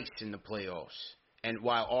nice in the playoffs. And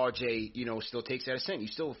while RJ, still takes that ascent, you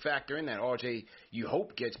still factor in that RJ, you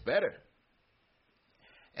hope, gets better.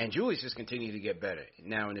 And Julius has continued to get better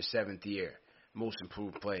now in his 7th year, most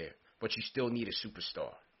improved player. But you still need a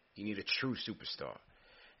superstar. You need a true superstar.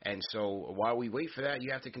 And so while we wait for that,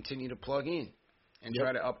 you have to continue to plug in and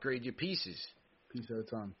try to upgrade your pieces. Piece at a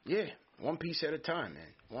time. Yeah, one piece at a time, man.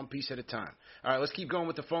 One piece at a time. All right, let's keep going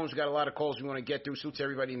with the phones. We got a lot of calls we want to get through. So to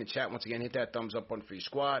everybody in the chat, once again, hit that thumbs up button for your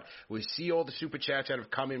squad. We see all the super chats that have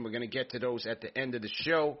come in. We're going to get to those at the end of the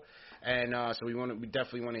show. And so we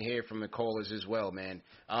definitely want to hear from the callers as well, man.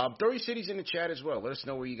 Throw your cities in the chat as well. Let us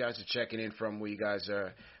know where you guys are checking in from, where you guys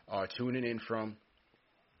are tuning in from.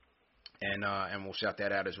 And we'll shout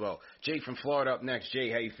that out as well. Jay from Florida up next. Jay,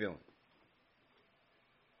 how you feeling?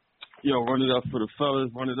 Yo, run it up for the fellas.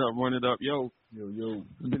 Run it up. Yo.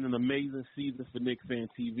 It's been an amazing season for Knicks Fan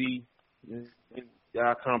TV.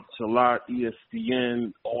 Y'all accomplished a lot.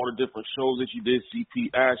 ESPN, all the different shows that you did. CP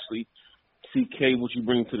Ashley, CK, what you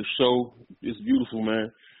bring to the show. It's beautiful,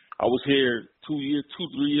 man. I was here 3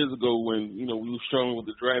 years ago when, we were struggling with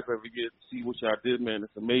the draft every year to see what y'all did, man.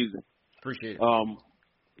 It's amazing. Appreciate it.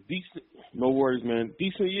 Decent, no worries, man.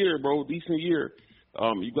 Decent year, bro. Decent year.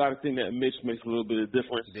 You got to think that Mitch makes a little bit of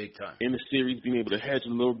difference. Big time. In the series, being able to hedge a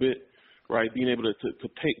little bit, right? Being able to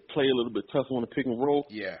play a little bit tougher on the pick and roll.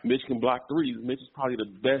 Yeah. Mitch can block threes. Mitch is probably the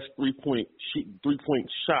best three-point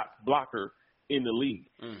shot blocker in the league.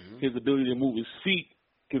 His ability to move his feet.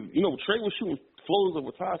 Because, Trae was shooting flows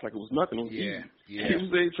over ties like it was nothing. It was easy. Yeah. You know what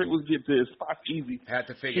I'm saying? Trey was getting to his spots easy. Had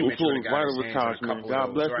to figure Mitchell would have got his hands on a couple God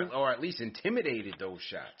of those, bless him. or at least intimidated those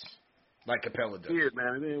shots, like Capella does. Yeah,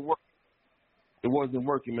 man, it didn't work. It wasn't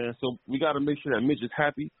working, man. So we got to make sure that Mitch is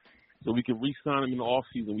happy so we can re-sign him in the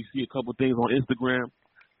offseason. We see a couple things on Instagram,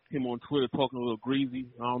 him on Twitter talking a little greasy.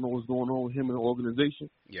 I don't know what's going on with him in the organization.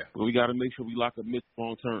 Yeah. But we got to make sure we lock up Mitch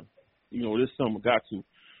long term. You know, this summer got to.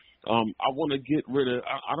 I want to get rid of.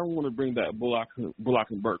 I don't want to bring back Bullock and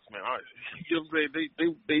Burks, man. You know what I'm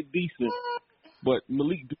saying? They decent, but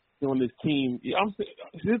Malik Beasley on this team. Yeah, I'm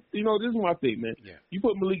saying, you know, this is my thing, man. Yeah. You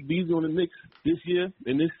put Malik Beasley on the Knicks this year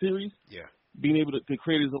in this series. Yeah. Being able to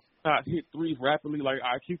create his own shot, hit threes rapidly, like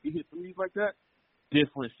IQ can hit threes like that.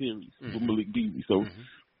 Different series with Malik Beasley. So we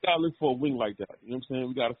gotta look for a wing like that. You know what I'm saying?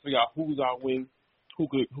 We gotta figure out who's our wing, who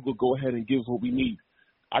could go ahead and give us what we need.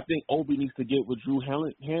 I think Obi needs to get with Drew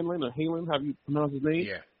Hanlon, how do you pronounce his name?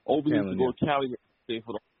 Yeah. Obi Hanlon, needs to go to Cali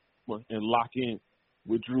for the and lock in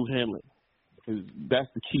with Drew Hanlon, because that's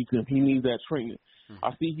the key to him. He needs that training.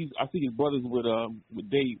 I see his brothers with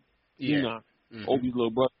Dave. Yeah. Obi's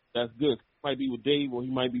little brother. That's good. He might be with Dave or he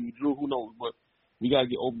might be with Drew. Who knows? But we gotta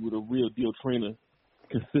get Obi with a real deal trainer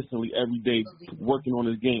consistently every day, working on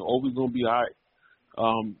his game. Obi's gonna be all right.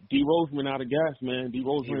 D Rose ran out of gas, man. D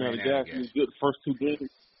Rose ran out of gas. He was good the first 2 games.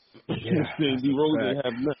 You know what I'm saying? D Rose didn't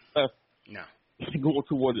have nothing left. No. Going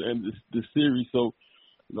toward the end of the series. So,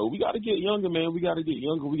 you know, we got to get younger, man. We got to get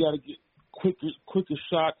younger. We got to get quicker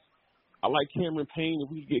shots. I like Cameron Payne.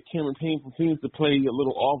 If we could get Cameron Payne from Phoenix to play a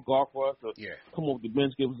little off guard for us, or come off the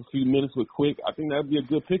bench, give us a few minutes with quick, I think that'd be a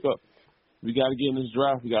good pickup. We got to get in this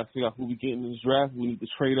draft. We got to figure out who we get in this draft. We need to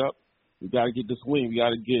trade up. We got to get this wing. We got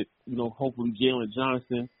to get, you know, hopefully Jalen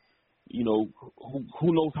Johnson. You know,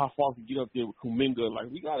 who knows how far we can get up there with Kuminga.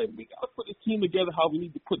 Like, we gotta put this team together how we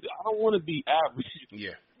need to put it. I don't want to be average.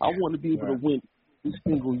 I want to be able to win every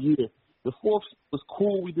single year. The fourth was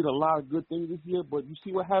cool. We did a lot of good things this year, but you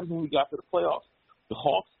see what happens when we got to the playoffs. The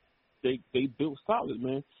Hawks, they built solid,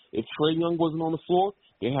 man. If Trae Young wasn't on the floor,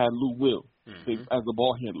 they had Lou Will as the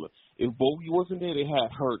ball handler. If Bogey wasn't there, they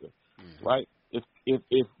had Herder, right? If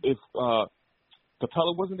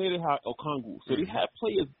Capella wasn't there, they had Okongwu. So they had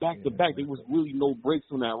players back to back. There was really no breaks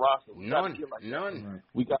on that roster. None.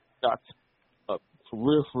 We got for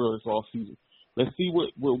real this offseason. Let's see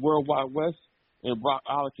what Worldwide West and Brock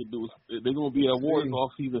Aller can do. They're going to be at war this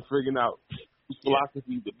offseason figuring out whose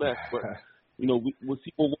philosophy is the best. But, you know, we'll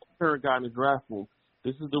see what current guy in the draft room.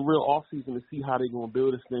 This is the real offseason to see how they're going to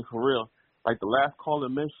build this thing for real. Like the last caller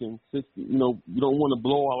mentioned, since, you know, you don't want to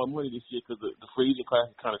blow all our money this year because the free agent class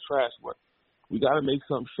is kind of trash, but we got to make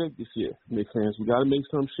something shake this year, Knicks fans. We got to make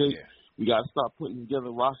something shake. We got to start putting together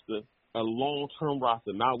a long-term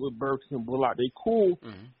roster. Not with Burks and Bullock. They cool,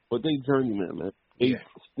 but they journeymen, man. They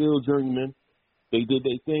still journeymen. They did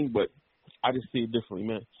their thing, but I just see it differently,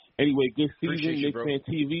 man. Anyway, good season, Knicks Fan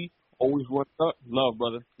TV. Always what's up. Love,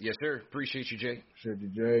 brother. Yes, sir. Appreciate you, Jay. Appreciate you,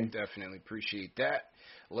 Jay. Definitely appreciate that.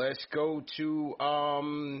 Let's go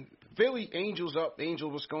to Philly. Angels up. Angel,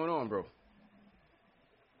 what's going on, bro?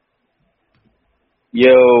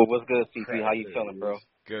 Yo, what's good, CC? How you feeling, bro?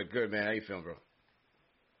 Good, man. How you feeling, bro?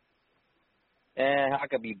 I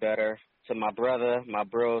could be better. To my brother, my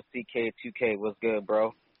bro, CK2K, what's good,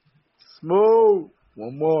 bro? Smooth.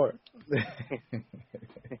 One more.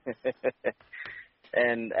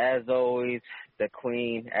 And as always, the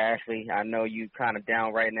queen, Ashley, I know you kind of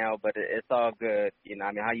down right now, but it's all good. You know,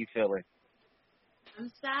 I mean, how you feeling? I'm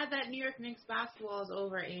sad that New York Knicks basketball is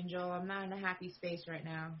over, Angel. I'm not in a happy space right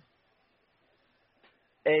now.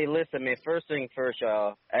 Hey, listen, man, first thing first,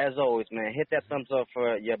 y'all. As always, man, hit that thumbs up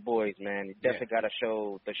for your boys, man. You definitely got to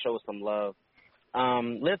show some love.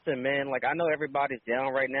 Listen, man, like, I know everybody's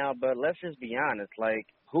down right now, but let's just be honest. Like,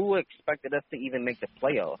 who expected us to even make the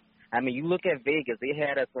playoffs? I mean, you look at Vegas, they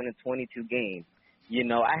had us winning 22 games. You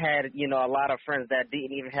know, I had, you know, a lot of friends that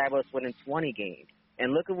didn't even have us winning 20 games.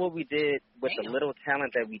 And look at what we did with the little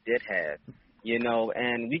talent that we did have, you know,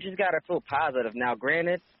 and we just got to feel positive. Now,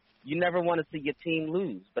 granted, you never want to see your team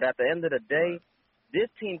lose, but at the end of the day, this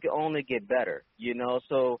team can only get better, you know.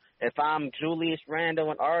 So if I'm Julius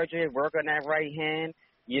Randle and RJ, work on that right hand,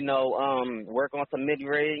 you know, work on some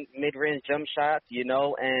mid-range jump shots, you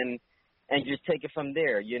know, and just take it from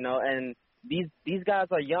there, you know. And these guys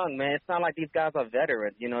are young, man. It's not like these guys are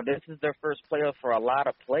veterans. You know, this is their first playoff for a lot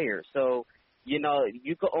of players. So, you know,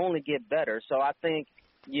 you could only get better. So I think,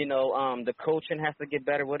 you know, the coaching has to get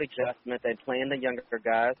better with adjustment and playing the younger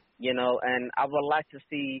guys, you know. And I would like to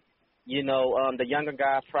see, you know, the younger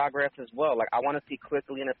guys progress as well. Like, I want to see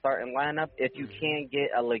quickly in the starting lineup. If you can't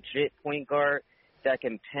get a legit point guard, that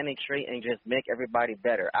can penetrate and just make everybody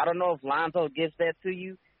better. I don't know if Lonzo gives that to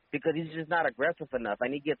you because he's just not aggressive enough,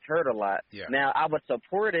 and he gets hurt a lot. Yeah. Now, I would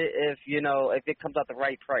support it if it comes at the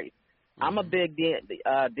right price. I'm a big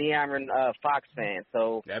De'Aaron Fox fan,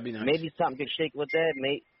 so that'd be nice. Maybe something could shake with that.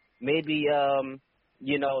 Maybe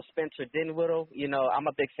Spencer Dinwiddie. I'm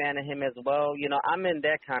a big fan of him as well. I'm in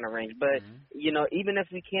that kind of range. But even if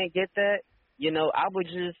we can't get that, I would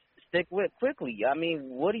just stick with Quickly. I mean,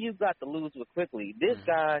 what do you got to lose with Quickly? This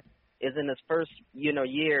guy is in his first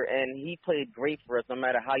year, and he played great for us no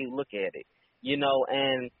matter how you look at it.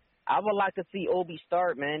 And I would like to see Obi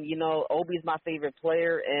start, man. Obi's my favorite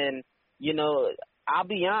player, and I'll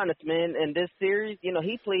be honest, man, in this series,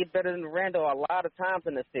 he played better than Randall a lot of times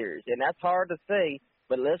in the series, and that's hard to say,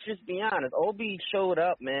 but let's just be honest. Obi showed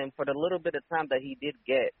up, man, for the little bit of time that he did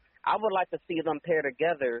get. I would like to see them pair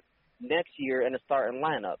together next year in the starting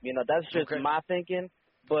lineup. That's just my thinking,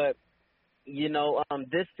 but,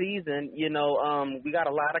 this season, we got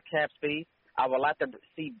a lot of cap space. I would like to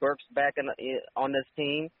see Burks back on this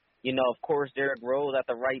team. Of course, Derrick Rose at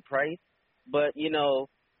the right price, but,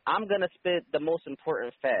 I'm going to spit the most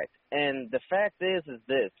important fact, and the fact is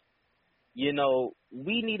this.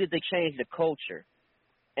 We needed to change the culture,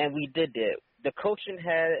 and we did that. The coaching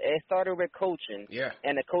it started with coaching,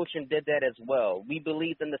 and the coaching did that as well. We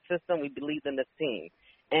believed in the system. We believed in the team,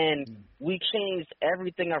 and we changed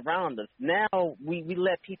everything around us. Now we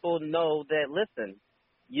let people know that, listen,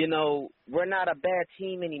 we're not a bad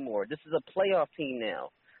team anymore. This is a playoff team now.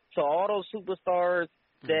 So all those superstars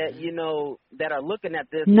that, that are looking at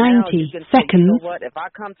this 90 now, you can say, seconds. you know what, if I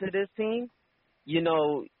come to this team,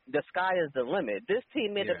 the sky is the limit. This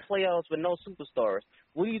team made the playoffs with no superstars.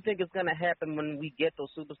 What do you think is going to happen when we get those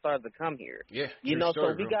superstars to come here? Yeah,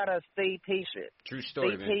 so we got to stay patient. True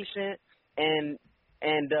story, Stay man. patient, and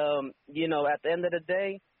at the end of the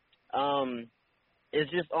day,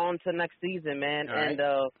 it's just on to next season, man. All right. And,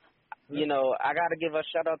 I got to give a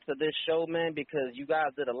shout-out to this show, man, because you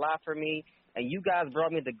guys did a lot for me, and you guys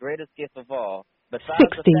brought me the greatest gift of all. Besides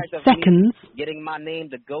 60 the fact of seconds. me getting my name,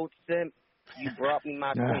 the GOAT Simp, you brought me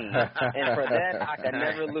my queen. And for that, I can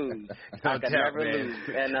never lose. I can never lose.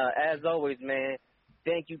 And as always, man,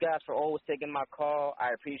 thank you guys for always taking my call.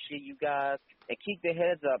 I appreciate you guys. And keep your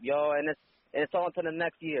heads up, y'all. And it's on to the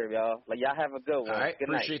next year, y'all. Y'all have a good one. All right. Good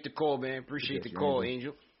night. Appreciate the call, man. Appreciate the call,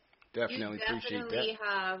 Angel. Definitely appreciate that. You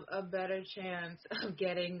have a better chance of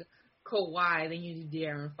getting Kawhi than you do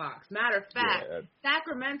De'Aaron Fox. Matter of fact,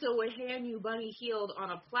 Sacramento would hand you Buddy Hield on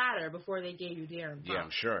a platter before they gave you De'Aaron Fox. Yeah, I'm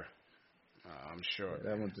sure.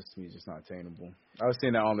 That one just to me is just not attainable. I was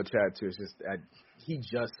saying that on the chat too. It's just he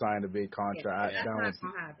just signed a big contract. That's not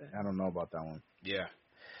gonna happen. I don't know about that one. Yeah.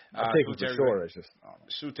 I'll take it for sure. It's just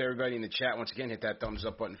salute to everybody in the chat. Once again, hit that thumbs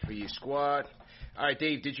up button for your squad. All right,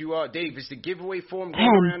 Dave. Dave, is the giveaway form going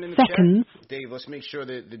around in the chat? Dave, let's make sure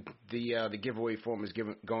that the giveaway form is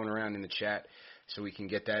going around in the chat so we can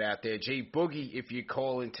get that out there. Jay Boogie, if you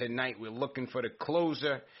call in tonight, we're looking for the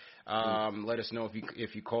closer. Let us know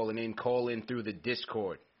if you call in through the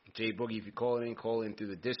Discord. Jay Boogie, if you call in through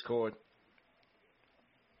the Discord.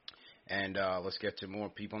 And let's get to more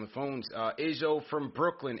people on the phones. Izzo from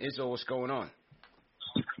Brooklyn. Izzo, what's going on?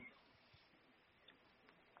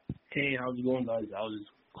 Hey, how's it going, guys? I was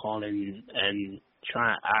just calling and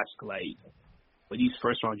trying to ask, like, with these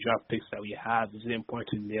first-round draft picks that we have, is it important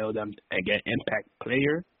to nail them and get impact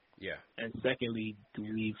player? Yeah. And secondly, do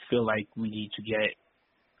we feel like we need to get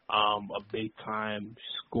a big-time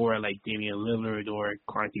scorer like Damian Lillard or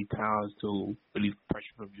Karl-Anthony Towns to relieve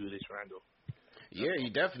pressure from Julius Randle? Yeah, you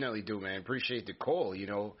definitely do, man. Appreciate the call.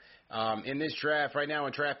 In this draft right now,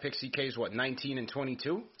 in draft pick, CK is what, 19 and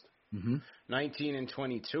 22? Mm-hmm. 19 and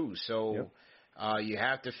 22. So you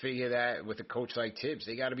have to figure that with a coach like Tibbs,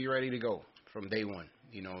 they got to be ready to go from day one.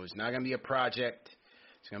 It's not going to be a project.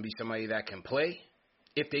 It's going to be somebody that can play,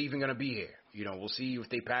 if they're even going to be here. We'll see if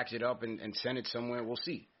they package it up and send it somewhere. We'll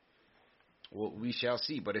see. We shall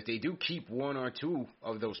see. But if they do keep one or two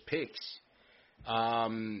of those picks, they're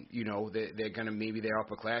going to, maybe they're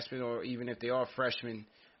upperclassmen, or even if they are freshmen,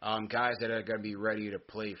 guys that are going to be ready to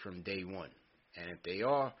play from day one. And if they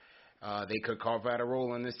are, they could carve out a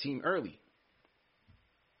role on this team early.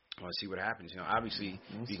 Let's see what happens. Obviously,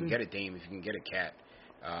 if you can get a Dame, if you can get a Cat,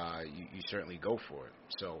 you certainly go for it.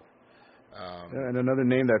 So. And another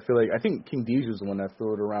name that I feel like, I think King Deej was the one that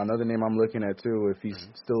threw it around. Another name I'm looking at too, if he's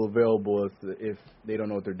still available, if they don't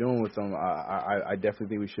know what they're doing with him, I definitely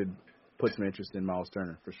think we should put some interest in Miles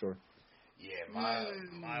Turner for sure. Yeah,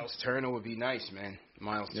 Miles Turner would be nice, man.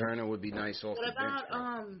 Miles Turner would be nice off the bench. What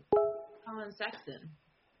about Colin Sexton?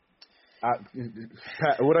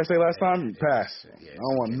 What did I say last time? Pass. I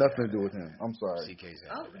don't want nothing to do with him. I'm sorry.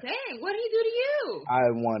 Oh, dang. What did he do to you?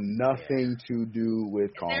 I want nothing to do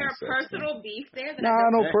with Colin Is there a Sexton. personal beef there? That Nah,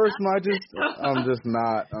 no personal. I'm just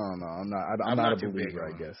not. I don't know. I'm not a too big believer,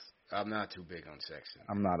 on I guess. I'm not too big on Sexton.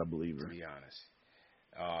 I'm not a believer. To be honest.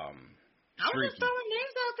 I was just throwing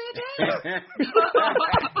names out there,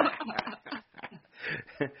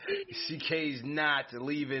 CK's not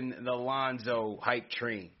leaving the Lonzo hype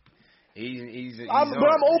train. He's I'm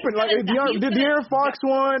open. Like the De'Aaron Fox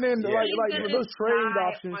one and like those trade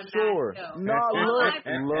options. Sure. No, all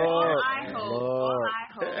I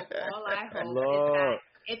hope is that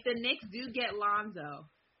if the Knicks do get Lonzo,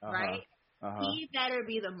 right? He better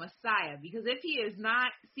be the Messiah, because if he is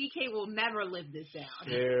not, CK will never live this down.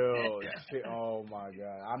 Oh my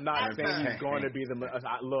God! I'm not saying he's going to be the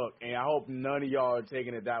look, and I hope none of y'all are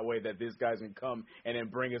taking it that way, that this guy's gonna come and then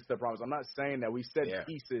bring us the promise. I'm not saying that. We said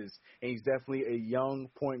pieces, and he's definitely a young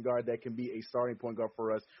point guard that can be a starting point guard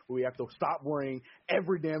for us. We have to stop worrying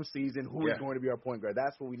every damn season who is going to be our point guard.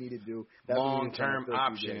 That's what we need to do. Long-term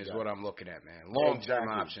option is what I'm looking at, man. Long-term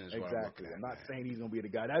option is what I'm looking at. I'm not saying he's gonna be the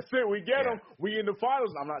guy. That's it. We get him. We in the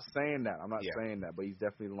finals. I'm not saying that. But he's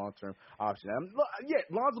definitely the long-term option.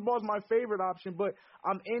 Lonzo Ball is my favorite option, but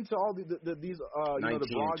I'm into all these the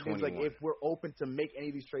blog things. Like, if we're open to make any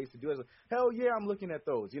of these trades to do it, hell yeah, I'm looking at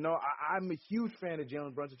those. I'm a huge fan of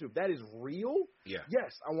Jalen Brunson too. If that is real,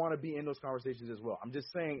 yes, I want to be in those conversations as well. I'm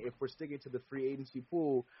just saying, if we're sticking to the free agency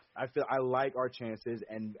pool, I feel I like our chances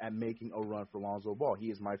and at making a run for Lonzo Ball. He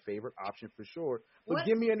is my favorite option for sure. But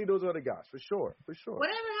give me any of those other guys for sure.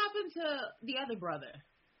 Whatever happened to the other brother?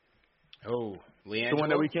 Oh, LiAngelo? The one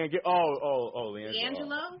that we can't get. LiAngelo.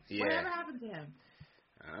 LiAngelo? Yeah. Whatever happened to him?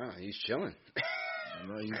 He's chilling.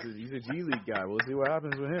 He's a G League guy. We'll see what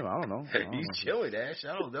happens with him. I don't know. He's chilling, Ash.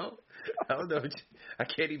 I don't know. I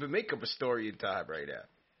can't even make up a story in time right now.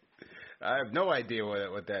 I have no idea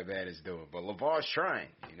what that man is doing. But LeVar's trying.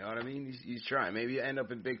 You know what I mean? He's trying. Maybe you end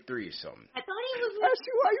up in Big 3 or something. I thought he was.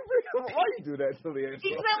 Why you do that to LiAngelo?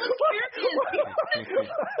 He's that was curious.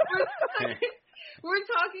 We're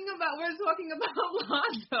talking about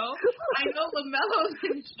Lonzo. I know LaMelo's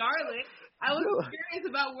in Charlotte. I was curious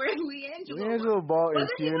about where LiAngelo Ball and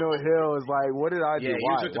Keanu Hill is like, what did I do?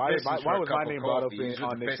 Why was my name brought up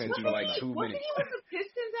on Knicks Pistons for like 2 minutes? Wasn't he with the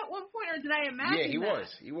Pistons at one point, or did I imagine he that?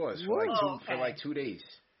 He was for like 2 days.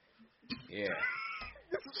 Yeah.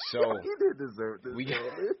 So you did deserve this.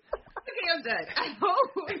 Okay, I'm done.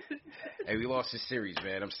 Hey, we lost the series,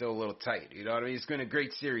 man. I'm still a little tight. You know what I mean? It's been a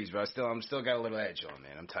great series, but I'm still got a little edge on,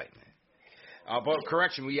 man. I'm tight, man. But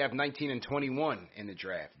correction, we have 19 and 21 in the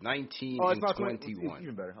draft. 19 and 21.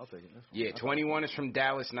 Even better. I'll take it. Yeah, 21 is from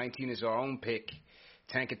Dallas. 19 is our own pick.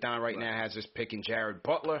 Tankathon right now has us picking Jared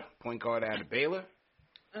Butler, point guard out of Baylor,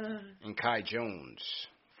 and Kai Jones,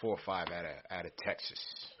 4-5 out of Texas.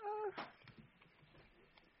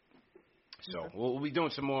 So we'll be doing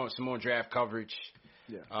some more draft coverage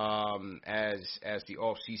as the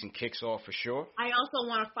off season kicks off for sure. I also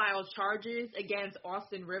want to file charges against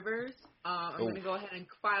Austin Rivers. I'm going to go ahead and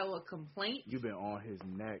file a complaint. You've been on his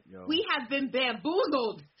neck, yo. We have been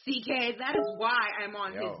bamboozled, CK. That is why I'm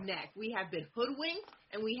on his neck. We have been hoodwinked,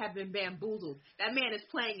 and we have been bamboozled. That man is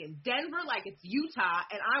playing in Denver like it's Utah,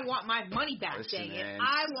 and I want my money back. Listen, man,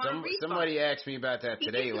 I want a refund. Somebody asked me about that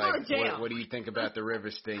today. Like, what do you think about the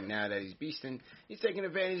Rivers thing now that he's beasting? He's taking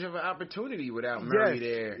advantage of an opportunity without Murray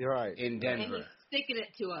there in Denver. And he's sticking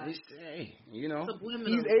it to us. You know,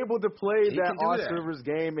 he's able to play that Austin Rivers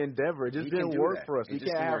game in Denver. It just didn't work for us. We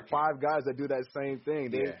can't have 5 guys that do that same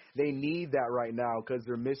thing. They need that right now because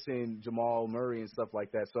they're missing Jamal Murray and stuff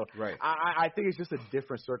like that. So I think it's just a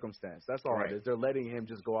different circumstance. That's all it is. They're letting him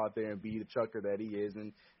just go out there and be the chucker that he is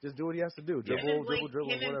and just do what he has to do. Dribble,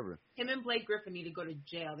 whatever. Him and Blake Griffin need to go to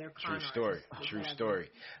jail. They're True story.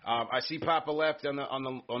 I see Papa left on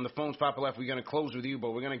the phones. Papa left. We're gonna close with you,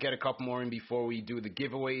 but we're gonna get a couple more in before we do the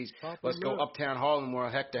giveaways. Let's go Uptown Harlem. Where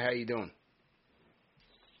Hector, how you doing?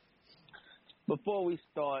 Before we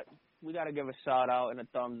start, we got to give a shout-out and a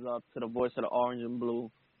thumbs up to the voice of the Orange and Blue,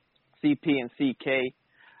 CP and CK.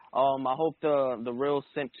 I hope the real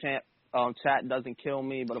Simp Champ chat doesn't kill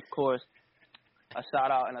me, but, of course, a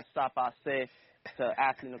shout-out and a stop I say to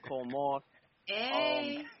Ashley Nicole Moss.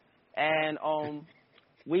 Hey.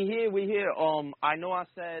 We here. I know I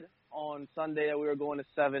said on Sunday that we were going to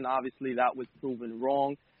 7. Obviously, that was proven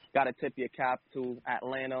wrong. Got to tip your cap to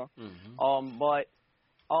Atlanta. But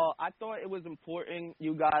I thought it was important,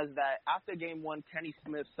 you guys, that after Game 1, Kenny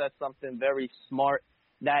Smith said something very smart,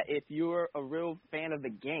 that if you're a real fan of the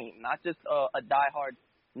game, not just a diehard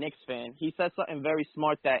Knicks fan, he said something very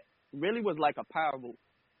smart that really was like a parable.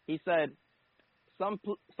 He said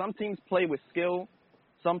some teams play with skill,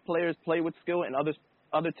 some players play with skill, and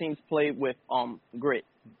other teams play with grit.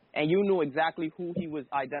 And you knew exactly who he was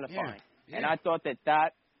identifying. Yeah. And I thought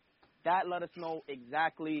that let us know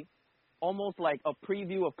exactly, almost like a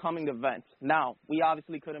preview of coming events. Now, we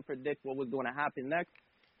obviously couldn't predict what was going to happen next,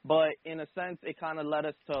 but in a sense, it kind of led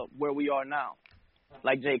us to where we are now.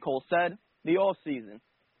 Like J. Cole said, the off season.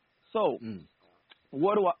 So,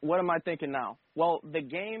 what am I thinking now? Well, the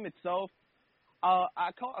game itself,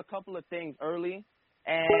 I caught a couple of things early,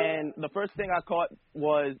 and the first thing I caught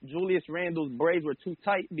was Julius Randle's braids were too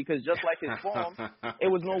tight because just like his form, it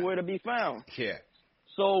was nowhere to be found. Yeah.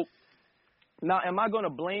 So, now, am I going to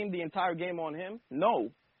blame the entire game on him?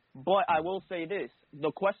 No. But I will say this.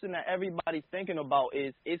 The question that everybody's thinking about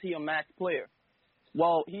is he a max player?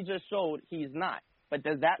 Well, he just showed he's not. But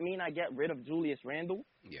does that mean I get rid of Julius Randle?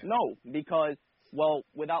 Yeah. No, because, well,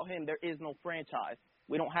 without him, there is no franchise.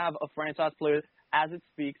 We don't have a franchise player as it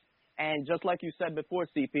speaks. And just like you said before,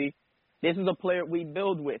 CP, this is a player we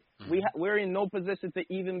build with. Mm-hmm. We're in no position to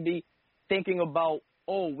even be thinking about,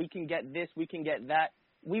 oh, we can get this, we can get that.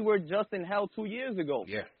 We were just in hell 2 years ago.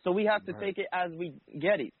 Yeah. So we have to take it as we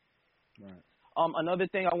get it. Right. Another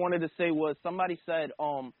thing I wanted to say was somebody said,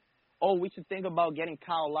 oh, we should think about getting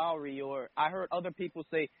Kyle Lowry, or I heard other people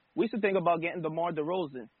say we should think about getting DeMar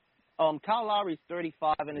DeRozan. Kyle Lowry's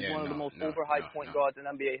 35 and is one of the most overhyped point guards in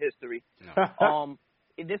NBA history. No.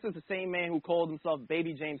 This is the same man who called himself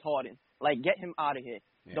Baby James Harden. Like, get him out of here.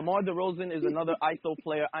 Yeah. DeMar DeRozan is another ISO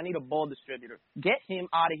player. I need a ball distributor. Get him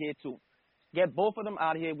out of here, too. Get both of them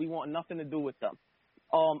out of here. We want nothing to do with them.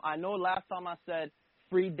 I know last time I said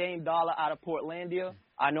free Dame Dollar out of Portlandia.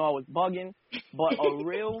 I know I was bugging, but a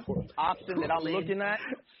real option that I'm looking at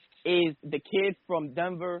is the kid from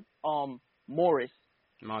Denver, Morris.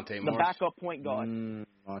 Monte the Morris. Backup point guard.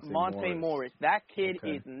 Monte Morris. That kid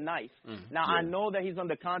is nice. Now, I know that he's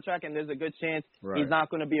under contract and there's a good chance he's not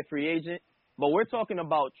going to be a free agent, but we're talking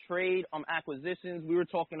about trade acquisitions. We were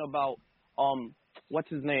talking about, what's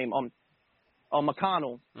his name?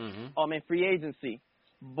 McConnell in free agency.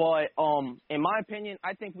 But in my opinion,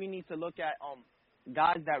 I think we need to look at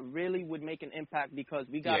guys that really would make an impact because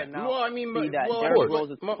we got to now see that Derrick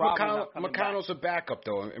Rose is McConnell's a backup,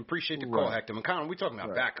 though. And appreciate the call, Hector. McConnell, we're talking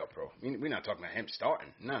about backup, bro. We're not talking about him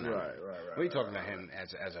starting. No. We're talking about him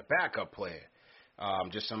as a backup player.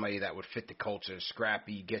 Just somebody that would fit the culture,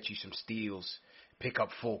 scrappy, get you some steals, pick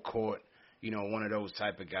up full court. You know, one of those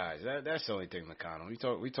type of guys. That's the only thing, McConnell.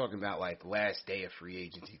 We talking about like last day of free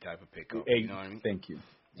agency type of pickup. You know what I mean? Thank you.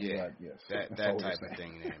 Yeah, yes. That type of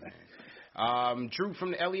thing there, man. Drew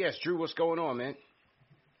from the LES. Drew, what's going on, man?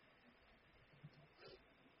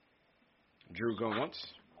 Drew going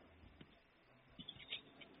once.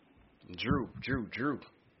 Drew. Hey,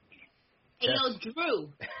 yo, Drew.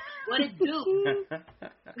 What it do?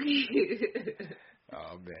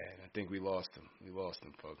 Oh, man. I think we lost him.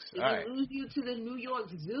 Folks. Did All right. lose you to the New York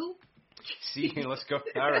Zoo? See, let's go.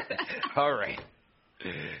 All right.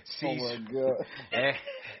 C's, oh, my God.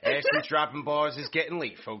 Ashley dropping bars is getting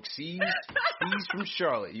late, folks. C's from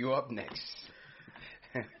Charlotte. You up next.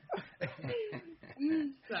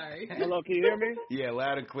 Sorry. Hello, can you hear me? Yeah,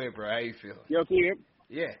 loud and clear, bro. How you feeling? Yo, can you hear me?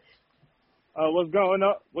 Yeah. What's going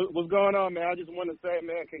on? What's going on, man? I just want to say,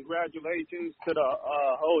 man, congratulations to the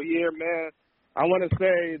whole year, man. I want to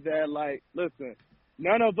say that, like, listen,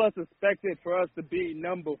 none of us expected for us to be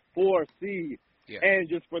number 4 seed. Yeah. And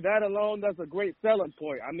just for that alone, that's a great selling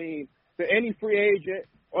point. I mean, to any free agent,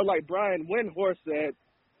 or like Brian Windhorst said,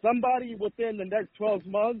 somebody within the next 12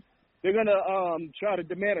 months, they're going to try to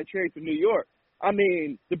demand a trade to New York. I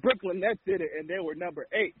mean, the Brooklyn Nets did it, and they were number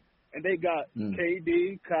 8. And they got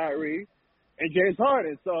KD, Kyrie, and James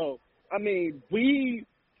Harden. So, I mean, we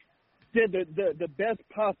did the best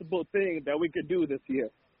possible thing that we could do this year.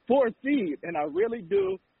 4 seed, and I really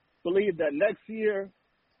do believe that next year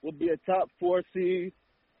will be a top 4 seed,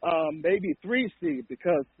 maybe 3 seed,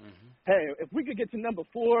 because, hey, if we could get to number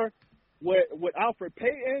 4 with Alfred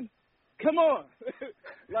Payton, come on.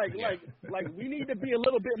 like we need to be a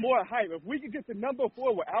little bit more hype. If we could get to number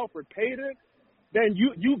 4 with Alfred Payton, then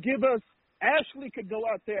you give us, Ashley could go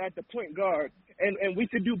out there at the point guard, and we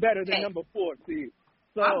could do better than number 4 seed.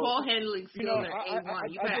 So, my ball handling skills are A1.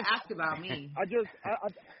 You better ask about me.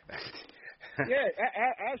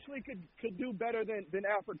 Ashley could do better than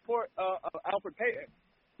Alfred Payton.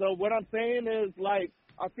 So what I'm saying is, like,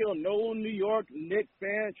 I feel no New York Knicks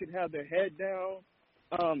fan should have their head down.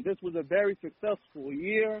 This was a very successful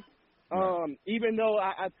year. Even though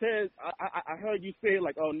I heard you say,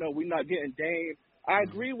 like, oh, no, we're not getting Dame. I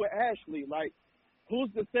agree with Ashley. Like,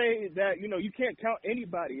 who's to say that, you can't count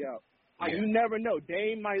anybody out? Like, you never know.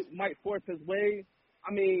 Dame might force his way.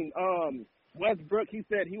 I mean, Westbrook, he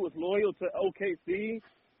said he was loyal to OKC.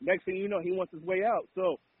 Next thing you know, he wants his way out.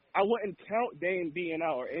 So I wouldn't count Dame being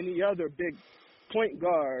out or any other big point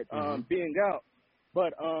guard being out.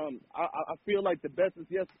 But I feel like the best is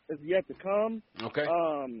yet to come. Okay.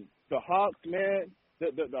 The Hawks, man,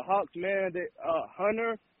 the Hawks, man,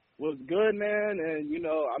 Hunter was good, man, and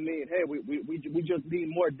I mean, hey, we just need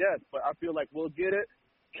more depth, but I feel like we'll get it.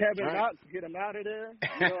 Kevin Knox, get him out of there.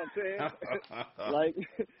 You know what I'm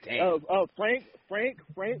saying?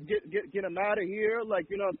 Frank, get him out of here. Like,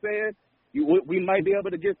 you know what I'm saying? We might be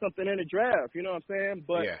able to get something in the draft. You know what I'm saying?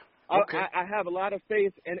 But I have a lot of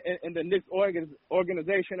faith in the Knicks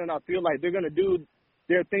organization, and I feel like they're gonna do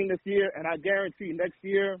their thing this year, and I guarantee next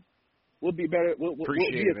year we'll be better. We'll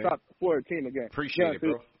be a top 4 team again. Appreciate it,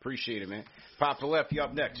 bro. Appreciate it, man. Papa Left, you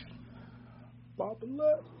up next. Papa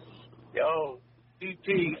Left. Yo,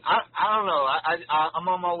 DP, I don't know. I'm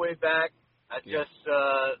on my way back. I just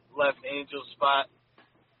left Angel's spot.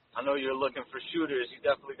 I know you're looking for shooters. You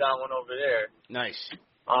definitely got one over there. Nice.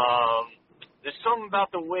 There's something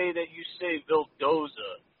about the way that you say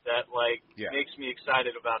Vildoza that makes me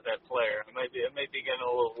excited about that player. It might be getting a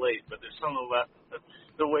little late, but there's something about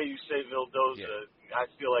the way you say Vildoza. Yeah. I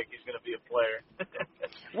feel like he's going to be a player.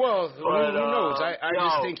 Well, who knows? I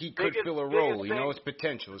just think he could fill a role. It's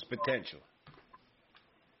potential. It's potential.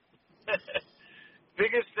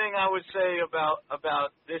 Biggest thing I would say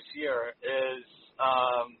about this year is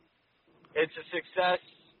it's a success.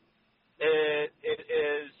 It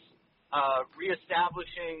is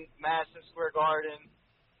reestablishing Madison Square Garden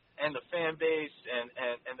and the fan base and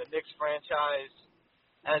the Knicks franchise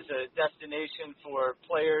as a destination for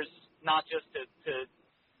players, not just to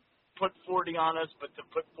put 40 on us, but to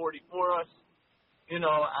put 40 for us.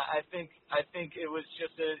 I think it was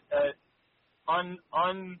just a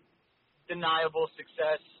undeniable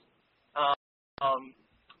success.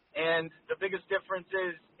 And the biggest difference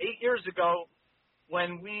is 8 years ago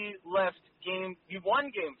when we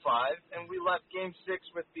won Game 5 and we left Game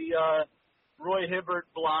 6 with the Roy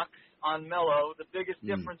Hibbert block on Melo. The biggest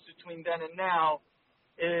difference between then and now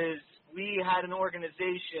is we had an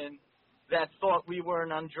organization that thought we were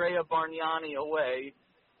an Andrea Bargnani away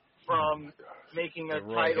from making a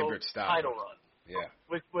title run. Yeah.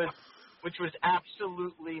 Which was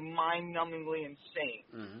absolutely mind-numbingly insane.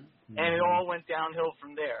 Mm-hmm. And it all went downhill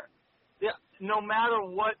from there. Yeah, no matter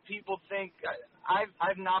what people think,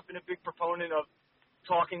 I've not been a big proponent of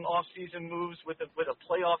talking off-season moves with a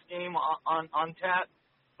playoff game on tap,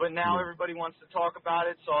 but now everybody wants to talk about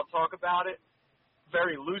it, so I'll talk about it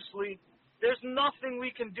very loosely. There's nothing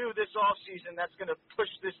we can do this off-season that's going to push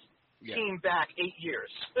this team back 8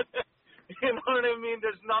 years. You know what I mean?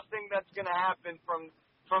 There's nothing that's going to happen from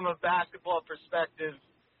a basketball perspective,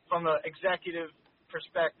 from an executive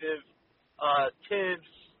perspective, Tibbs,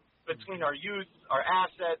 between our youth, our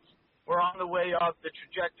assets. We're on the way up. The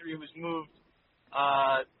trajectory was moved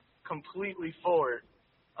completely forward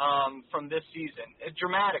from this season,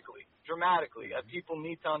 dramatically. People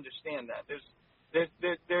need to understand that. There's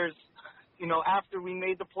after we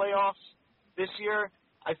made the playoffs this year,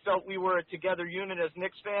 I felt we were a together unit as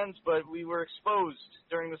Knicks fans, but we were exposed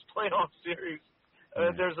during this playoff series.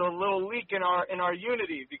 There's a little leak in our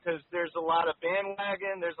unity because there's a lot of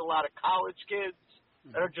bandwagon, there's a lot of college kids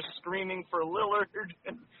that are just screaming for Lillard.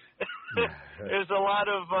 There's a lot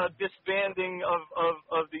of disbanding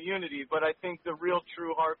of the unity, but I think the real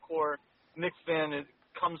true hardcore Knicks fan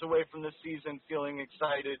comes away from this season feeling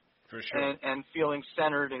excited for sure and feeling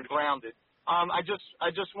centered and grounded. I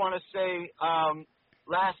just want to say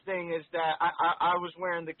last thing is that I was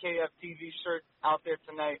wearing the KFTV shirt out there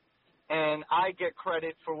tonight, and I get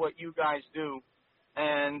credit for what you guys do.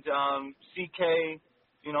 And CK,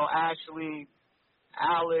 Ashley,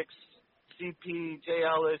 Alex, CP, Jay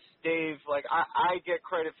Ellis, Dave, I get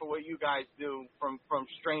credit for what you guys do from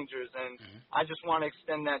strangers, and I just want to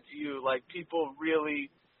extend that to you. People really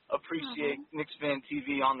appreciate Knicks Fan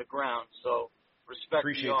TV on the ground, so respect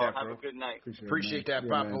to you all. That, have bro. a good night. Appreciate that,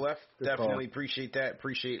 Papa Left. Definitely appreciate that.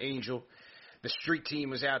 Appreciate Angel. The street team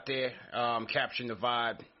was out there capturing the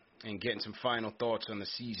vibe and getting some final thoughts on the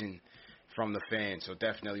season from the fans. So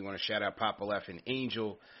definitely want to shout out Papa Left and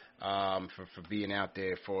Angel for being out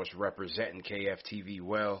there for us, representing KFTV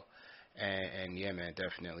well. And yeah, man,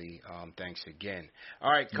 definitely thanks again.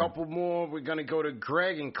 All right, couple more. We're going to go to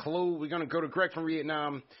Greg and close. We're going to go to Greg from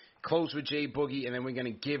Vietnam, close with Jay Boogie, and then we're going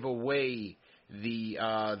to give away the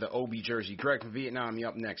Obi jersey. Greg from Vietnam, you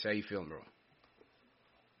up next. How you feeling, bro?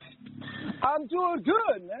 I'm doing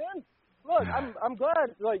good, man. Look, I'm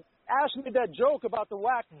glad. Ash made that joke about the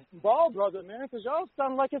whack Ball brother, man, because y'all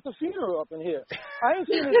sound like it's a funeral up in here. I ain't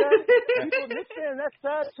seen it that people Knicks fan that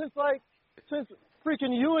sad since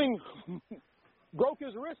freaking Ewing broke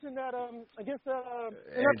his wrist in that against that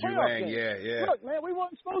in that playoff game. Yeah. Look, man, we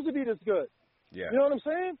weren't supposed to be this good. Yeah. You know what I'm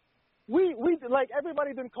saying? We like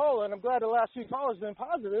everybody been calling. I'm glad the last few callers been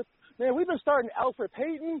positive. Man, we've been starting Alfred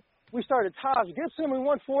Payton. We started Taj Gibson. We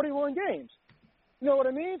won 41 games. You know what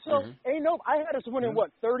I mean? So I had us winning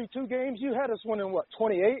 32 games. You had us winning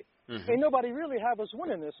 28. Ain't nobody really have us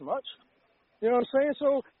winning this much. You know what I'm saying?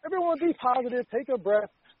 So everyone be positive. Take a breath.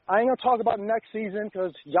 I ain't gonna talk about next season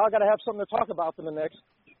because y'all gotta have something to talk about for the next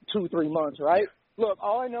 2-3 months, right? Look,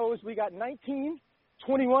 all I know is we got 19,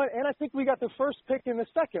 21, and I think we got the first pick in the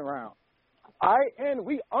second round. And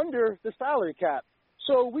we under the salary cap.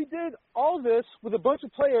 So we did all this with a bunch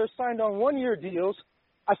of players signed on 1-year deals.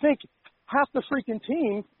 I think half the freaking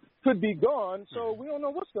team could be gone, so we don't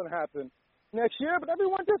know what's going to happen next year. But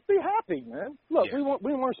everyone just be happy, man. Look,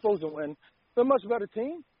 we weren't supposed to win. They're a much better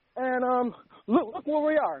team. And look where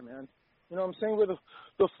we are, man. You know what I'm saying? We're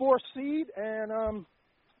the 4th seed, and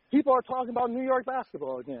people are talking about New York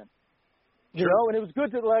basketball again. You know, and it was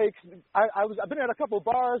good to, like, I've been at a couple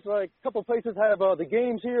bars, like, a couple places have the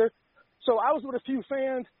games here. So I was with a few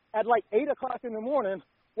fans at, like, 8 o'clock in the morning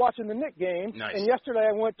watching the Knicks game. Nice. And yesterday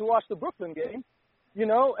I went to watch the Brooklyn game, you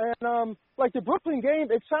know. And, like, the Brooklyn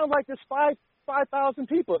game, it sounds like there's 5,000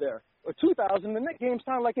 people there, or 2,000. The Knicks game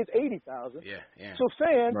sounds like it's 80,000. Yeah. So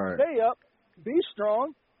fans, stay up, be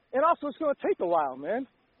strong. And also it's going to take a while, man.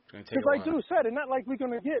 Because like Drew said, it's not like we're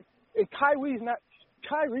going to get – and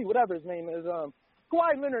Kyrie, whatever his name is,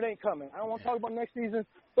 Kawhi Leonard ain't coming. I don't want to talk about next season,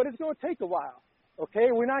 but it's going to take a while,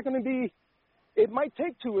 okay? We're not going to be – it might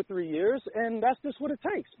take 2 or 3 years, and that's just what it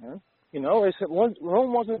takes, man. You know,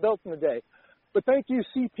 Rome wasn't built in a day. But thank you,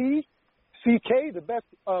 CK, the best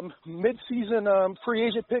mid-season free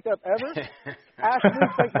agent pickup ever. Ashton,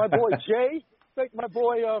 thank my boy Jay. Thank my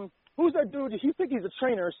boy who's that dude? You think he's a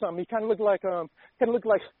trainer or something. He kind of looked like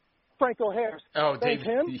Franco Harris. Oh, thank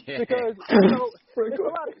him yeah. because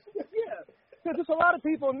there's a lot of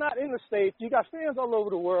people not in the States. You got fans all over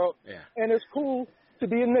the world, and it's cool to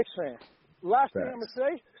be a Knicks fan. Last thing I'm gonna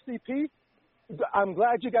say, CP, I'm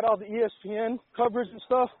glad you got all the ESPN coverage and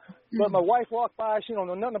stuff. But my wife walked by. She don't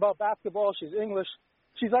know nothing about basketball. She's English.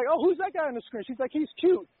 She's like, "Oh, who's that guy on the screen?" She's like, "He's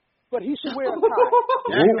cute, but he should wear a tie.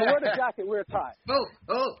 Wear the jacket, wear a tie."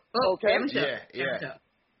 Okay. Yeah.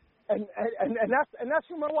 And that's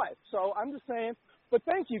for my wife. So I'm just saying. But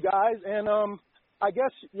thank you guys, and I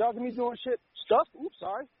guess y'all gonna be doing stuff. Oops,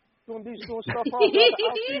 sorry. Doing stuff all throughout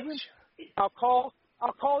the season. I'll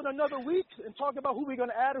call in another week and talk about who we're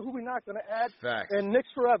gonna add or who we're not gonna add. Facts. And Knicks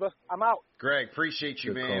forever. I'm out. Greg, appreciate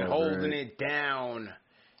you, man, holding it down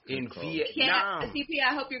in Vietnam. CP,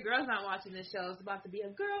 I hope your girl's not watching this show. It's about to be a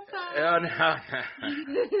girl time.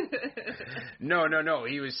 No.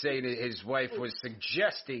 He was saying that his wife was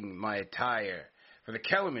suggesting my attire for the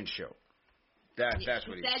Kellerman show. That's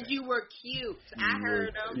what he said. You were cute. I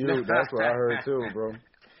heard him. That's what I heard too, bro.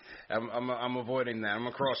 I'm avoiding that. I'm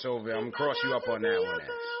gonna cross over. I'm gonna cross you up on that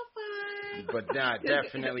one. But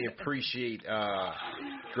definitely appreciate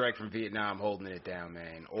Greg from Vietnam holding it down,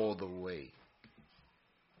 man, all the way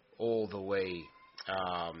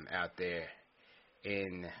out there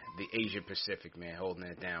in the Asia Pacific, man, holding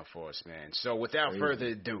it down for us, man. So without further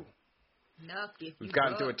ado, we've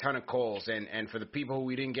gotten through a ton of calls, and for the people who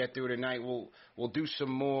we didn't get through tonight, we'll do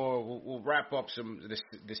some more. We'll wrap up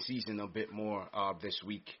the season a bit more this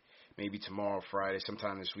week, maybe tomorrow, Friday,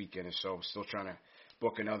 sometime this weekend or so. I'm still trying to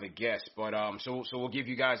book another guest, but so we'll give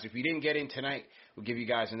you guys, if we didn't get in tonight, we'll give you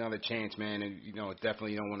guys another chance, man. And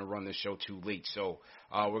definitely don't want to run the show too late, so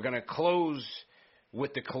we're gonna close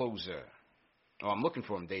with the closer. Oh, I'm looking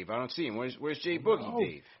for him, Dave. I don't see him. Where's Jay Boogie,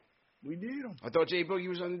 Dave? We need him. I thought Jay Boogie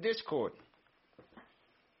was on the Discord.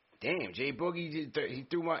 Damn, Jay Boogie, he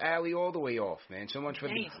threw my alley all the way off, man. So much for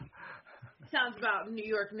Sounds about New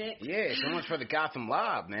York Knicks. Yeah, so much for the Gotham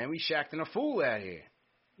Lob, man. We shacking a fool out here.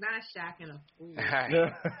 Not shacking a fool.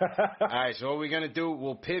 All right, so what we're going to do,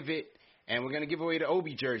 we'll pivot, and we're going to give away the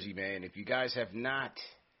Obi jersey, man. If you guys have not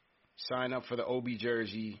signed up for the Obi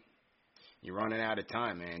jersey, you're running out of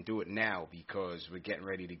time, man. Do it now because we're getting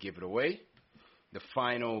ready to give it away. The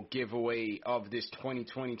final giveaway of this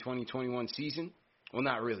 2020-2021 season. Well,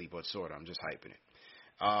 not really, but sort of. I'm just hyping it.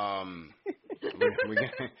 We're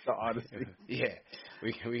gonna, honestly. Yeah,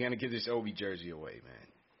 we're going to give this Obi jersey away, man.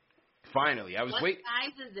 Finally. I was waiting.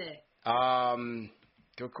 What size is it?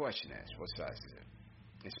 Good question, Ash. What size is it?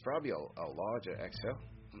 It's probably a larger XL.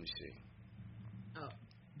 Let me see. Oh,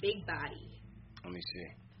 big body. Let me see.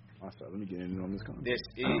 Let me get in on this comment. This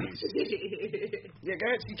is. Yeah, go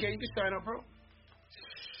ahead, CK. You can sign up, bro.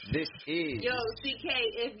 This is. Yo, CK,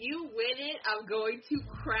 if you win it, I'm going to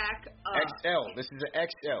crack up. XL. This is an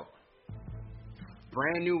XL.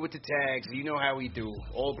 Brand new with the tags. You know how we do.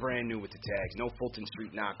 All brand new with the tags. No Fulton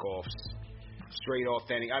Street knockoffs. Straight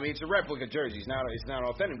authentic. I mean, it's a replica jersey. It's not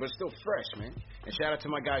authentic, but it's still fresh, man. And shout out to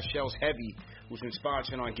my guy Shells Heavy, who's been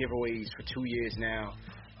sponsoring our giveaways for 2 years now.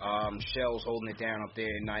 Shells holding it down up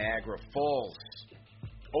there in Niagara Falls.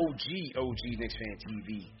 OG Knicks Fan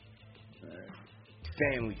TV.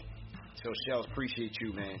 Family. So Shells, appreciate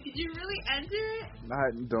you, man. Did you really enter it?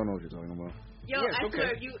 I don't know what you're talking about. Yo, I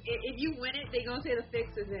swear, if you win it, they gonna say the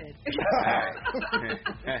fix is in.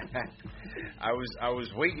 I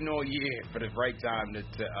was waiting all year for the right time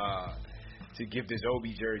to give this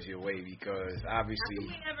Obi jersey away because obviously. How can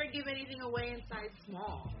we never give anything away in size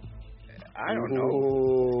small? I don't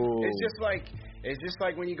know. It's just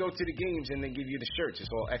like when you go to the games and they give you the shirts. It's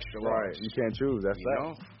all extra large. Right. You can't choose. That's that.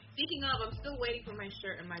 Know? Speaking of, I'm still waiting for my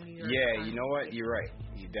shirt and my New York. Yeah, you know what? You're right.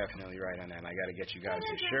 You're definitely right on that. I got to get you guys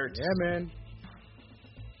your shirts. Yeah, man.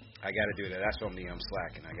 I got to do that. That's on me. I'm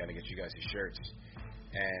slacking. I got to get you guys your shirts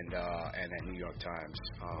and that New York Times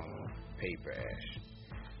paper, Ash.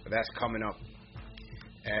 But that's coming up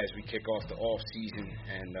as we kick off the off season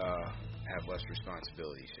and have less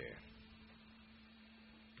responsibilities here.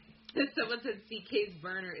 Someone said CK's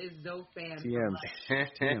burner is no fan. TM,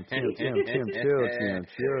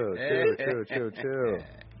 chill.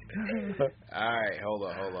 All right, hold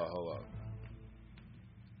on.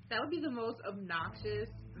 That would be the most obnoxious,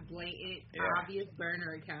 blatant, obvious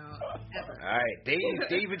burner account ever. All right,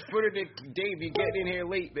 David Footer. Dave, you're getting in here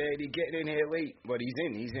late, man. You're getting in here late, but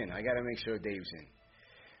he's in. I got to make sure Dave's in.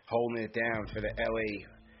 Holding it down for the LA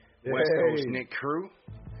West Coast Knick crew.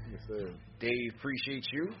 Yes, sir. Dave, appreciate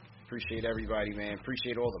you. Appreciate everybody, man.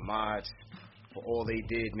 Appreciate all the mods for all they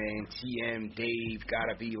did, man. TM, Dave,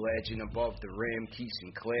 Gotta Be Legend, Above the Rim, Keith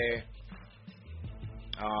Sinclair.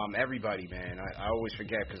 Everybody, man. I always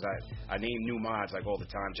forget because I name new mods like all the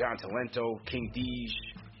time. John Talento, King Deej,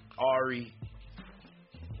 Ari,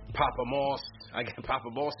 Papa Moss. Papa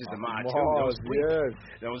Moss is the mod too.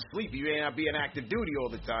 Don't sleep. You may not be on active duty all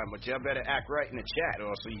the time, but y'all better act right in the chat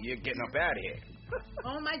or so you're getting up out of here.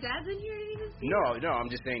 Oh, my dad's in here? I didn't even see No, I'm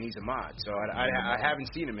just saying he's a mod, so I haven't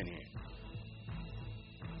seen him in here.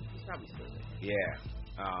 He's probably still there. Yeah.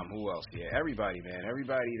 Who else? Yeah, everybody, man.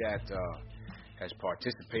 Everybody that has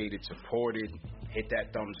participated, supported, hit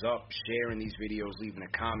that thumbs up, sharing these videos, leaving a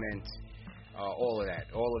comment, all of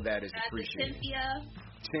that. All of that is appreciated.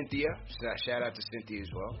 Cynthia. Shout out to Cynthia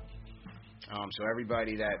as well. So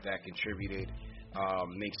everybody that contributed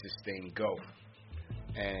makes this thing go.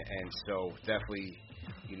 And so definitely,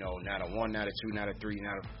 not a 1, not a 2, not a 3,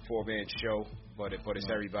 not a 4-man show, but it's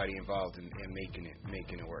everybody involved in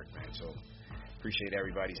making it work, man. So appreciate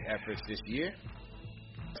everybody's efforts this year.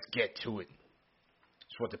 Let's get to it.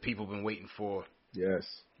 It's what the people have been waiting for. Yes.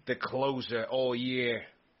 The closer all year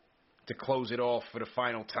to close it off for the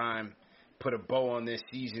final time. Put a bow on this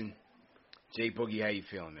season. Jay Boogie, how you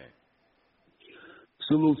feeling, man?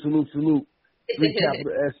 Salute. 3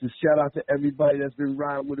 capital S's. Shout out to everybody that's been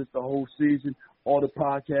riding with us the whole season, all the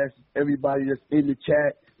podcasts, everybody that's in the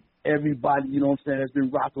chat, everybody, that's been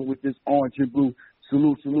rocking with this orange and blue.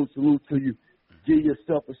 Salute to you. Give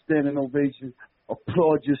yourself a standing ovation.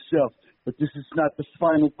 Applaud yourself. But this is not the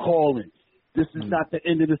final calling. This is not the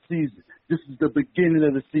end of the season. This is the beginning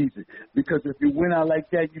of the season. Because if you win out like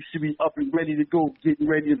that, you should be up and ready to go, getting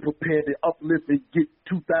ready and prepared to uplift and get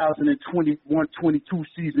 2021-22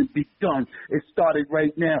 season begun. It started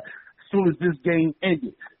right now. As soon as this game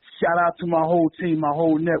ended. Shout out to my whole team, my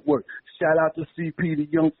whole network. Shout out to CP, the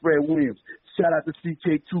young Fred Williams. Shout out to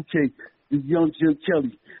CK2K, the young Jim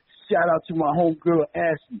Kelly. Shout out to my homegirl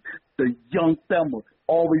Ashley, the young Thelma,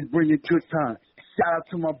 always bringing good times. Shout out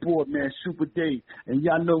to my board, man, Super Dave. And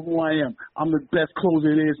y'all know who I am. I'm the best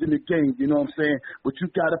closer there is in the game, you know what I'm saying? But you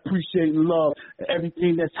got to appreciate and love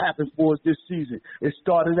everything that's happened for us this season. It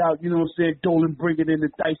started out, you know what I'm saying, Dolan bringing in the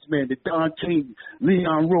Dice Man, the Don King,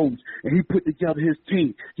 Leon Rose, and he put together his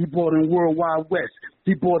team. He brought in Worldwide West.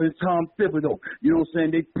 He brought in Tom Thibodeau. You know what I'm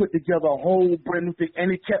saying? They put together a whole brand new thing, and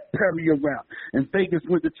he kept Perry around. And Vegas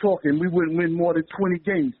went to talking. We wouldn't win more than 20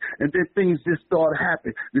 games. And then things just started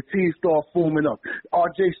happening. The team started forming up.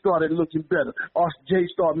 RJ started looking better. RJ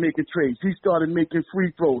started making trades. He started making free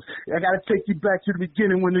throws. I got to take you back to the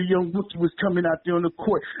beginning when the young rookie was coming out there on the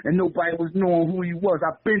court, and nobody was knowing who he was.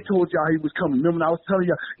 I've been told y'all he was coming. Remember, I was telling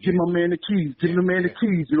y'all, give my man the keys. Give the man the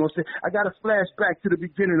keys. You know what I'm saying? I got to flash back to the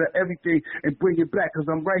beginning of everything and bring it back.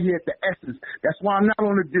 because I'm right here at the Essence. That's why I'm not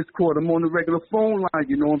on the Discord. I'm on the regular phone line,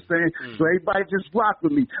 you know what I'm saying? So everybody just rock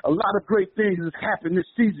with me. A lot of great things has happened this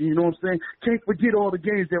season, you know what I'm saying? Can't forget all the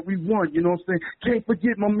games that we won, you know what I'm saying? Can't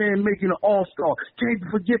forget my man making an All-Star. Can't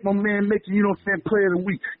forget my man making, you know what I'm saying, Player of the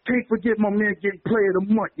Week. Can't forget my man getting Player of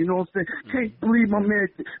the Month, you know what I'm saying? Can't believe my man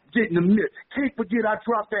getting the Myth. Can't forget I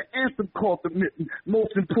dropped that anthem called the Myth.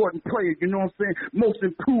 Most important player, you know what I'm saying? Most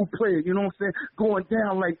improved player, you know what I'm saying? Going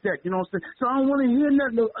down like that, you know what I'm saying? So I don't want to hear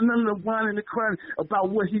none of the whining and crying about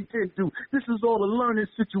what he didn't do. This is all a learning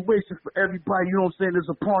situation for everybody, you know what I'm saying? It's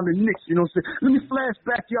upon the Knicks, you know what I'm saying? Let me flash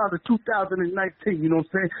back y'all to 2019, you know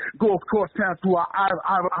what I'm saying? Go, of course, down to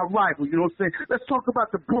our rival, you know what I'm saying? Let's talk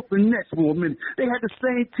about the Brooklyn Nets for a minute. They had the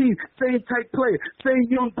same team, same type player, same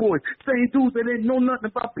young boys, same dudes that didn't know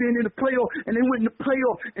nothing about being in the playoff, and they went in the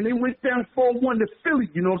playoff, and they went down 4-1 to Philly,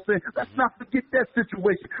 you know what I'm saying? Let's not forget that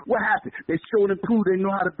situation. What happened? They showed and proved they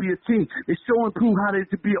know how to be a team. They showed and proved how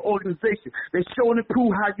to be an organization. They showed and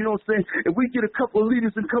proved how, you know what I'm saying, if we get a couple of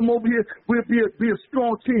leaders and come over here, we'll be a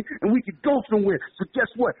strong team, and we can go somewhere. So guess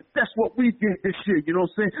what? That's what we did this year, you know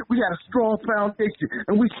what I'm saying? We had a strong foundation,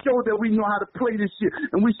 and we showed that we know how to play this year,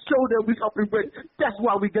 and we showed that we up and ready. That's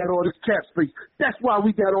why we got all this cap space. That's why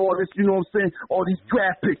we got all this, you know what I'm saying, all these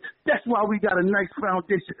draft picks. That's why we got a nice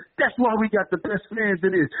foundation. That's why we got the best fans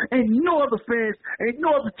it is. Ain't no other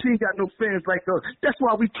team got no fans like us. That's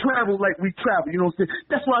why we travel like we travel, you know what I'm saying?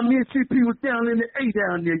 That's why me and CP was down in the A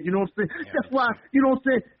down there, you know what I'm saying? That's why, you know what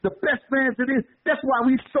I'm saying, the best fans it is. That's why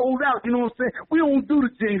we sold out, you know what I'm saying? We don't do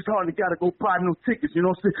the James Harden gotta go buy no tickets, you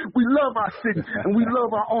know what I'm saying? We love our city, and we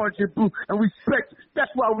love our orange and blue, and respect it.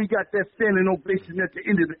 That's why we got that standing ovation at the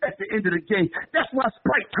end of the game. That's why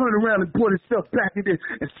Sprite turned around and brought himself back in there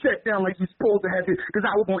and sat down like he's supposed to have it, because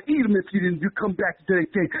I was going to eat him if he didn't come back to that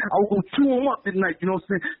game. I was going to chew him up tonight, you know what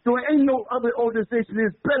I'm saying? So there ain't no other organization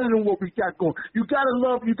that's better than what we got going. You got to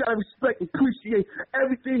love, you got to respect, appreciate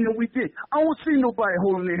everything that we did. I don't see nobody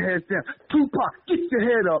holding their heads down. Tupac, get your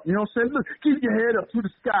head up, you know what I'm saying? Look, keep your head up to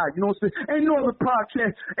the sky, you know what I'm saying? Ain't no other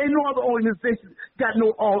podcast, ain't no other organization got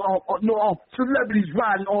no celebrities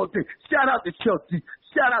riding all day. Shout out to Chuck D.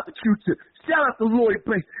 Shout out to Q-Tip. Shout out to Lloyd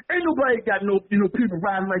Banks. Ain't nobody got no, people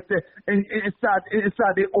riding like that and inside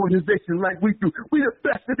their organization like we do. We the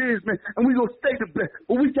best it is, man, and we gonna stay the best.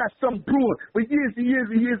 But we got something brewing for years and years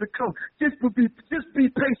and years to come. Just be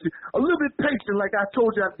patient, a little bit patient, like I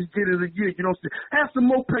told you at the beginning of the year. You know what I'm saying? Have some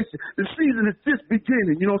more patience. The season is just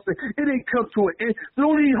beginning. You know what I'm saying? It ain't come to an end. So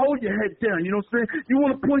don't even hold your head down. You know what I'm saying? You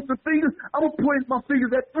want to point some fingers? I'm gonna point my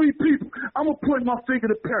fingers at 3 people. I'm gonna point my finger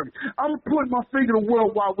to Perry. I'm gonna point my finger to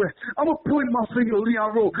World Wide West. I'm gonna point my finger to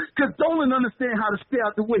Leon Rose, because Dolan understand how to stay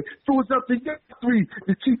out the way. So it's up to you 3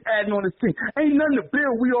 to keep adding on this thing. Ain't nothing to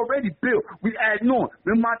build. We already built. We adding on.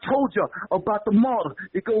 Remember I told you about the model.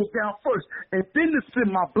 It goes down first, and then the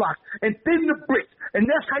semi blocks, and then the bricks. And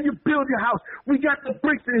that's how you build your house. We got the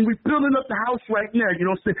bricks, and we're building up the house right now. You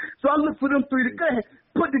know what I'm saying? So I look for them 3 to go ahead.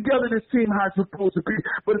 Put together this team how it's supposed to be.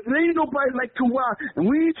 But if there ain't nobody like Kawhi, and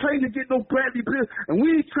we ain't trying to get no Bradley Beal, and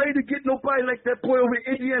we ain't trying to get nobody like that boy over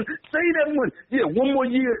in Indiana, say that one. Yeah, 1 more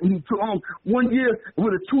year, 1 year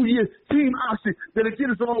with a 2-year team option that'll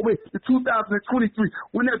get us all the way to 2023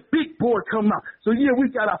 when that big board come out. So yeah,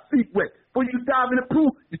 we got our feet wet. Before you dive in the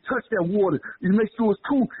pool, you touch that water. You make sure it's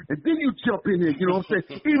cool, and then you jump in there. You know what I'm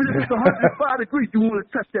saying? Even if it's 105 degrees, you want to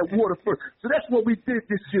touch that water first. So that's what we did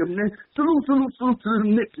this year, man. Salute to the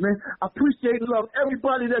Knicks, man. I appreciate and love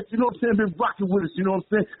everybody that, you know what I'm saying, been rocking with us, you know what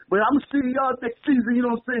I'm saying? But I'm going to see y'all next season, you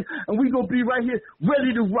know what I'm saying? And we're going to be right here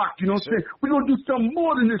ready to rock, you know what I'm saying? We're going to do something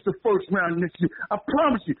more than this the first round next year. I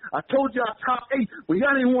promise you. I told y'all top 8, but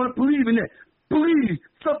y'all didn't want to believe in that. Please,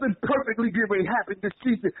 something perfectly get ready to happen this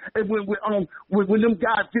season, and when them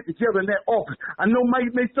guys get together in that office. I know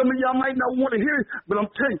some of y'all might not want to hear it, but I'm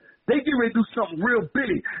telling you, they get ready to do something real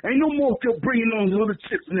big. Ain't no more bringing on little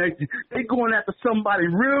chips and everything. They going after somebody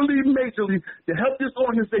really majorly to help this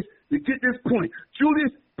organization to get this point.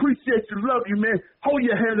 Julius, appreciate you, love you, man. Hold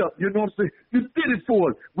your head up, you know what I'm saying? You did it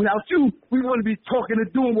for us. Without you, we wouldn't be talking and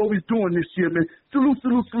doing what we're doing this year, man. Salute.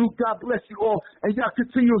 God bless you all. And y'all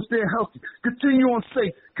continue on staying healthy. Continue on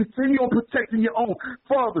safe. Continue on protecting your own.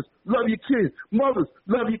 Fathers, love your kids. Mothers,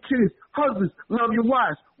 love your kids. Husbands, love your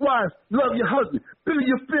wives. Wives, love your husband. Build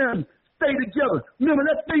your family. Stay together. Remember,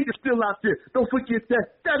 that thing is still out there. Don't forget that.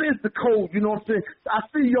 That is the code, you know what I'm saying? I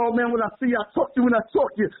see y'all, man, when I see y'all. Talk to you when I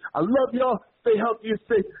talk to you. I love y'all. Stay healthy and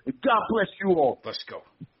safe. And God bless you all. Let's go.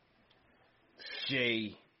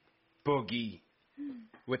 Jay Boogie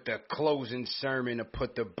with the closing sermon to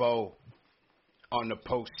put the bow on the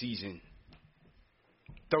postseason.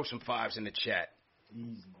 Throw some 5s in the chat.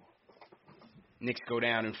 Knicks go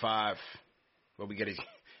down in 5 Well, we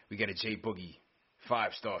got a Jay Boogie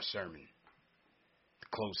 5-star sermon to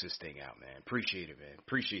close this thing out, man. Appreciate it, man.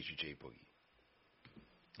 Appreciate you, Jay Boogie.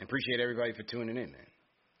 And appreciate everybody for tuning in, man.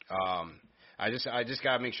 I just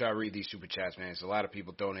gotta make sure I read these super chats, man. There's a lot of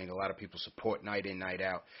people donating, a lot of people support night in, night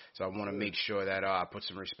out. So I want to make sure that I put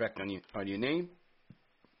some respect on your name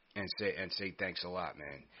and say thanks a lot,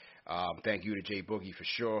 man. Thank you to Jay Boogie for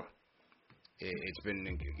sure. It's been,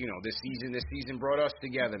 this season brought us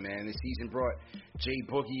together, man. This season brought Jay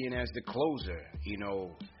Boogie in as the closer,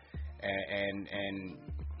 and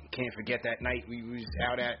can't forget that night we was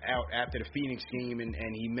out after the Phoenix game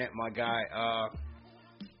and he met my guy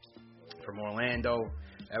from Orlando.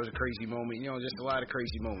 That was a crazy moment. Just a lot of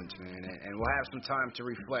crazy moments, man. And we'll have some time to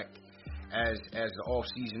reflect as the off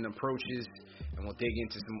season approaches, and we'll dig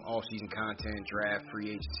into some off season content, draft,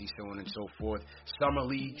 free agency, so on and so forth. Summer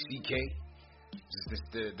League, CK.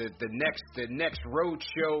 The next road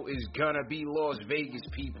show is gonna be Las Vegas,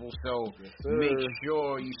 people. So make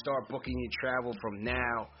sure you start booking your travel from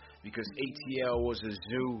now, because ATL was a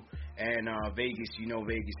zoo, and Vegas,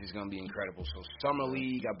 Vegas is gonna be incredible. So Summer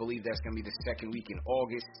League, I believe that's gonna be the second week in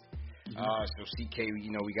August. So CK,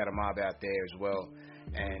 we got a mob out there as well,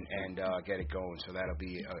 and get it going. So that'll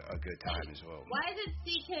be a good time as well. Why is it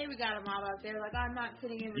CK we got a mob out there? Like, I'm not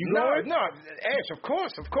sitting in. No, Ash, of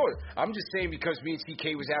course. I'm just saying because me and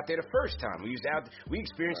CK was out there the first time. We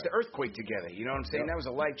experienced the earthquake together. You know what I'm saying? That was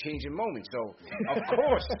a life-changing moment. So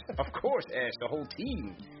of course, Ash, the whole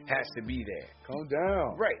team has to be there. Calm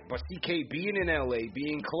down. Right, but CK being in LA,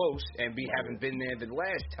 being close, and having been there the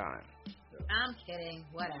last time. I'm kidding.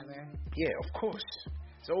 Whatever. Yeah, of course.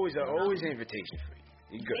 It's always an invitation for you.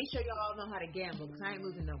 You good. Make sure y'all know how to gamble, because I ain't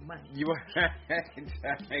losing no money. You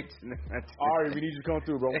Ari, we need you to come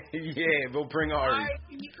through, bro. Yeah, we'll bring Ari. Ari,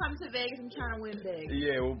 when you come to Vegas, I'm trying to win big.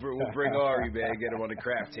 Yeah, we'll bring Ari, man. Get him on the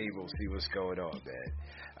craft table, see what's going on,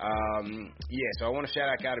 man. So I want to shout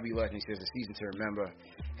out Gotta Be Legend. He says, a season to remember,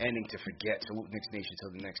 ending to forget. Salute Knicks Nation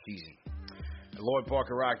till the next season. Lord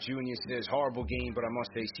Barker Rock Jr. says, horrible game, but I must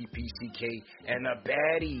say CPCK and the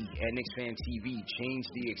baddie at Knicks Fan TV changed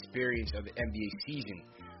the experience of the NBA season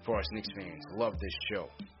for us Knicks fans. Love this show.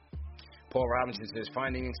 Paul Robinson says,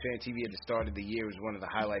 finding Knicks Fan TV at the start of the year was one of the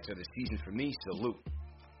highlights of the season for me. Salute.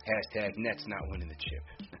 Hashtag Nets not winning the chip.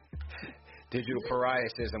 Digital Pariah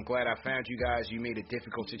says, I'm glad I found you guys. You made a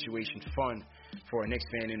difficult situation fun for a Knicks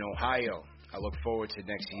fan in Ohio. I look forward to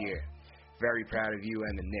next year. Very proud of you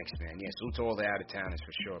and the Knicks, man. Yeah, salute to all the out-of-towners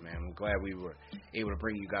for sure, man. I'm glad we were able to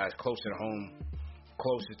bring you guys closer to home,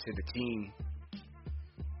 closer to the team.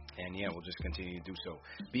 And, yeah, we'll just continue to do so.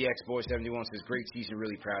 BXBoy71 says, great season,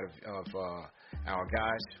 really proud of our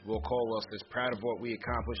guys. Will Caldwell says, proud of what we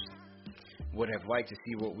accomplished. Would have liked to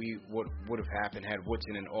see what would have happened had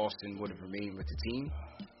Woodson and Austin would have remained with the team.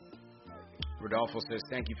 Rodolfo says,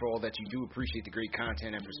 thank you for all that you do. Appreciate the great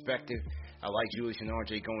content and perspective. I like Julius and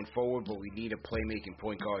RJ going forward, but we need a playmaking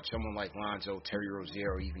point guard, someone like Lonzo, Terry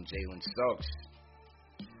Rozier, or even Jalen Suggs.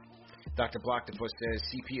 Dr. Blocktopus says,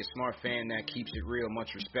 CP, a smart fan that keeps it real.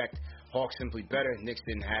 Much respect. Hawks simply better. Knicks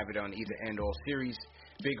didn't have it on either end all series.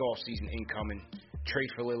 Big off-season incoming.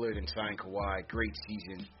 Trade for Lillard and sign Kawhi. Great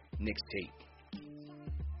season. Knicks tape.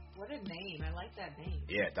 What a name. I like that name.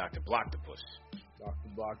 Yeah, Dr. Blocktopus. Dr.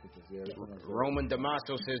 Blocktopus, yeah. Roman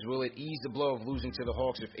Damaso says, will it ease the blow of losing to the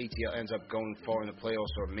Hawks if ATL ends up going far in the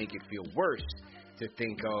playoffs, or make it feel worse to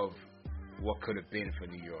think of what could have been for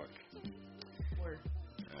New York? Worse.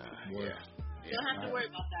 Yeah. You don't have to worry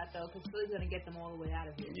about that, though, because Philly's going to get them all the way out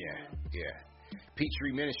of here. Yeah.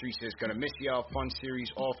 Peachtree Ministry says, gonna miss y'all. Fun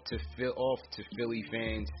series. Off to Philly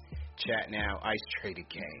fans. Chat now. Ice Trader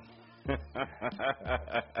Gang.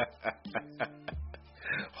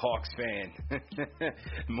 Hawks fan.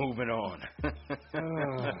 Moving on.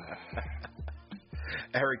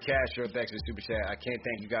 Eric Castro, thanks for the super chat. I can't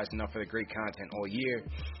thank you guys enough for the great content all year.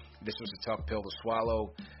 This was a tough pill to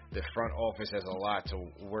swallow. The front office has a lot to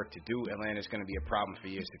work to do. Atlanta's going to be a problem for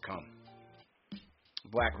years to come.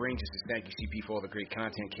 Black Ranger says, thank you, CP, for all the great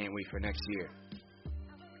content. Can't wait for next year.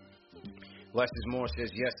 Lester Moore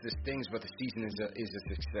says, yes, this stings, but the season is a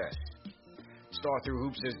success. Star Through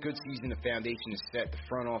Hoop says, good season. The foundation is set. The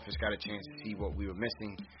front office got a chance to see what we were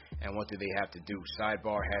missing and what do they have to do.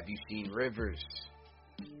 Sidebar, have you seen Rivers?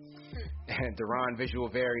 And Duran Visual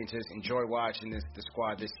Variant says, enjoy watching the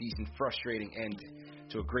squad this season. Frustrating end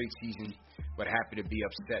to a great season, but happy to be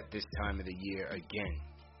upset this time of the year again.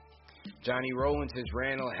 Johnny Rowland says,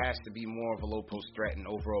 Randall has to be more of a low post threat and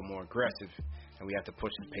overall more aggressive, and we have to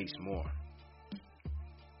push the pace more.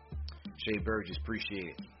 Shay Burgess, appreciate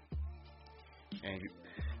it.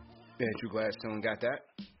 Andrew Gladstone got that.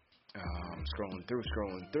 Scrolling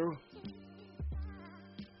through.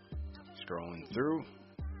 Scrolling through.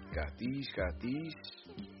 Got these.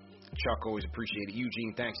 Chuck, always appreciate it.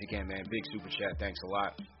 Eugene, thanks again, man. Big super chat. Thanks a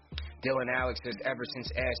lot. Dylan Alex says, ever since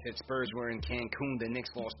Ash said Spurs were in Cancun, the Knicks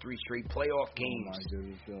lost 3 straight playoff games.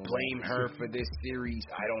 Blame her for this series.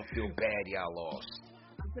 I don't feel bad y'all lost.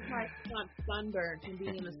 I'm surprised it's not sunburned from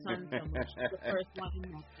being in the sun so much. The first one in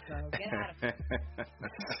Mexico. Get out of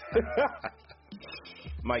here.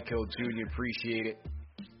 Mike Hill Jr., appreciate it.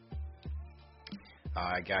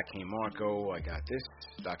 I got King Marco. I got this.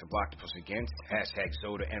 Dr. Blocktopus against. Hashtag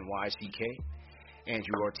Zoda NYCK.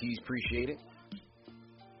 Andrew Ortiz, appreciate it.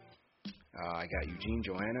 I got Eugene,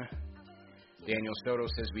 Joanna. Daniel Soto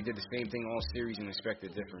says, we did the same thing all series and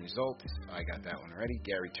expected different results. I got that one already.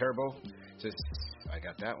 Gary Turbo says, I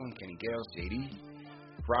got that one. Kenny Gales, JD.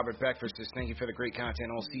 Robert Beckford says, thank you for the great content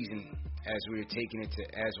all season as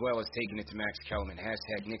well as taking it to Max Kellerman.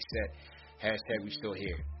 Hashtag Nick set. Hashtag we still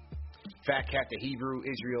here. Fat Cat the Hebrew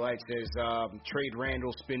Israelite says, trade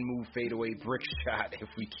Randall, spin move, fadeaway, brick shot. If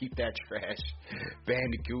we keep that trash.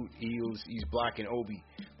 Bandicoot, he's blocking Obi.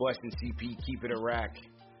 Blessing CP, keep it a rack.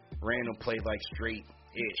 Randall played like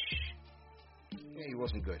straight-ish. Yeah, he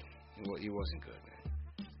wasn't good. He wasn't good,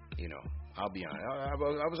 man. You know, I'll be honest. I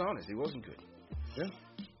was honest. He wasn't good. Yeah.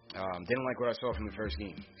 Didn't like what I saw from the first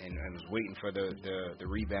game. And I was waiting for the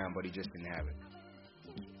rebound, but he just didn't have it.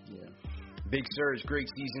 Yeah. Big Surge, great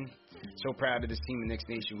season. So proud of this team in Knicks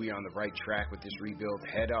Nation. We are on the right track with this rebuild.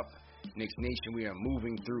 Head up, Knicks Nation. We are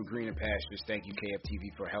moving through greener pastures. Thank you,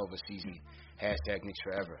 KFTV, for a hell of a season. Hashtag Knicks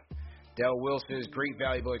forever. Del Will says, great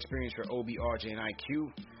valuable experience for Obi, RJ, and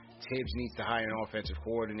IQ. Tibbs needs to hire an offensive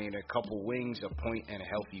coordinator, a couple wings, a point, and a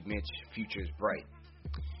healthy Mitch. Future is bright.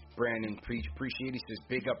 Brandon, appreciate it. Says,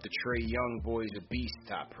 big up the Trae Young boys, a beast,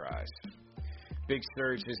 top prize. Big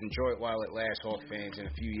Surge says, enjoy it while it lasts, Hawk fans. In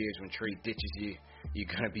a few years, when Trae ditches you, you're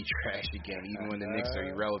going to be trash again. Even when the Knicks are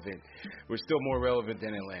irrelevant, we're still more relevant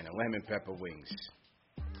than Atlanta. Lemon pepper wings.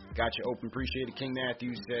 Gotcha open, appreciate it. King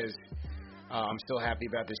Matthews says, I'm still happy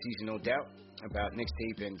about this season, no doubt. About Nick's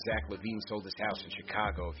tape and Zach LaVine sold his house in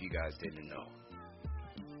Chicago, if you guys didn't know.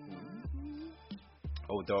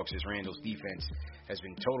 Old Dog says Randall's defense has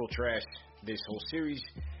been total trash this whole series.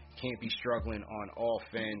 Can't be struggling on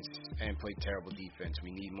offense and play terrible defense.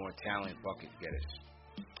 We need more talent, bucket getters.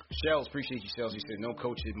 Shells, appreciate you, Shells. He said no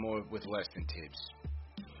coach did more with less than Tibbs.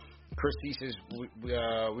 Chris C says,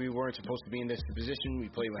 we weren't supposed to be in this position. We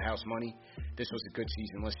played with house money. This was a good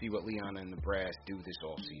season. Let's see what Leon and the brass do this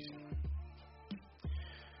offseason.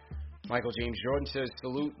 Michael James Jordan says,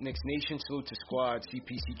 salute Knicks Nation, salute to squad,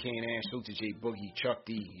 CPCK and Ash, salute to J Boogie, Chuck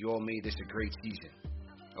D. You all made this a great season.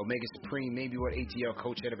 Omega Supreme, maybe what ATL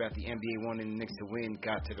coach said about the NBA wanting the Knicks to win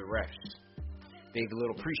got to the refs. David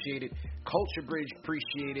Little, appreciate it. Culture Bridge,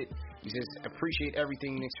 appreciate it. He says, appreciate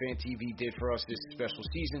everything Knicks Fan TV did for us this special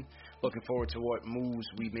season. Looking forward to what moves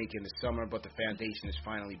we make in the summer, but the foundation has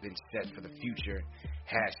finally been set for the future.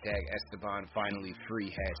 Hashtag Esteban finally free.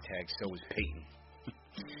 Hashtag so is Peyton.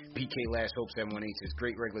 PK Last Hope 718 says,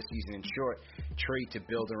 great regular season in short. Trade to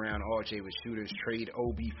build around RJ with shooters. Trade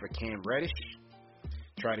Obi for Cam Reddish.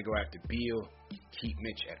 Try to go after Beal. Keep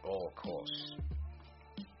Mitch at all costs.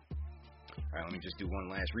 All right, let me just do one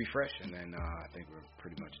last refresh, and then I think we're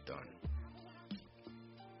pretty much done.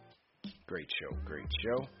 Great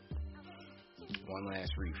show. One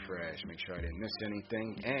last refresh. Make sure I didn't miss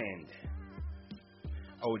anything. And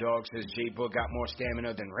O-Dog says, J-Book got more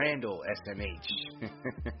stamina than Randall, SMH.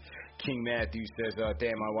 King Matthew says,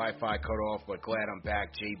 damn, my Wi-Fi cut off, but glad I'm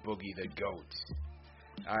back. J-Boogie the GOAT.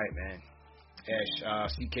 All right, man. Ash,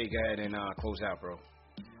 CK, go ahead and close out, bro.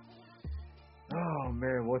 Oh,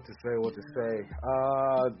 man, what to say.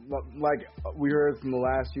 Like we heard from the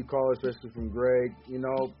last few callers, especially from Greg,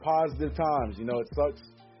 positive times. It sucks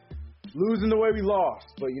losing the way we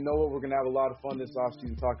lost. But you know what? We're going to have a lot of fun this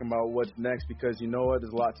offseason talking about what's next because you know what?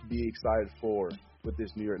 There's a lot to be excited for with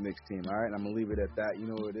this New York Knicks team, all right? And I'm going to leave it at that. You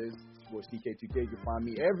know what it is. It's for CK2K. You can find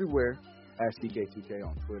me everywhere at CK2K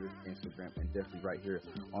on Twitter, Instagram, and definitely right here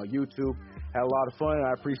on YouTube. Had a lot of fun, and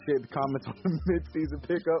I appreciate the comments on the mid-season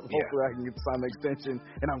pickup. Yeah. Hopefully I can get the sign extension,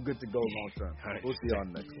 and I'm good to go long term. We'll see you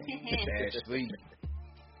on the next one. Ashley.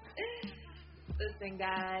 Listen,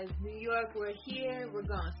 guys, New York, we're here. We're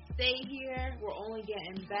going to stay here. We're only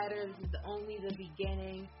getting better. This is only the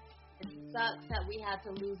beginning. It sucks that we had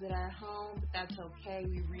to lose it at home, but that's okay.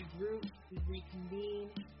 We regroup, we reconvene,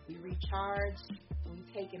 we recharge.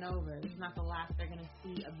 We've taken over. This is not the last they're going to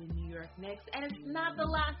see of the New York Knicks, and it's not the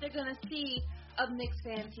last they're going to see of Knicks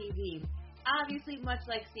Fan TV. Obviously, much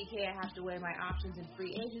like CK, I have to weigh my options in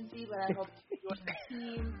free agency, but I hope to join the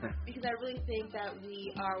team because I really think that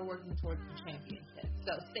we are working towards the championship.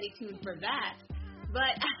 So stay tuned for that.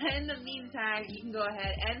 But in the meantime, you can go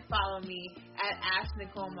ahead and follow me at Ash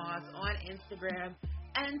Nicole Moss on Instagram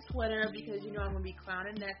and Twitter, because you know I'm going to be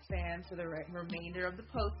clowning Nets fans for the remainder of the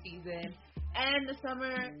postseason. And the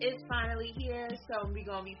summer is finally here, so we're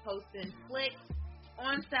going to be posting flicks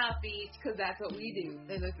on South Beach, because that's what we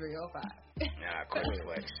do in the 305.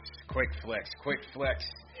 Quick flex.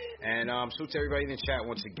 And salute to everybody in the chat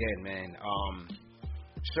once again, man.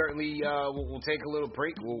 Certainly, we'll take a little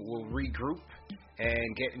break. We'll regroup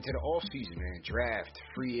and get into the off season, man. Draft,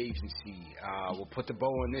 free agency. We'll put the bow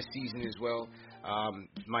on this season as well.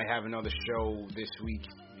 Might have another show this week,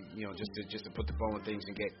 you know, just to put the bow on things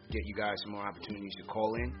and get you guys some more opportunities to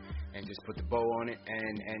call in and just put the bow on it.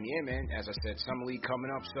 And yeah, man, as I said, Summer League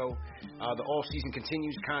coming up, so the off season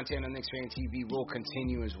continues. Content on Knicks Fan TV will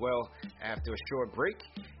continue as well after a short break.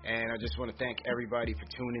 And I just want to thank everybody for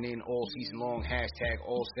tuning in all season long. Hashtag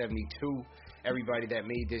all72. Everybody that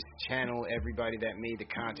made this channel, everybody that made the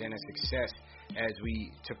content a success as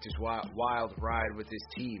we took this wild ride with this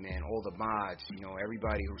team, man. All the mods, you know,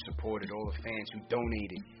 everybody who supported, all the fans who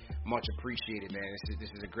donated, much appreciated, man.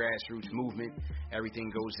 This is a grassroots movement.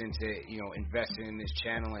 Everything goes into, you know, investing in this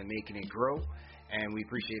channel and making it grow. And we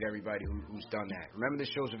appreciate everybody who's done that. Remember, this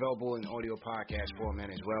show's available in audio podcast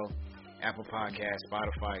format as well. Apple Podcasts,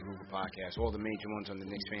 Spotify, Google Podcasts, all the major ones on the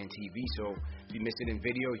Knicks Fan TV. So if you miss it in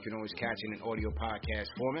video, you can always catch it in audio podcast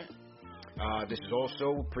format. This is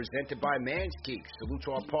also presented by Manscaped. Salute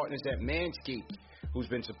to our partners at Manscaped, who's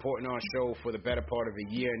been supporting our show for the better part of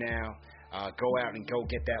a year now. Go out and go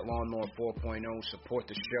get that Lawnmower 4.0. Support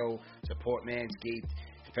the show. Support Manscaped.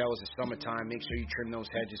 Fellas, it's summertime. Make sure you trim those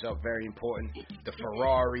hedges up. Very important. The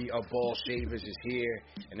Ferrari of ball shavers is here,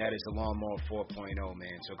 and that is the Lawnmower 4.0,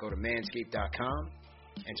 man. So go to manscaped.com,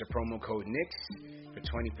 enter promo code Knicks for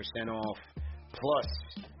 20% off, plus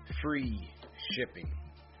free shipping.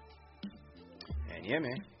 And yeah,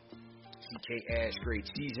 man, CK Ash, great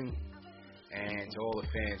season. And to all the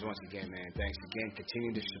fans, once again, man, thanks again.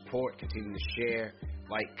 Continue to support, continue to share,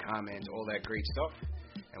 like, comment, all that great stuff.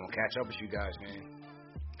 And we'll catch up with you guys, man.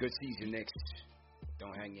 Good season, Knicks.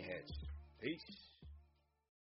 Don't hang your heads. Peace.